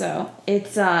movies. So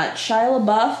it's Shia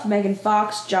LaBeouf, Megan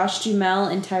Fox, Josh Duhamel,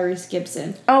 and Tyrese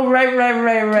Gibson. Oh, right.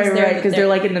 Because they're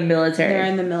like in the military. They're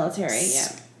in the military,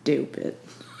 yeah. Stupid.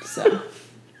 So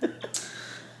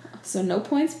no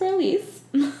points for Elise.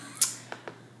 Okay.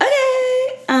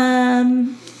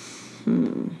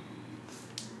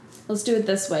 Let's do it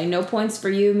this way. No points for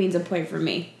you means a point for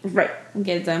me. Right. We'll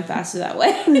get it done faster that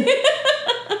way.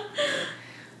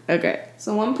 Okay.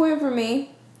 So 1 point for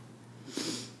me.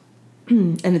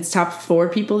 And it's top 4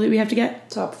 people that we have to get?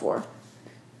 Top 4.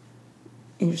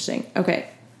 Interesting. Okay.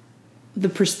 The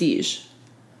Prestige.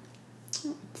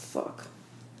 Fuck.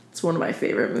 It's one of my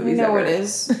favorite movies I know ever. it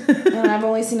is. And I've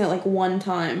only seen it like 1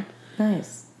 time.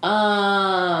 Nice.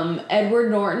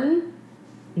 Edward Norton.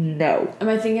 No. Am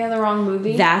I thinking of the wrong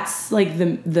movie? That's like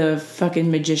the fucking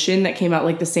magician that came out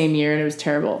like the same year and it was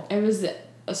terrible. It was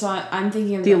I'm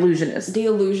thinking of The Illusionist. The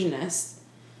Illusionist.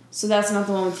 So that's not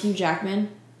the one with Hugh Jackman?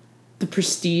 The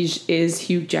Prestige is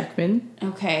Hugh Jackman.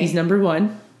 Okay. He's number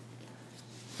 1.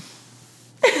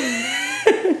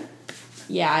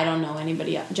 Yeah, I don't know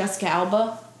anybody else. Jessica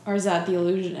Alba? Or is that The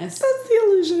Illusionist? That's The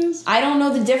Illusionist. I don't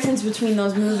know the difference between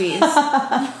those movies.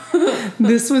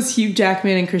 This was Hugh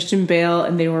Jackman and Christian Bale,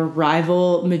 and they were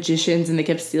rival magicians, and they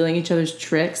kept stealing each other's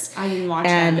tricks. I didn't watch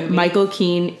that movie. And Michael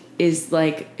Keane is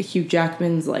like Hugh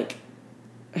Jackman's like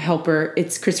helper.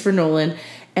 It's Christopher Nolan,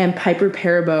 and Piper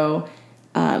Perabo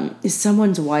is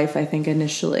someone's wife, I think,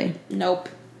 initially. Nope.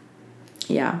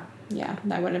 Yeah. Yeah,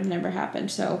 that would have never happened.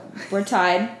 So we're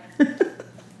tied.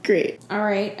 Great. All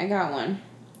right, I got one.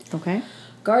 Okay.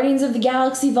 Guardians of the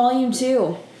Galaxy Volume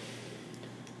 2.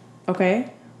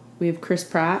 Okay. We have Chris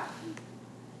Pratt.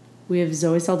 We have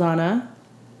Zoe Saldana.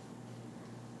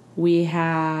 We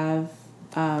have,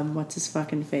 what's his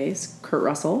fucking face? Kurt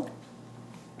Russell.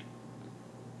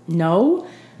 No?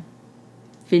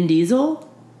 Vin Diesel?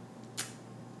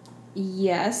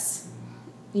 Yes.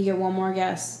 You get one more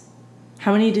guess.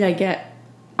 How many did I get?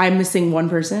 I'm missing one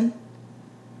person?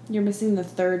 You're missing the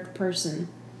 3rd person.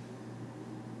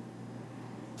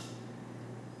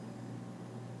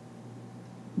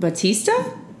 Batista?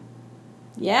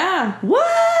 Yeah.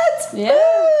 What? Yeah.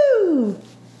 Woo!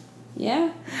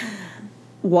 Yeah.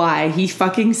 Why? He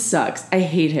fucking sucks. I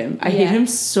hate him. I hate him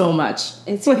so much.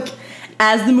 It's like,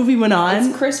 as the movie went on...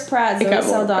 It's Chris Pratt, it Zoe got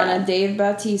more Saldana, bad. Dave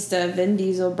Bautista, Vin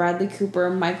Diesel, Bradley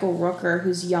Cooper, Michael Rooker,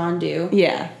 who's Yondu.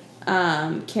 Yeah.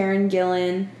 Karen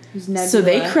Gillan, who's Nebula. So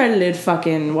they credited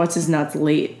fucking what's-his-nuts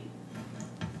late.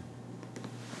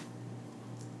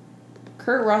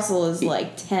 Kurt Russell is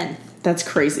like 10th. That's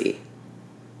crazy.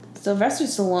 Sylvester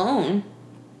Stallone.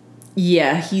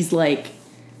 Yeah, he's like...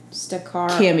 Just a car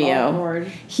cameo. awkward.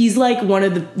 He's like one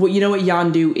of the... Well, you know what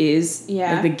Yondu is?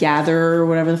 Yeah. Like the Gatherer or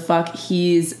whatever the fuck.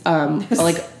 He's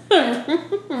like...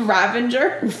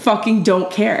 Ravager. Fucking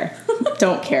don't care.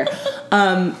 Don't care.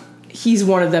 He's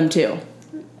one of them too.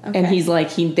 Okay. And he's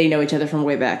like... They know each other from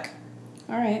way back.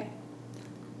 All right.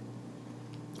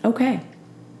 Okay.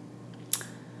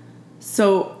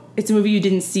 So it's a movie you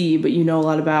didn't see, but you know a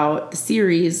lot about the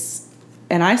series,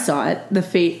 and I saw it, The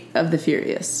Fate of the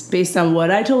Furious. Based on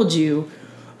what I told you,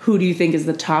 who do you think is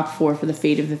the top 4 for The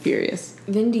Fate of the Furious?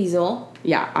 Vin Diesel.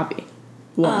 Yeah, Abby.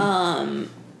 1.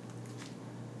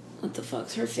 What the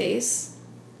fuck's her face?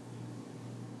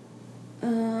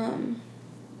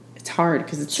 It's hard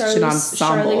because it's such an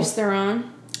ensemble. Charlize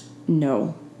Theron.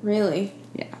 No. Really?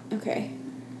 Yeah. Okay.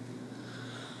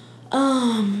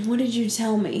 What did you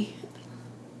tell me?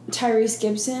 Tyrese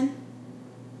Gibson?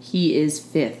 He is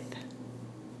 5th.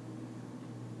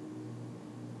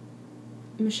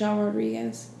 Michelle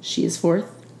Rodriguez? She is 4th.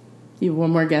 You have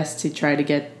one more guess to try to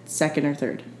get 2nd or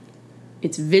 3rd.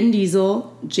 It's Vin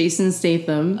Diesel, Jason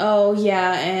Statham. Oh,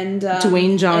 yeah, and...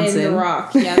 Dwayne Johnson. And The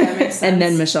Rock. Yeah, that makes sense. And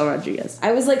then Michelle Rodriguez.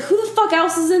 I was like, who the fuck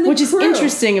else is in the Which crew? is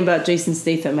interesting about Jason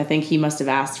Statham. I think he must have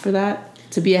asked for that,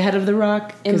 to be ahead of The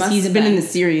Rock. Because he's been in the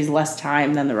series less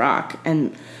time than The Rock.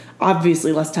 And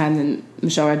obviously less time than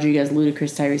Michelle Rodriguez,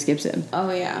 Ludacris, Tyrese Gibson.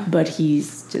 Oh, yeah. But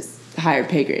he's just higher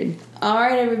pay grade. All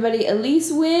right, everybody.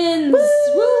 Elise wins.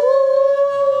 Woo!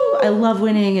 I love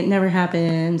winning. It never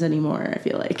happens anymore, I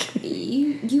feel like.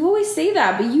 You always say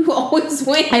that, but you always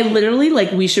win. I literally,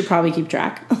 we should probably keep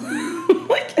track.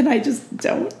 And I just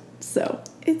don't. So,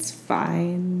 it's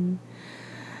fine.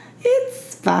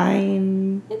 It's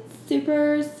fine. It's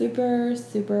super, super,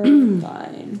 super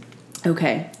fine.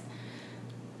 Okay.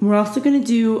 We're also going to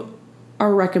do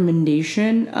our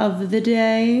recommendation of the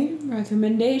day.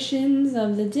 Recommendations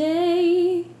of the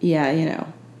day. Yeah,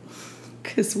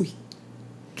 because we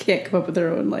can't come up with our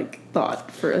own thought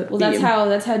for a Well, theme.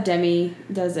 that's how Demi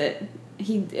does it.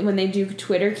 When they do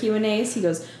Twitter Q&As, he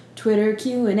goes, Twitter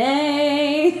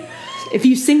Q&A. If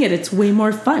you sing it, it's way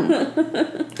more fun.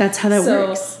 That's how that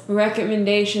works. So,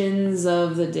 recommendations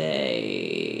of the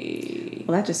day.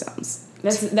 Well, that just sounds...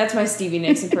 That's my Stevie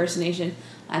Nicks impersonation.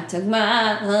 I took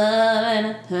my love and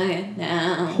I took it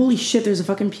down. Holy shit, there's a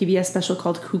fucking PBS special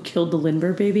called Who Killed the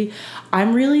Lindbergh Baby.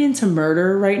 I'm really into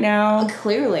murder right now.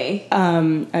 Clearly.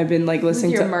 I've been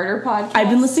listening With to... your murder podcast? I've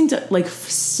been listening to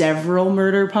several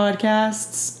murder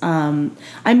podcasts.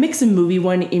 I mix a movie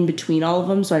one in between all of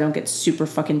them so I don't get super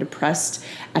fucking depressed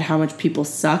at how much people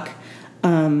suck.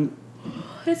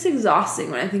 It's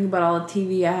exhausting when I think about all the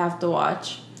TV I have to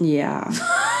watch. Yeah.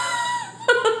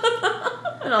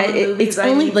 It's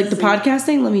only the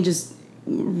podcasting, let me just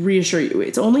reassure you,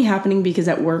 it's only happening because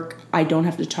at work I don't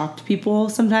have to talk to people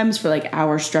sometimes for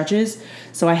hour stretches,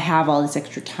 so I have all this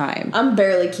extra time. I'm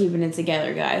barely keeping it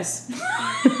together, guys.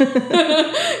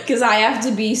 Because I have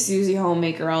to be Susie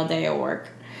Homemaker all day at work.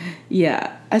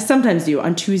 Yeah, I sometimes do.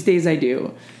 On Tuesdays I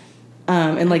do.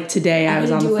 And today I was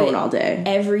on the phone all day.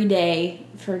 Every day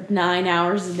for 9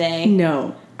 hours a day.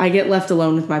 No, I get left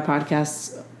alone with my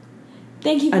podcasts.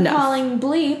 Thank you for Enough. calling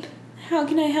Bleep. How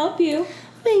can I help you?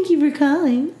 Thank you for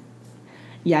calling.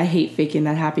 Yeah, I hate faking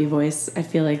that happy voice. I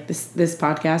feel like this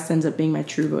podcast ends up being my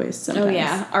true voice sometimes. Oh,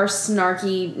 yeah. Our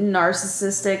snarky,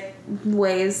 narcissistic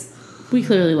ways. We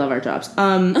clearly love our jobs.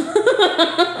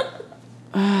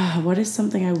 What is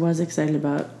something I was excited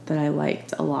about that I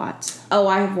liked a lot? Oh,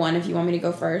 I have one if you want me to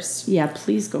go first. Yeah,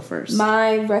 please go first.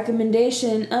 My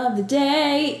recommendation of the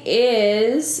day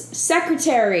is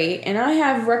Secretary. And I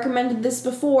have recommended this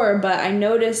before, but I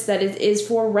noticed that it is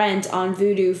for rent on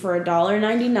Vudu for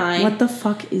 $1.99. What the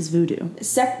fuck is Vudu?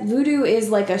 Vudu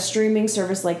is a streaming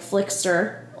service like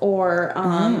Flickster or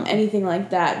anything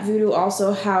like that. Vudu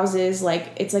also houses,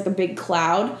 it's a big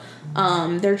cloud.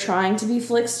 They're trying to be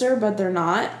Flickster, but they're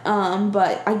not.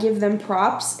 But I give them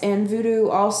props, and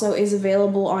Vudu also is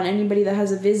available on anybody that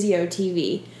has a Vizio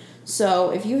TV.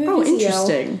 So if you have a Vizio,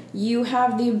 interesting. You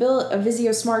have the ability, a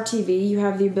Vizio Smart TV, you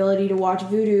have the ability to watch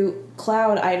Vudu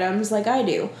cloud items like I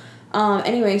do.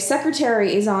 Anyway,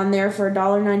 Secretary is on there for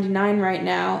 $1.99 right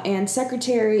now, and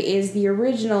Secretary is the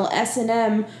original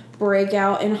S&M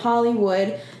breakout in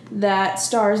Hollywood that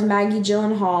stars Maggie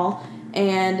Gyllenhaal,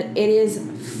 and it is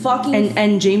fucking...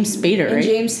 And James Spader, right? And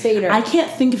James Spader. I can't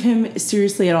think of him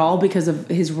seriously at all because of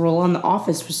his role on The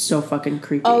Office was so fucking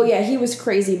creepy. Oh, yeah, he was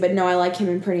crazy, but no, I like him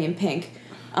in Pretty in Pink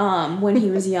when he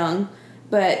was young.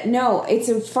 But no, it's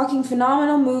a fucking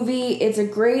phenomenal movie. It's a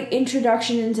great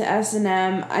introduction into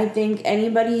S&M. I think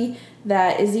anybody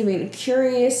that is even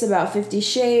curious about 50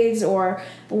 Shades or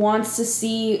wants to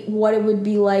see what it would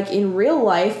be like in real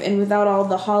life and without all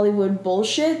the Hollywood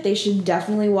bullshit, they should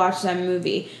definitely watch that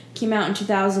movie. Came out in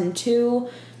 2002.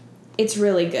 It's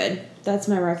really good. That's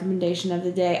my recommendation of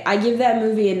the day. I give that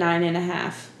movie a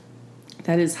 9.5.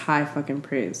 That is high fucking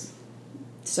praise.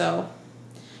 So,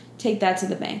 take that to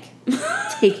the bank.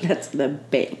 Take that to the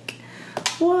bank.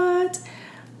 What?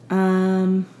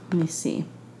 Let me see.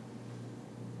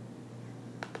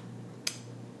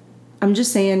 I'm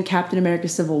just saying Captain America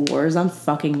Civil War is on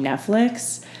fucking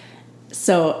Netflix.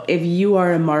 So if you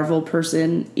are a Marvel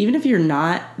person, even if you're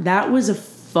not, that was a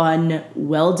fun,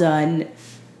 well done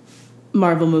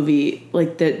Marvel movie.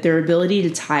 Like their ability to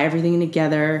tie everything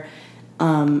together,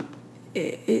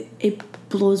 it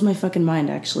blows my fucking mind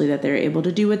actually that they're able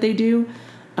to do what they do.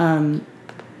 I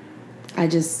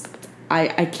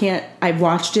can't. I've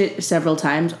watched it several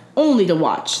times only to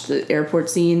watch the airport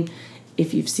scene.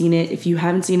 If you've seen it, if you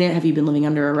haven't seen it, have you been living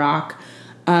under a rock?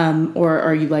 Or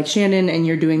are you like Shannon and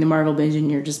you're doing the Marvel binge and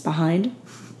you're just behind?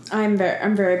 I'm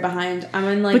very behind. I'm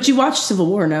in like. But you watched Civil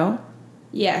War, no?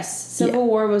 Yes, Civil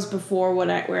War was before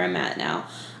where I'm at now.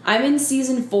 I'm in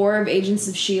season 4 of Agents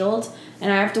of S.H.I.E.L.D.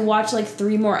 and I have to watch like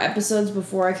 3 more episodes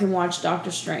before I can watch Doctor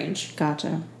Strange.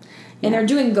 Gotcha. And they're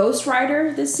doing Ghost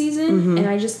Rider this season, and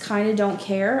I just kind of don't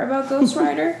care about Ghost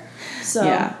Rider. So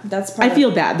that's part I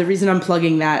feel bad. The reason I'm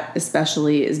plugging that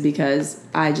especially is because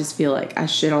I just feel like I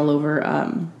shit all over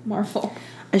Marvel.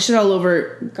 I shit all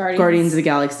over Guardians of the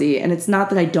Galaxy, and it's not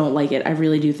that I don't like it. I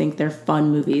really do think they're fun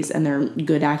movies and they're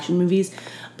good action movies,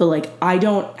 but like I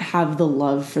don't have the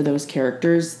love for those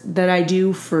characters that I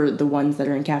do for the ones that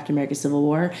are in Captain America Civil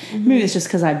War. Maybe it's just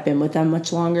because I've been with them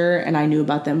much longer and I knew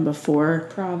about them before.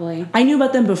 Probably. I knew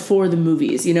about them before the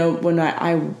movies. You know, when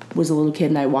I was a little kid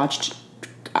and I watched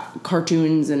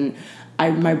cartoons and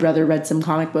my brother read some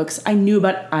comic books. I knew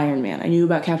about Iron Man. I knew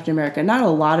about Captain America. Not a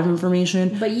lot of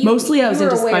information. But mostly I was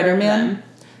into Spider-Man.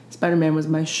 Spider-Man was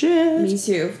my shit. Me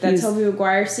too. That Tobey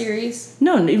Maguire series?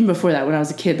 No, even before that, when I was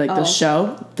a kid, like the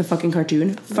show, the fucking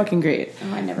cartoon, fucking great.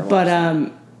 Oh, I never watched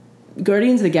that.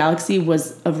 Guardians of the Galaxy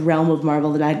was a realm of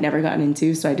Marvel that I'd never gotten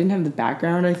into, so I didn't have the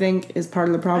background, I think, is part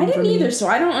of the problem for me. I didn't either, so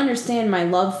I don't understand my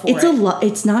love for it.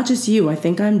 It's not just you. I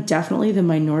think I'm definitely the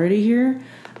minority here.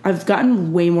 I've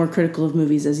gotten way more critical of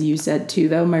movies, as you said, too,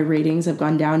 though. My ratings have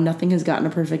gone down. Nothing has gotten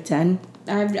a perfect 10.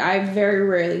 I very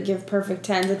rarely give perfect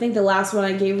 10s. I think the last one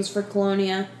I gave was for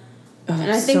Colonia. Oh,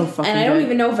 and I don't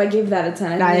even know if I gave that a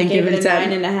 10. I think I gave it a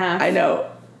 9.5. I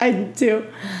know. I did too.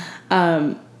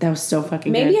 That was so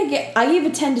fucking good. Maybe I gave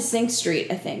a 10 to Sing Street,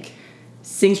 I think.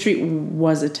 Sing Street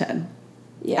was a 10.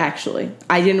 Yeah. Actually.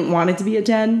 I didn't want it to be a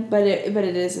 10. But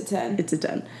it is a 10. It's a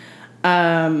 10.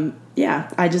 Yeah,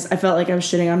 I felt like I was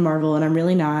shitting on Marvel, and I'm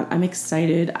really not. I'm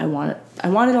excited. I want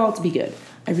it all to be good.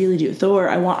 I really do. Thor,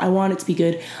 I want it to be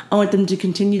good. I want them to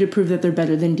continue to prove that they're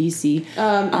better than DC.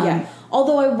 Yeah.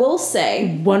 Although I will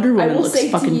say, Wonder Woman looks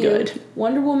fucking good.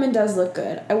 Wonder Woman does look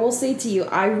good. I will say to you,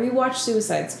 I rewatched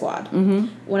Suicide Squad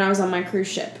when I was on my cruise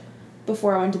ship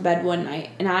before I went to bed one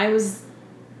night, and I was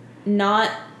not.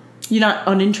 You're not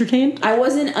unentertained? I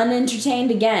wasn't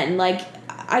unentertained again. Like,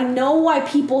 I know why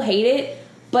people hate it,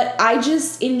 but I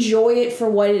just enjoy it for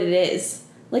what it is.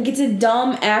 Like, it's a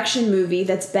dumb action movie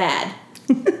that's bad.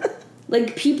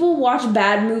 Like, people watch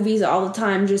bad movies all the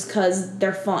time just because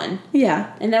they're fun.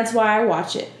 Yeah. And that's why I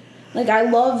watch it. Like, I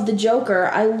love the Joker.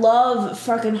 I love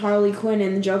fucking Harley Quinn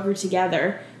and the Joker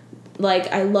together.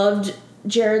 Like, I loved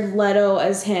Jared Leto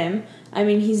as him. I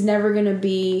mean, he's never gonna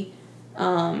be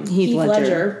Heath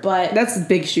Ledger, but... That's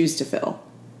big shoes to fill.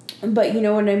 But you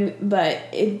know what I mean? But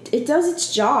it does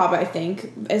its job, I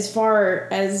think, as much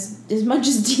as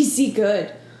DC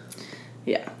could.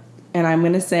 Yeah. And I'm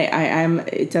going to say,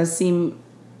 it does seem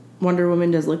Wonder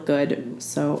Woman does look good,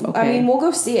 so okay. I mean, we'll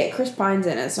go see it. Chris Pine's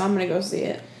in it, so I'm going to go see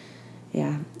it.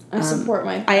 Yeah. I support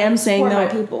my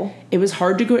people. It's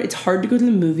hard to go to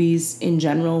the movies in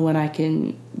general when I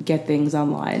can get things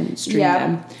online and stream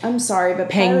them. I'm sorry, but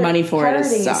paying money for it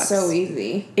sucks. Is so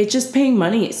easy. It's just paying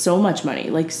money, so much money.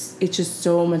 Like, it's just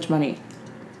so much money.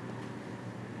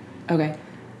 Okay.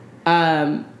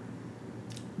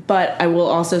 But I will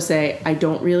also say I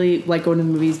don't really like going to the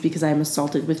movies because I'm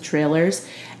assaulted with trailers.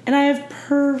 And I have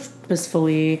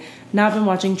purposefully not been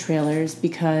watching trailers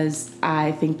because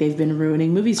I think they've been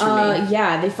ruining movies for me.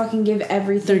 Yeah, they fucking give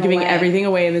everything away. They're giving everything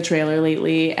away in the trailer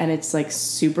lately, and it's like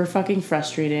super fucking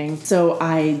frustrating. So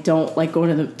I don't like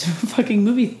going to the fucking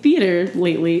movie theater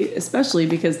lately, especially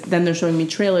because then they're showing me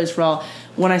trailers for all.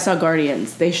 When I saw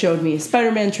Guardians, they showed me a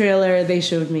Spider-Man trailer. They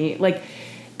showed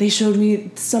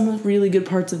me some really good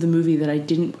parts of the movie that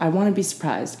I want to be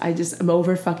surprised. I'm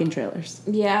over fucking trailers.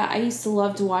 Yeah, I used to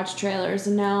love to watch trailers,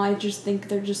 and now I just think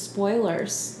they're just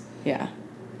spoilers. Yeah.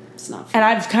 It's not fun. And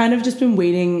I've kind of just been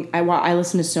waiting. I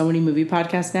listen to so many movie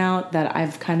podcasts now that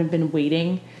I've kind of been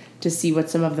waiting to see what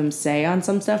some of them say on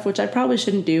some stuff, which I probably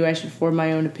shouldn't do. I should form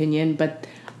my own opinion, but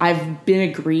I've been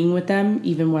agreeing with them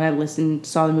even when I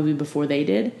saw the movie before they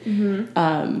did.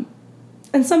 Mm-hmm.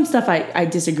 And some stuff I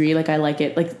disagree. Like, I like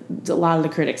it. Like, a lot of the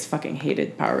critics fucking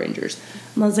hated Power Rangers.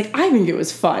 And I was like, I think it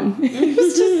was fun.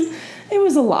 It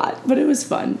was a lot, but it was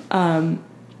fun.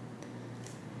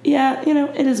 Yeah,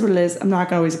 it is what it is. I'm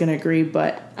not always going to agree,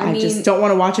 but I just don't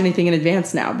want to watch anything in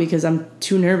advance now because I'm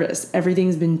too nervous.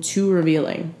 Everything's been too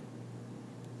revealing.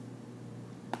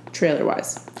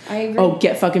 Trailer-wise. I agree. Oh,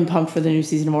 get fucking pumped for the new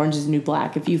season of Orange is the New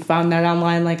Black. If you found that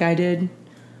online like I did,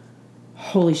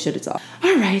 holy shit, it's all.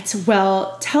 All right,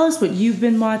 well, tell us what you've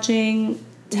been watching.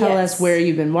 Tell us where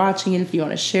you've been watching it if you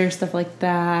want to share stuff like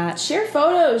that. Share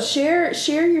photos. Share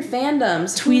your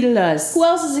fandoms. Tweet at us. Who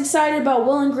else is excited about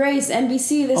Will and Grace,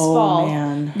 NBC this fall? Oh,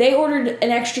 man. They ordered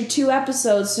an extra 2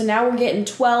 episodes, so now we're getting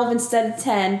 12 instead of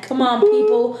 10. Come on,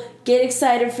 people. Get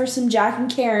excited for some Jack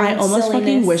and Karen I almost silliness.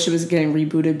 fucking wish it was getting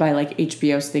rebooted by, like,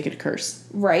 HBO so they could curse.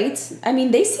 Right? I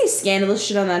mean, they say scandalous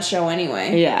shit on that show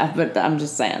anyway. Yeah, but I'm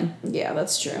just saying. Yeah,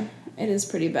 that's true. It is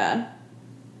pretty bad.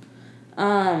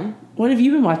 What have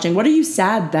you been watching? What are you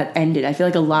sad that ended? I feel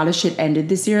like a lot of shit ended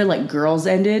this year. Like, Girls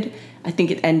ended. I think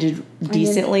it ended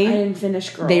decently. I didn't finish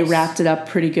Girls. They wrapped it up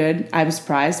pretty good. I was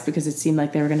surprised because it seemed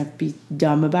like they were going to be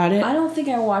dumb about it. I don't think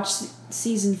I watched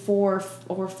season 4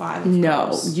 or 5 of No,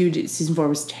 Girls. you did. Season 4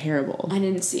 was terrible. I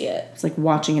didn't see it. It's like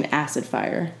watching an acid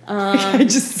fire. I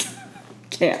just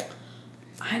can't.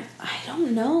 I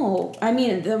don't know. I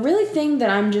mean, the really thing that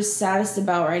I'm just saddest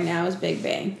about right now is Big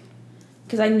Bang.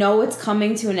 Because I know it's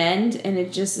coming to an end, and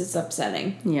it's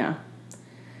upsetting. Yeah.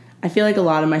 I feel like a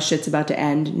lot of my shit's about to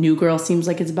end. New Girl seems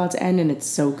like it's about to end, and it's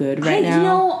so good right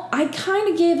now. I kind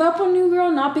of gave up on New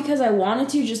Girl, not because I wanted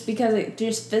to, just because it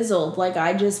just fizzled. Like,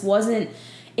 I just wasn't...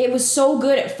 It was so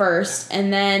good at first,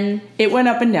 and then... It went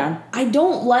up and down. I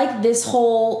don't like this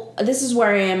whole... This is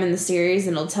where I am in the series,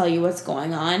 and it'll tell you what's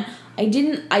going on. I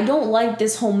don't like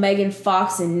this whole Megan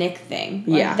Fox and Nick thing.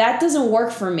 Like, yeah. That doesn't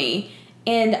work for me.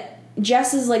 And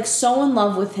Jess is, like, so in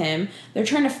love with him. They're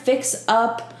trying to fix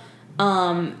up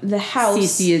the house.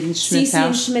 Cece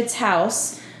and Schmidt's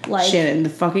house. Like, Shannon, the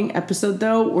fucking episode,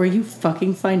 though, where you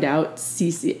fucking find out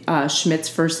Schmidt's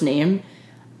first name,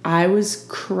 I was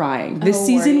crying. This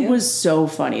season was so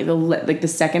funny. The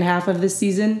second half of this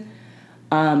season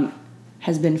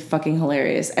has been fucking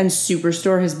hilarious. And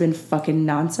Superstore has been fucking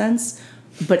nonsense,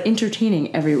 but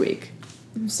entertaining every week.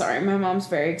 I'm sorry, my mom's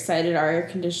very excited. Our air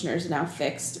conditioner is now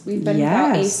fixed. We've been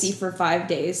without AC for 5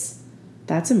 days.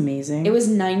 That's amazing. It was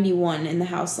 91 in the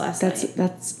house last night.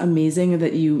 That's amazing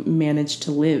that you managed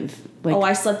to live. Like,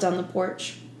 I slept on the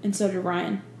porch, and so did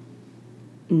Ryan.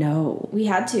 No. We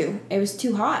had to. It was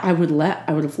too hot. I would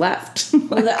have left.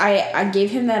 Well, I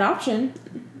gave him that option.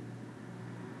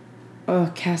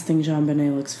 Oh, casting Jean Benet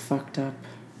looks fucked up.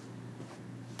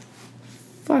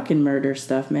 Fucking murder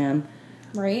stuff, man.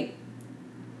 Right?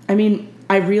 I mean,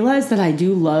 I realize that I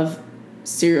do love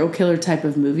serial killer type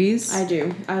of movies. I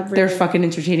do. They're fucking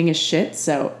entertaining as shit,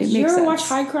 so it makes sense. Did you ever watch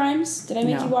High Crimes? Did I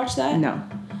make you watch that? No.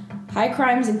 High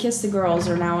Crimes and Kiss the Girls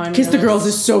are now on Kiss the Girls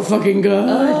is so fucking good.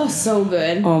 Oh, so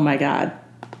good. Oh my god.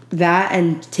 That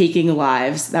and Taking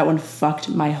Lives, that one fucked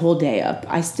my whole day up.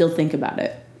 I still think about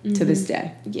it to this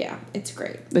day. Yeah, it's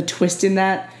great. The twist in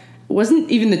that wasn't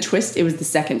even the twist, it was the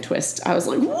second twist. I was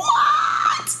like, what?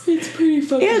 It's pretty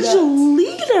fucking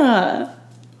Angelina!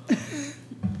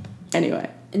 Anyway.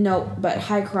 No, but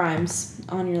High Crimes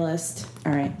on your list.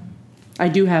 All right. I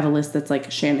do have a list that's like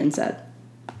Shannon said.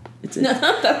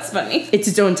 That's funny. It's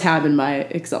its own tab in my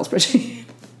Excel spreadsheet.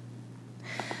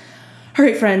 All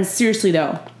right, friends. Seriously,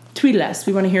 though, tweet at us.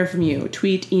 We want to hear from you.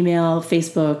 Tweet, email,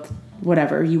 Facebook,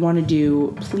 whatever you want to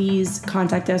do. Please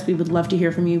contact us. We would love to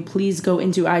hear from you. Please go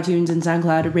into iTunes and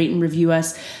SoundCloud, rate and review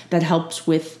us. That helps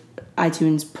with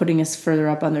iTunes putting us further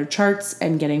up on their charts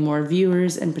and getting more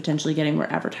viewers and potentially getting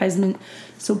more advertisement.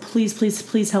 So please, please,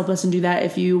 please help us and do that.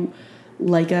 If you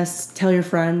like us, tell your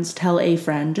friends, tell a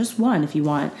friend, just one if you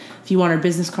want. If you want our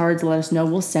business cards, let us know.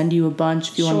 We'll send you a bunch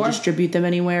if you want to distribute them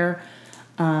anywhere.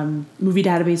 Movie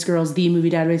Database Girls, the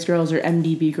Movie Database Girls, or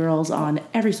MDB Girls on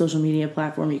every social media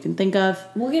platform you can think of.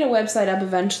 We'll get a website up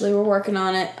eventually. We're working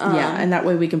on it. Yeah, and that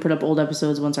way we can put up old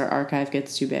episodes once our archive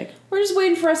gets too big. We're just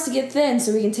waiting for us to get thin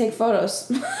so we can take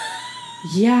photos.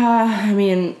 Yeah, I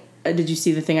mean, did you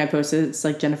see the thing I posted? It's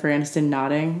like Jennifer Aniston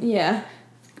nodding. Yeah.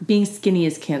 Being skinny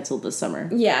is canceled this summer.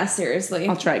 Yeah, seriously.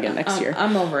 I'll try again next year.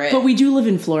 I'm over it. But we do live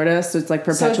in Florida, so it's like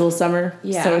perpetual summer.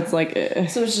 Yeah. So it's like...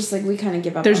 So it's just like we kind of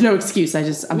give up. There's no excuse.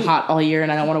 I'm hot all year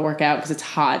and I don't want to work out because it's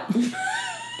hot.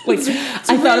 Like,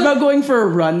 I thought about going for a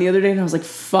run the other day and I was like,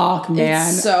 fuck, man.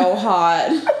 It's so hot.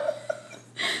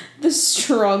 The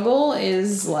struggle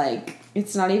is like,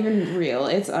 it's not even real.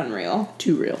 It's unreal.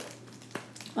 Too real.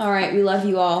 All right. We love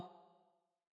you all.